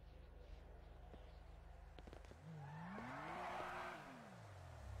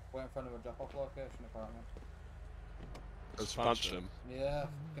 We're in front of a drop-off location apparently. Let's punch him. Yeah,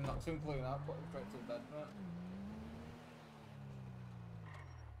 can knock him clean out, put him straight to the bed, mate.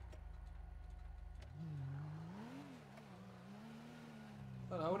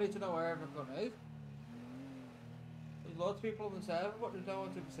 I don't know, we need to know where everyone is. There's loads of people on the server, but there's no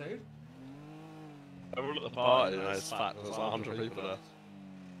one to proceed. Everyone at the party, you know, it's fat. There's like 100 people there.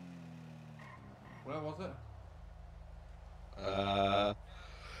 Where was it?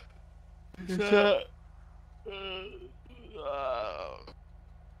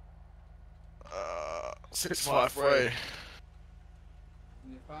 653.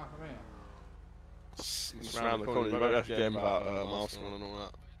 You're far from here. It's around the corner. You might have to game about milestone and all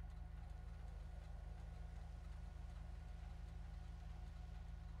that.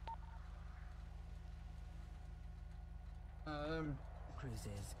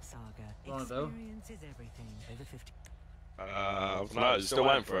 Cruises, saga, Wanna do? experience is everything. Over 50. No, still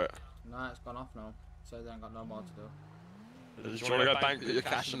waiting for it. Nah, it's gone off now. Says they ain't got no more to do. Do you want to go bank, put your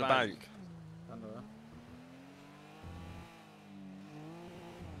cash in the bank? Can do it.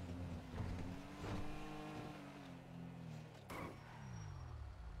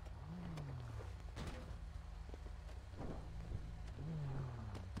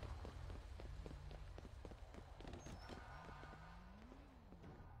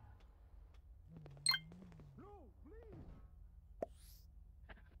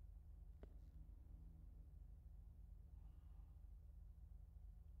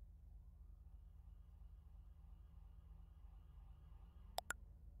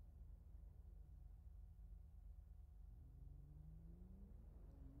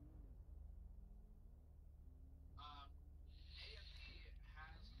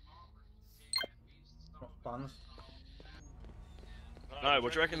 Plans. No,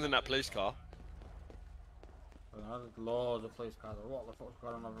 what do you reckon's in that police car? I don't know, there's loads of police cars. What the fuck's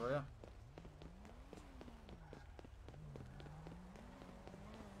going on over here?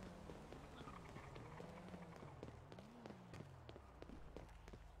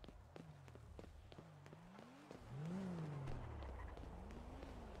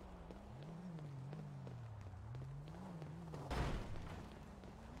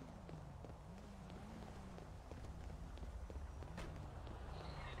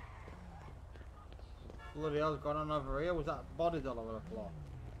 Bloody hell's gone on over here? Was that bodies all over the floor?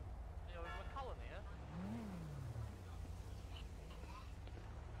 Yeah, there's a colony here.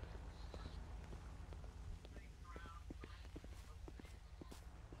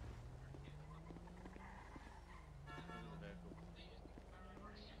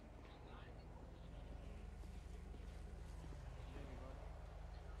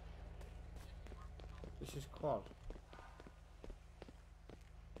 This is quad.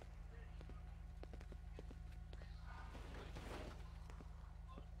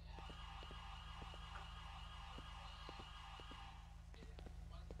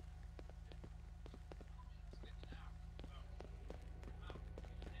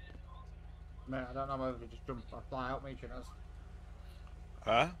 Mate, I don't know whether to just jump or fly out, mate, chickens.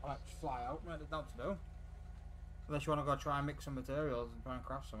 Huh? I like to fly out, mate, there's nothing to do. Unless you want to go try and mix some materials and try and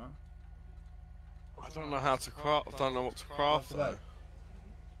craft something. I don't know how to craft. I don't know what to craft though.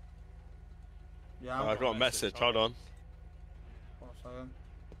 Yeah, I got a message. Hold on. What's saying?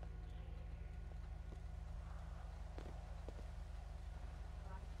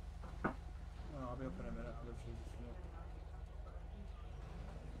 Oh, I'll be up in a minute. I'll literally just look.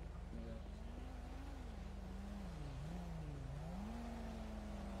 Yeah.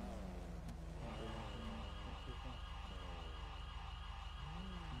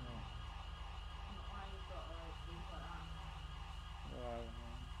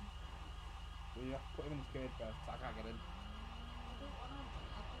 Well, you have to put him in his cage first. I can't get in.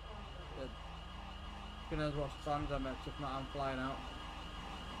 Who knows what plans I make? If not, I'm flying out.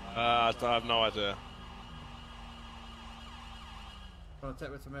 I have no idea. Want to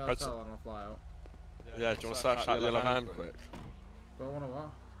take me to my hotel and I'll fly out? Yeah, do you want to search that yellow van quick? Do I want to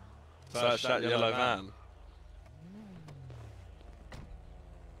what? Search that yellow van.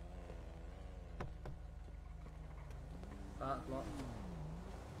 That's locked.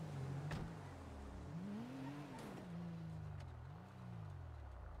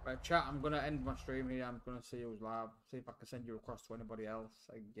 Right, chat, I'm going to end my stream here. I'm going to see who's live. See if I can send you across to anybody else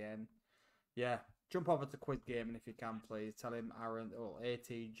again. Yeah, jump over to Quiz Gaming if you can, please. Tell him Aaron or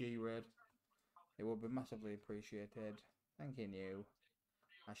ATG Red. It would be massively appreciated. Thanking you.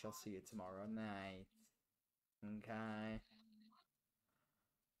 I shall see you tomorrow night. Okay.